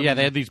leave some... Yeah,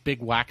 they had these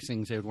big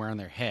waxings they would wear on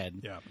their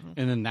head. Yeah.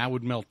 And then that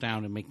would melt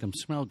down and make them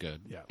smell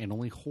good. Yeah. And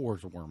only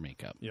whores wore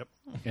makeup. Yep.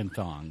 And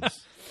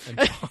thongs.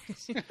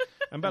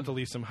 I'm about to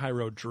leave some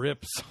Hyro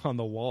drips on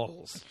the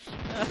walls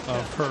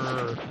of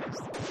her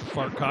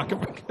fart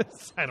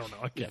cockagus. I don't know.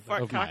 I can't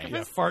Fart of my- cockagus?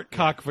 yeah, fart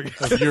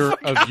cockagus.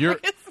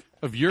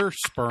 of your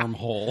sperm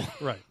hole.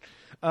 Right.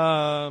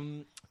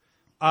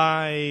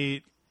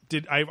 I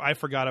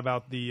forgot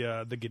about the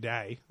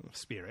G'day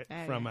spirit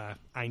Oh, from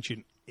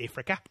ancient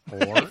Africa.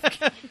 Or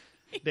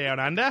Down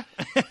under.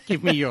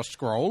 give me your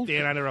scroll.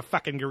 Down under a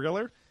fucking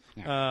gorilla.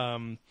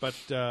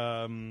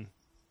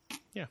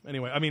 Yeah,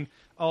 anyway, I mean,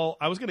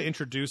 I was going to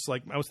introduce,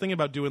 like, I was thinking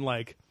about doing,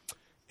 like,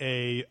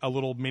 a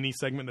little mini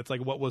segment that's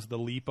like, what was the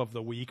leap of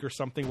the week or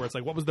something, where it's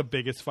like, what was the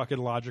biggest fucking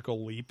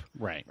logical leap?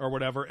 Right. Or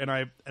whatever. And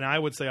I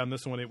would say on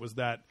this one, it was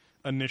that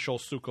initial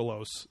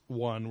Tsoukalos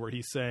one where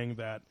he's saying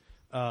that,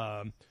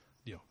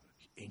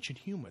 ancient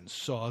humans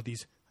saw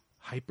these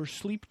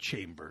hypersleep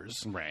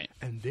chambers. Right.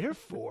 And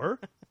therefore,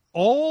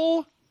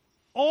 all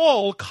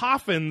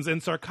coffins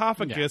and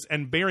sarcophagus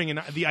and burying,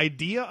 and the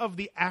idea of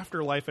the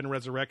afterlife and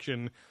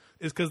resurrection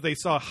is because they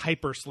saw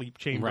hypersleep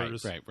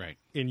chambers Right.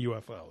 in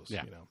UFOs.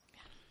 Yeah. You know,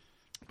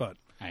 but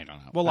I don't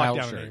know. we'll lock I'll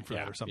down sure- a name for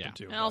that yeah, or something yeah.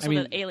 too. And also I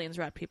mean- that aliens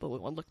wrapped people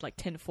with what looked like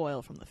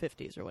tinfoil from the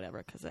 50s or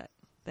whatever, because that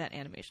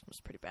animation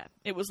was pretty bad.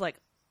 It was like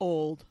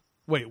old.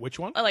 Wait, which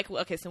one?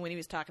 Okay, so when he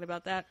was talking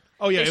about that,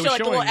 Oh, yeah, they it show was like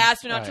the little showing,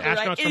 astronaut to the right.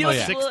 astronauts It from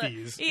was the little-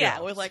 60s. Yeah, Yeah.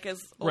 with like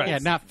his Right. old Yeah,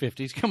 not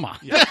 50s. Come on.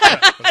 Yeah.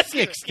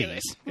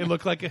 60s. It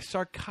looked like a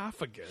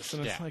sarcophagus,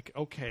 and it's Yeah. like,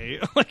 okay.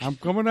 Like, I'm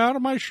coming out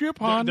of my ship,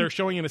 hon. they're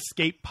showing an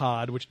escape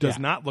pod, which does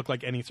Yeah. not look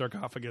like any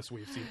sarcophagus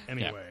we've seen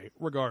anyway.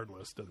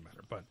 Regardless, doesn't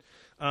matter.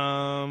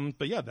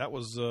 But yeah, that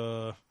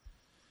was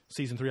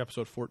season 3,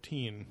 episode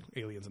 14,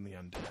 Aliens and the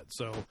Undead.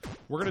 So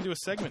we're gonna do a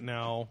segment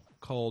now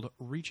called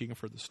 "Reaching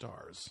for the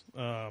Stars."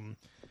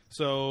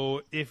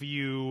 So if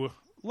you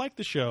like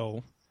the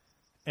show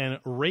and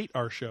rate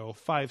our show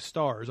 5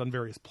 stars on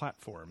various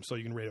platforms, so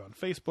you can rate it on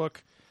Facebook,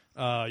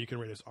 you can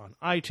rate us on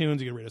iTunes,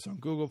 you can rate us on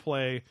Google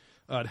Play.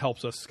 It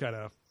helps us kind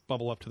of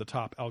bubble up to the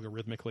top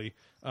algorithmically.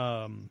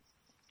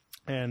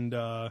 And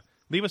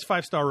leave us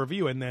 5-star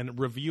review, and then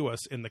review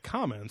us in the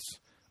comments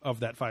of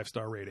that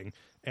 5-star rating.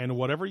 And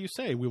whatever you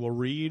say, we will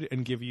read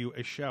and give you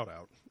a shout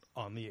out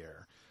on the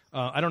air.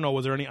 I don't know,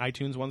 was there any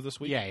iTunes ones this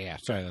week? Yeah.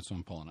 Sorry, that's what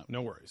I'm pulling up.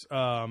 No worries.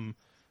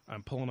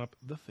 I'm pulling up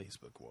the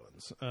Facebook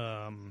ones.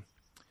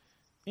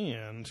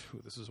 And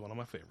this is one of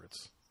my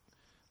favorites.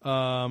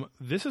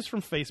 This is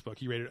from Facebook.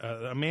 He rated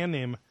a man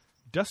named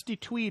Dusty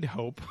Tweed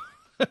Hope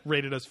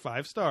rated us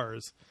 5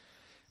 stars.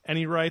 And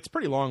he writes,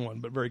 pretty long one,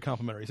 but very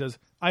complimentary. He says,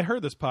 I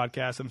heard this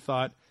podcast and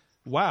thought,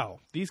 wow,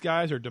 these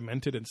guys are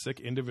demented and sick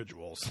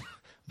individuals.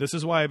 This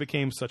is why I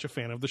became such a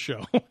fan of the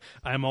show.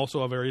 I am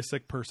also a very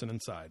sick person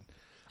inside.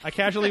 I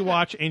casually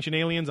watch Ancient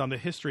Aliens on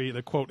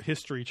the quote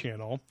History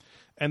channel,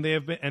 and they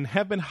have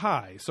been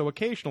high. So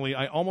occasionally,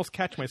 I almost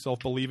catch myself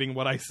believing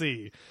what I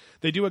see.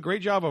 They do a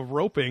great job of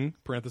roping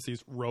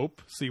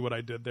 (rope). See what I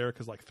did there?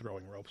 Because like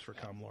throwing ropes for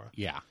cum, Laura.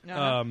 Yeah.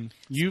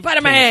 You've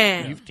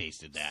Spider-Man! You've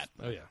tasted that.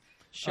 Oh yeah.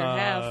 Sure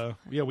have.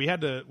 Yeah, we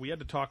had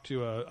to talk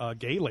to a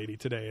gay lady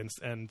today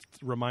and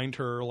remind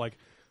her like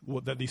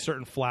that these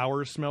certain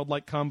flowers smelled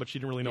like cum, but she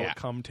didn't really know what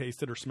cum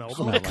tasted or smelled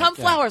The like. like cum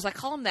that. flowers, I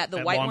call them that. The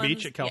At white Long ones.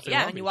 Beach at Cal State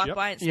yeah, Long and you Beach, walk yep.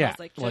 by and it Yeah, smells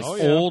like like just. Oh,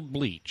 yeah. old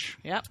bleach.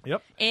 Yep.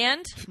 Yep.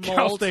 And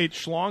Cal mold. State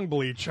schlong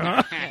bleach,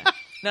 huh?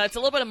 No, it's a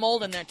little bit of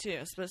mold in there too.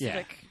 Yeah,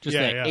 Specific. just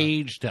Yeah, that yeah.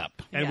 aged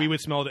up. And Yeah. we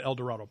would smell it at El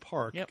Dorado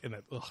Park. Yep. And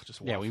it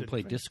just Yeah, we wafted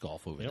played in. disc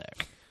golf over there.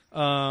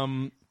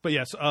 But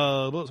yes,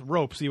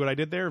 rope. See what I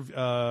did there?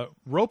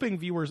 Roping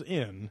viewers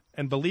in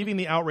and believing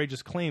the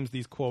outrageous claims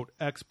these, quote,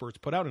 experts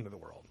put out into the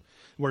world,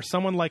 where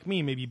someone like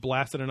me may be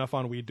blasted enough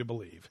on weed to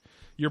believe.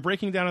 Your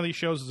breaking down of these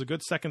shows is a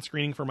good second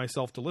screening for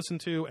myself to listen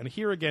to and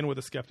hear again with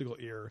a skeptical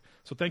ear,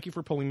 so thank you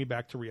for pulling me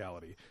back to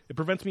reality. It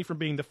prevents me from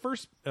being the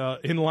first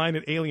in line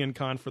at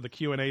AlienCon for the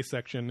Q&A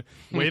section,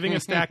 waving a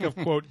stack of,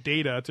 quote,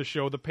 data to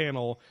show the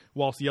panel,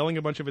 whilst yelling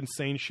a bunch of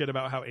insane shit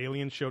about how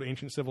aliens showed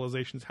ancient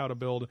civilizations how to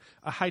build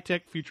a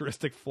high-tech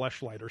futuristic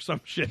fleshlight or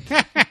some shit.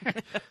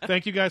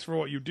 Thank you guys for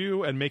what you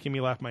do and making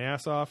me laugh my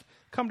ass off.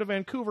 Come to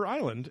Vancouver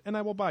Island, and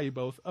I will buy you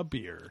both a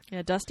beer.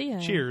 Yeah, Dusty.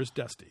 Cheers,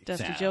 Dusty.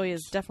 Dusty Sounds. Joey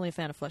is definitely a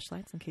fan of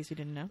fleshlights, in case you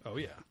didn't know. Oh,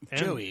 yeah. And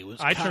Joey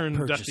was I caught turned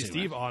Dusty purchasing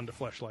Steve one. on to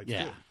fleshlights,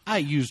 Yeah. too. I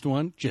used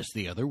one just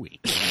the other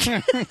week.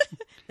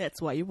 That's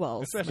why you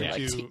balls. Especially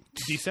Yeah. to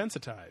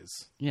desensitize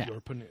Yeah.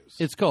 your panoos.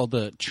 It's called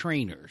the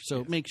trainer, so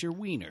it makes your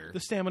wiener. the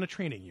stamina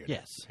training unit.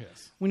 Yes.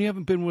 Yes. When you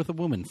haven't been with a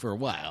woman for a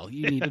while,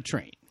 you need to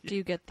train. Do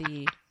you get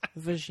the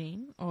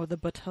vagine or the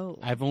bateau?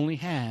 I've only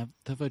had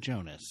the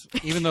vaginas,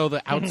 even though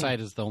the outside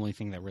is the only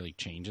thing that really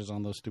changes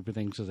on those stupid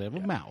things because they have a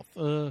mouth.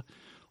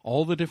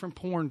 All the different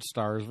porn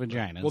stars'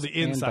 vaginas. Well, the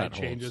and inside buttholes.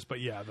 changes,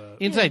 but yeah, the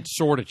Inside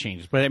sort of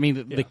changes, but I mean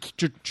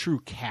the true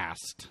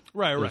cast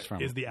right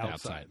from is the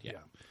outside.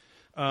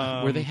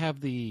 Yeah. Where they have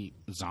the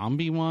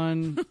zombie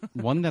one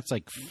that's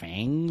like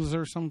fangs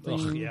or something.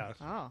 Ugh, yeah.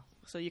 Oh,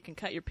 so you can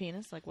cut your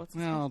penis? Like what's?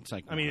 Well, it's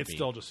like I mean, it's wannabe.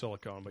 still just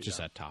silicone, but just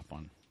yeah. that top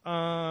one.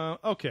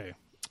 Okay.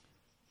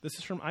 This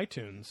is from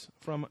iTunes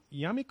from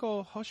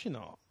Yamiko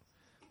Hoshino.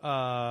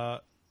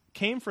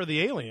 Came for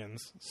the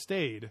aliens,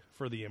 stayed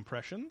for the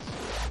impressions.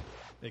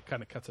 It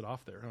kind of cuts it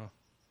off there,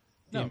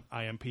 No.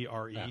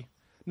 IMPRE. Yeah.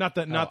 Not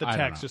the I don't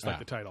text, know. just like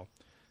the title.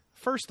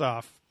 First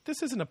off,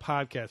 this isn't a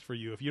podcast for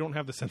you if you don't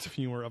have the sense of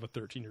humor of a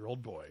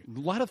 13-year-old boy. A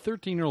lot of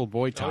 13-year-old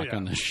boy talk yeah.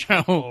 on the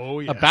show Oh,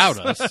 yes. about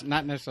us,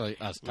 not necessarily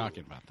us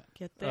talking about that.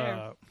 Get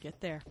there. Get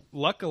there.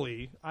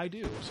 Luckily, I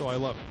do, so I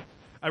love it.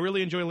 I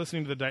really enjoy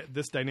listening to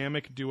this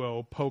dynamic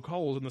duo poke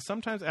holes in the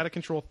sometimes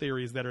out-of-control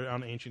theories that are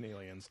on Ancient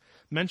Aliens.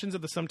 Mentions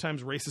of the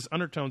sometimes racist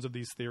undertones of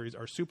these theories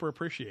are super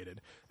appreciated,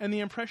 and the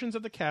impressions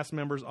of the cast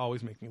members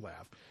always make me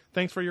laugh.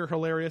 Thanks for your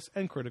hilarious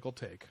and critical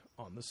take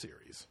on the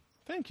series.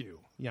 Thank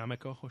you,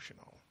 Yamiko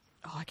Hoshino.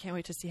 Oh, I can't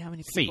wait to see how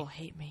many See. people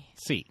hate me.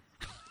 See.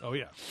 Oh,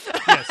 yeah.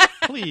 Yes,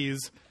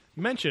 please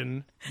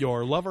mention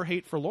your love or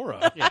hate for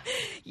Laura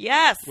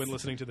Yes. when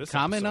listening to this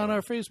Comment episode. on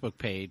our Facebook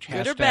page.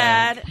 Good or hashtag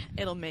bad,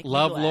 it'll make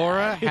Love me glad.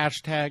 Laura.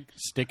 Hashtag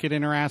stick it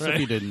in her ass if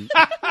you didn't.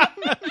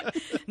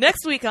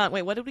 Next week on...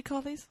 Wait, what did we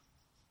call these?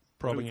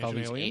 Probing Call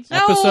Ancient these Aliens. No,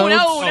 episodes?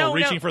 no, Oh,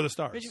 Reaching for the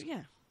Stars.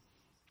 Yeah.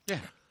 Yeah.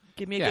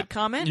 Give me a Yeah. good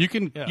comment. You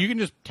can Yeah. you can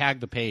just tag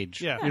the page.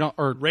 Yeah. You know,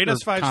 or Rate or us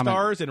 5 comment.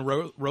 stars and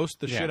roast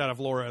the Yeah. shit out of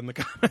Laura in the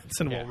comments,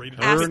 and Yeah. we'll read it.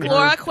 Ask Earn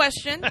Laura her- a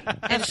question, and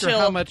Ask her she'll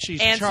how much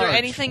she's answer charged.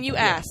 anything you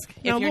ask.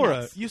 if Now, you're Laura,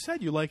 nice. you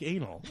said you like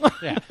anal.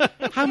 Yeah.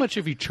 How much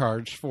have you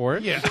charged for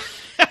it? Yeah.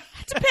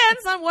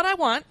 Depends on what I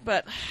want,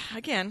 but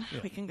again,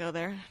 we can go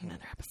there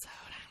another episode.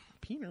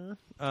 Pener.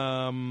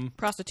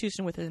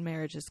 Prostitution within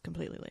marriage is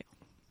completely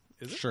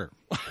legal. Sure.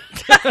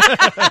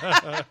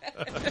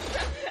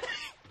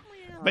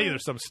 Maybe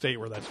there's some state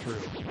where that's true.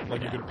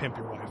 Like you could pimp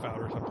your wife out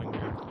or something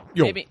weird.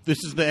 Yo, Maybe.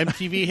 this is the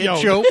MTV hit Yo.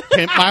 show,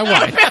 Pimp My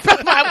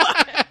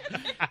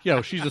Wife.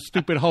 Yo, she's a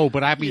stupid hoe,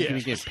 but I'm going to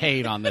get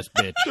paid on this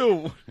bitch.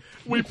 Dude,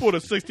 we put a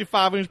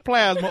 65-inch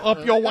plasma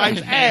up your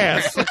wife's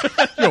ass.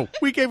 Yo,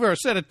 we gave her a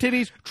set of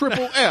titties,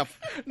 triple F.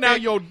 Now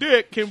your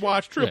dick can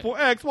watch Triple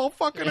X while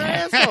fucking her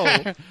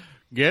asshole.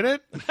 Get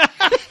it?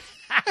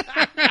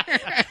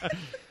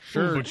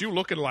 Sure. But you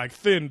looking like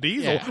Thin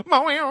Diesel. Yeah.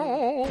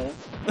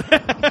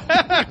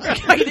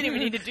 You didn't even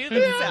need to do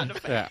the sound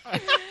effect.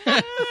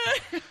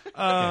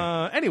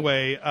 Yeah.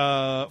 Anyway,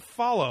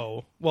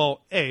 follow.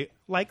 Well,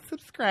 like,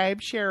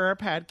 subscribe, share our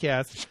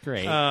podcast.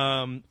 Great.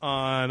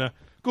 On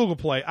Google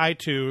Play,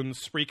 iTunes,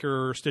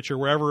 Spreaker, Stitcher,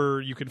 wherever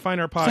you can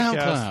find our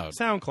podcast.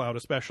 SoundCloud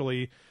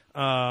especially.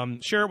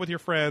 Share it with your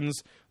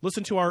friends.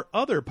 Listen to our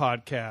other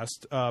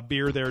podcast,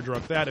 Beer There,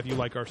 Drunk That, if you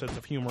like our sense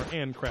of humor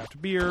and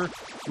craft beer.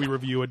 We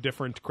review a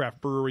different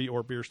craft brewery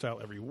or beer style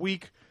every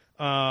week.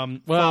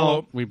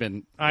 Well, we've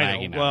been I know.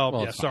 lagging Well,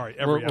 out. yeah, it's sorry,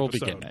 fine. every we'll be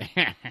episode. getting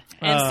there.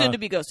 And soon to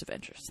be Ghost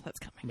Adventures. That's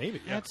coming.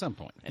 Maybe, yeah. At some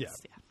point.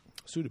 It's-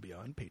 Soon to be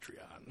on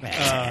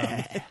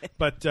Patreon.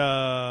 But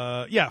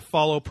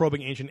follow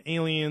Probing Ancient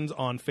Aliens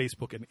on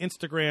Facebook and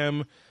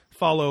Instagram.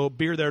 Follow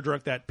Beer There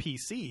Drunk That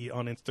PC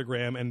on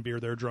Instagram and Beer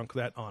There Drunk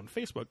That on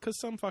Facebook, because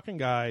some fucking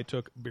guy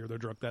took Beer There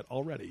Drunk That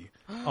already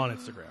on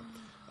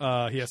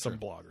Instagram. He has some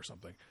blog or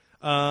something.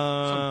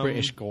 Some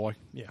British guy.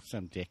 yeah.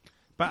 Some dick.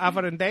 But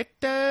other than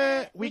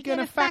that, we're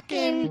gonna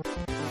fucking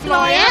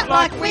Fly out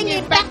like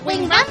winged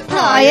bat-wing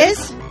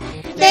vampires.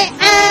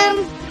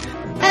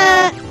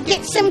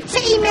 Get some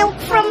tea milk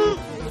from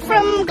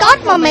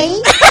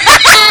Godmommy.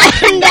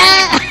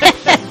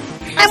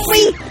 and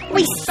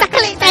we suckle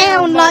it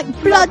down like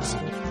blood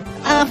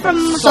from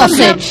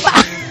Sausage.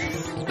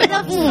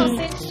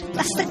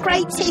 That's the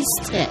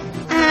greatest.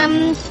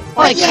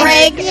 Oi,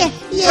 Craig.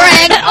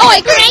 Greg.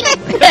 Oi,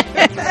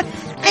 Greg.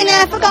 And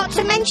I forgot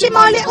to mention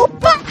my little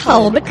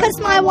butthole, because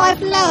my wife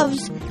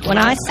loves when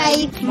I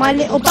say my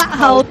little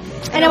butthole.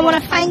 And I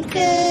want to thank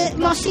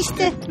my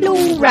sister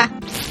Laura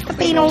for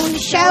being on the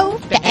show.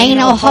 The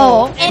anal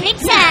hole.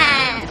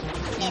 Anytime.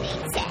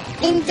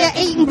 And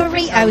eating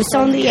burritos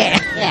on the air.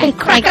 And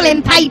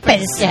crackling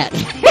papers. Yeah.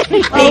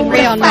 All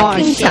real the nice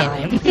fucking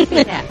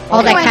shit. time.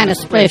 All that kind of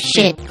spliff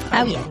shit.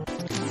 Oh, yeah.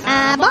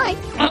 Bye.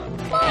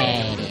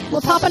 There it is.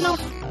 We're popping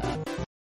off.